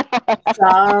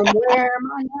 Somewhere,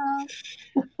 my love.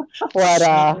 What,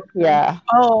 yeah.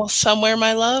 Oh, Somewhere,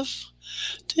 My Love?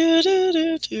 Do, do,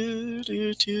 do, do,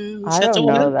 do, do. I don't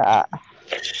know that.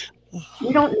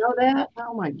 You don't know that?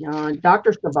 Oh, my God.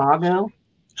 Dr. Zhivago.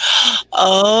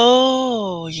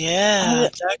 Oh, yeah.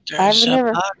 Dr.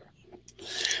 Zhivago.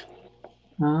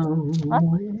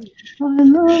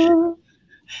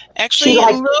 Actually,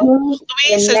 Louise,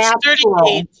 it's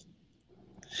 38.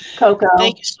 Coco.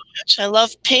 Thank you so much. I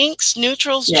love pinks,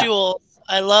 neutrals, jewels.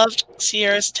 I loved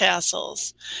Sierra's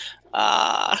tassels.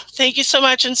 Thank you so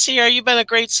much. And Sierra, you've been a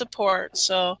great support.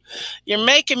 So you're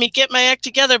making me get my act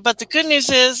together. But the good news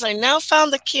is I now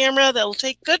found the camera that will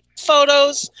take good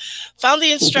photos, found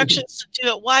the instructions to do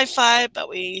it Wi-Fi, but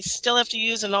we still have to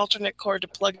use an alternate cord to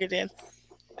plug it in.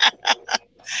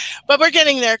 But we're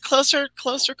getting there, closer,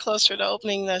 closer, closer to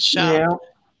opening the shop. Yeah.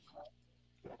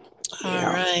 All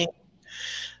right.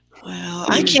 Well,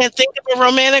 I can't think of a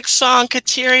romantic song,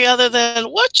 Kateri, other than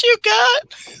What You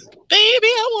Got, Baby,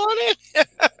 I Want It.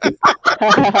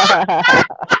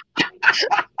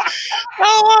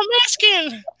 Oh, I'm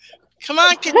asking. Come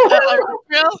on,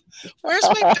 April. Where's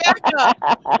my backup?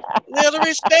 Little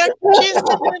respect, just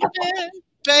a little bit,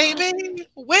 baby,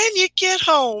 when you get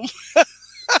home.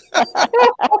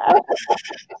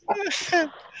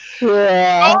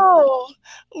 Yeah. Oh,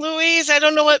 Louise, I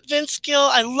don't know what Vince Gill,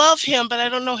 I love him, but I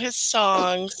don't know his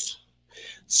songs.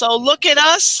 So Look at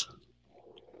Us.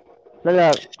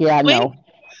 Yeah, no.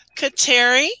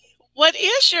 Kateri, what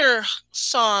is your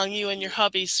song, you and your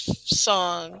hubby's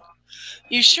song?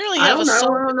 You surely have a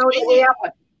song. I don't know.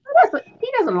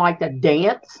 He doesn't like to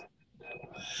dance.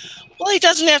 Well, he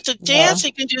doesn't have to dance.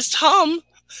 He can just hum.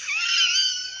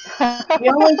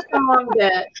 The only song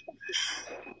that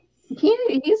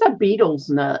he's a Beatles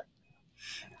nut.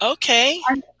 Okay.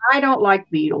 I don't like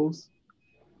Beatles.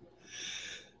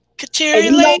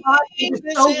 Kateri, it's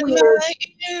so weird.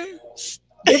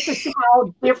 This is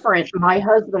how different my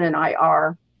husband and I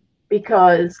are,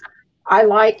 because I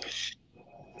like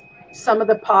some of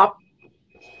the pop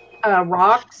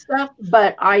rock stuff,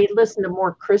 but I listen to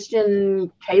more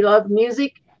Christian K-Love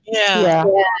music. Yeah.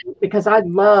 And because I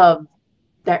love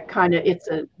that kind of,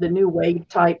 the new wave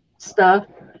type stuff.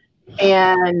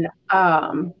 And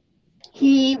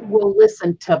he will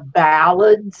listen to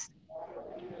ballads.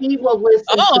 He will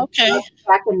listen to stuff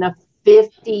back in the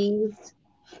 50s.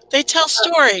 They tell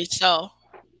stories, though.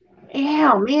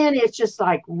 Yeah, man, it's just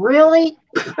like, really?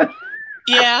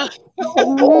 Yeah.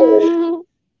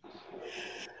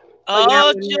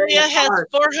 Oh, Julia has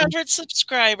 400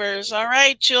 subscribers. All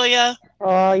right, Julia.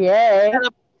 Oh, yeah.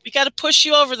 We got to push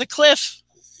you over the cliff.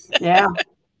 Yeah.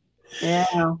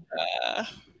 Yeah.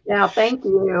 Yeah, thank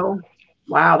you.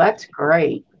 Wow, that's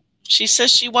great. She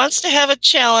says she wants to have a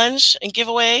challenge and give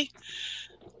away,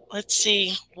 let's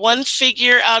see, one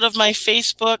figure out of my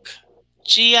Facebook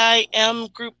GIM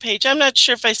group page. I'm not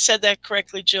sure if I said that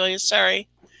correctly, Julia. Sorry.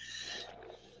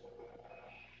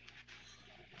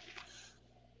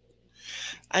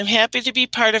 I'm happy to be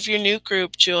part of your new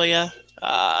group, Julia.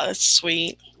 That's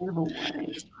sweet.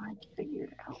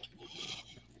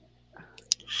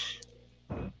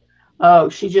 Oh,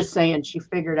 she's just saying she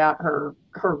figured out her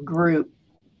group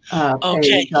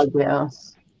page, I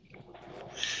guess.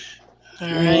 All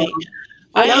right.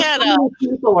 I know so many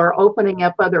people are opening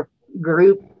up other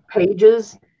group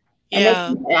pages, and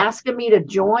they keep asking me to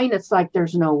join. It's like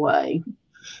there's no way.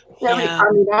 I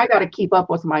mean, I got to keep up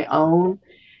with my own,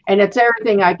 and it's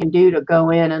everything I can do to go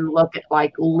in and look at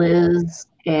like Liz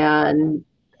and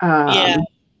the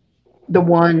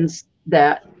ones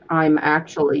that I'm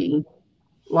actually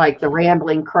like the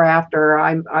Rambling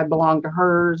Crafter. I belong to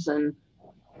hers, and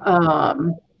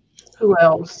who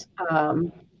else?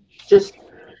 Just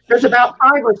there's about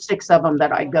 5 or 6 of them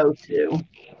that I go to.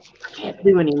 I can't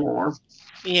do anymore.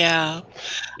 Yeah.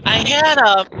 I had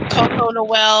a Coco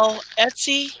Noel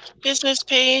Etsy business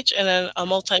page and then a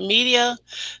multimedia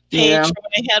page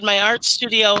when I had my art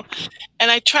studio.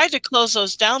 And I tried to close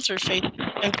those down through Facebook.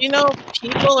 And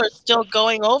people are still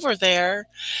going over there.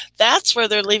 That's where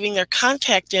they're leaving their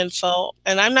contact info.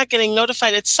 And I'm not getting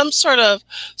notified. It's some sort of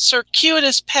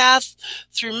circuitous path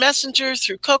through Messenger,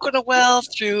 through Coco Noel,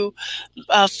 through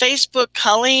Facebook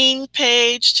Colleen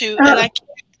page and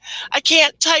I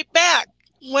can't type back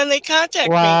when they contact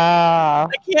me. I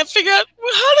can't figure out,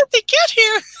 how did they get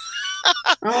here?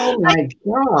 Oh my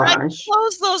gosh. I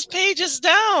closed those pages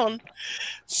down.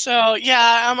 So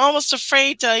yeah, I'm almost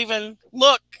afraid to even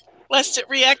look lest it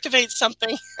reactivates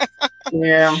something.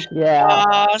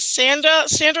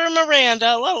 Sandra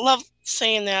Miranda, love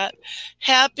saying that.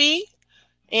 Happy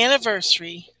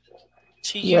anniversary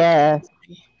to you. Yes.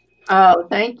 Oh,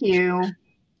 thank you.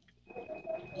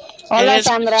 Hola,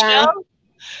 Sandra.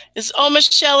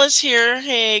 Michelle is here.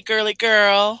 Hey, girly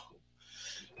girl.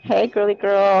 Hey, girly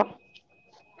girl.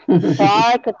 All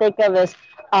I could think of is,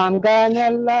 I'm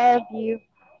gonna love you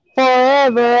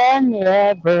forever and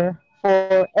ever,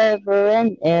 forever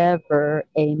and ever.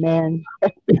 Amen.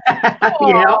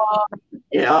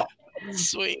 Yeah.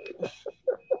 Sweet.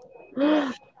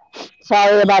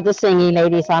 Sorry about the singing,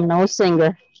 ladies. I'm no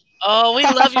singer. Oh, we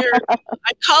love your.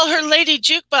 I call her Lady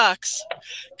Jukebox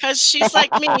because she's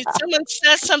like me. Someone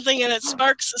says something and it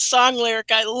sparks a song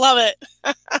lyric. I love it.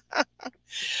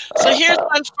 So here's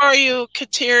one for you,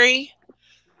 Kateri.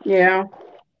 Yeah.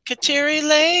 Kateri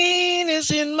Lane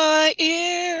is in my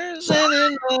ears and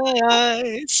in my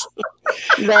eyes.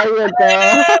 There you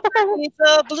go.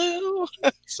 The blue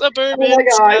suburban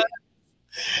sky.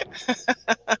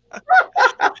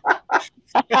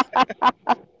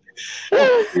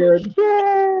 That's good.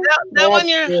 That one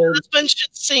your husband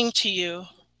should sing to you.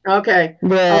 Okay.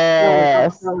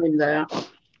 Yes. I'll tell him that.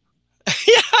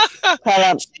 Yeah.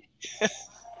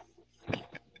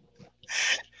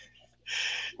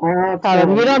 Tell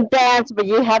him you don't dance, but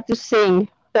you have to sing.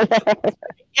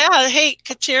 Yeah. Hey,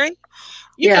 Kateri,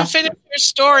 you can finish your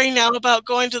story now about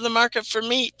going to the market for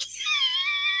meat.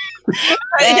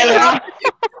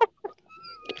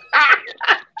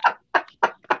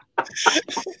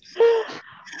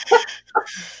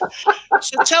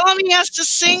 So tell him he has to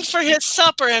sing for his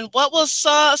supper. And what will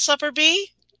supper be?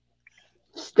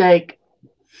 Steak.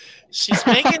 She's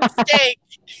making steak.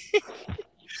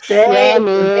 Steak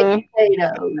and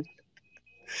potatoes.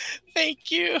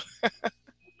 Thank you.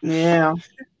 Yeah.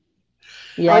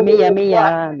 Yummy, yummy,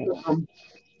 yummy.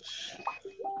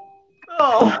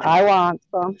 Oh, I want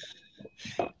some.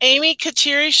 Amy,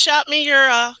 Kateri shot me your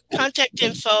contact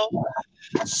info.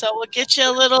 So we'll get you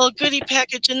a little goodie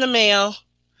package in the mail.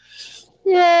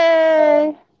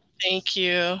 Yay. Thank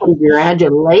you.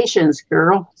 Congratulations,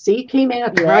 girl. See, you came in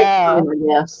at the right time, I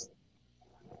guess.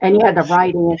 And you had the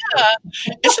right answer. Yeah.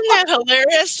 Isn't that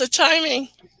hilarious, the timing?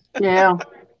 Yeah,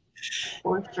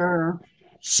 for sure.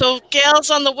 So gals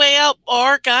on the way out,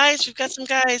 or guys, we've got some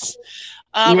guys.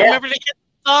 Remember to hit the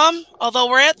thumb, although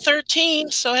we're at 13.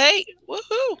 So, hey,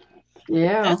 woohoo.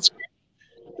 Yeah,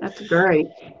 that's great.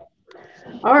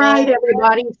 All right,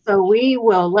 everybody. So we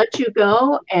will let you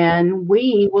go, and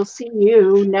we will see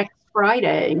you next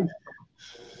Friday.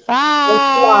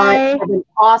 Bye. Have an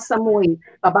awesome week.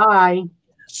 Bye-bye.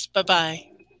 Bye-bye.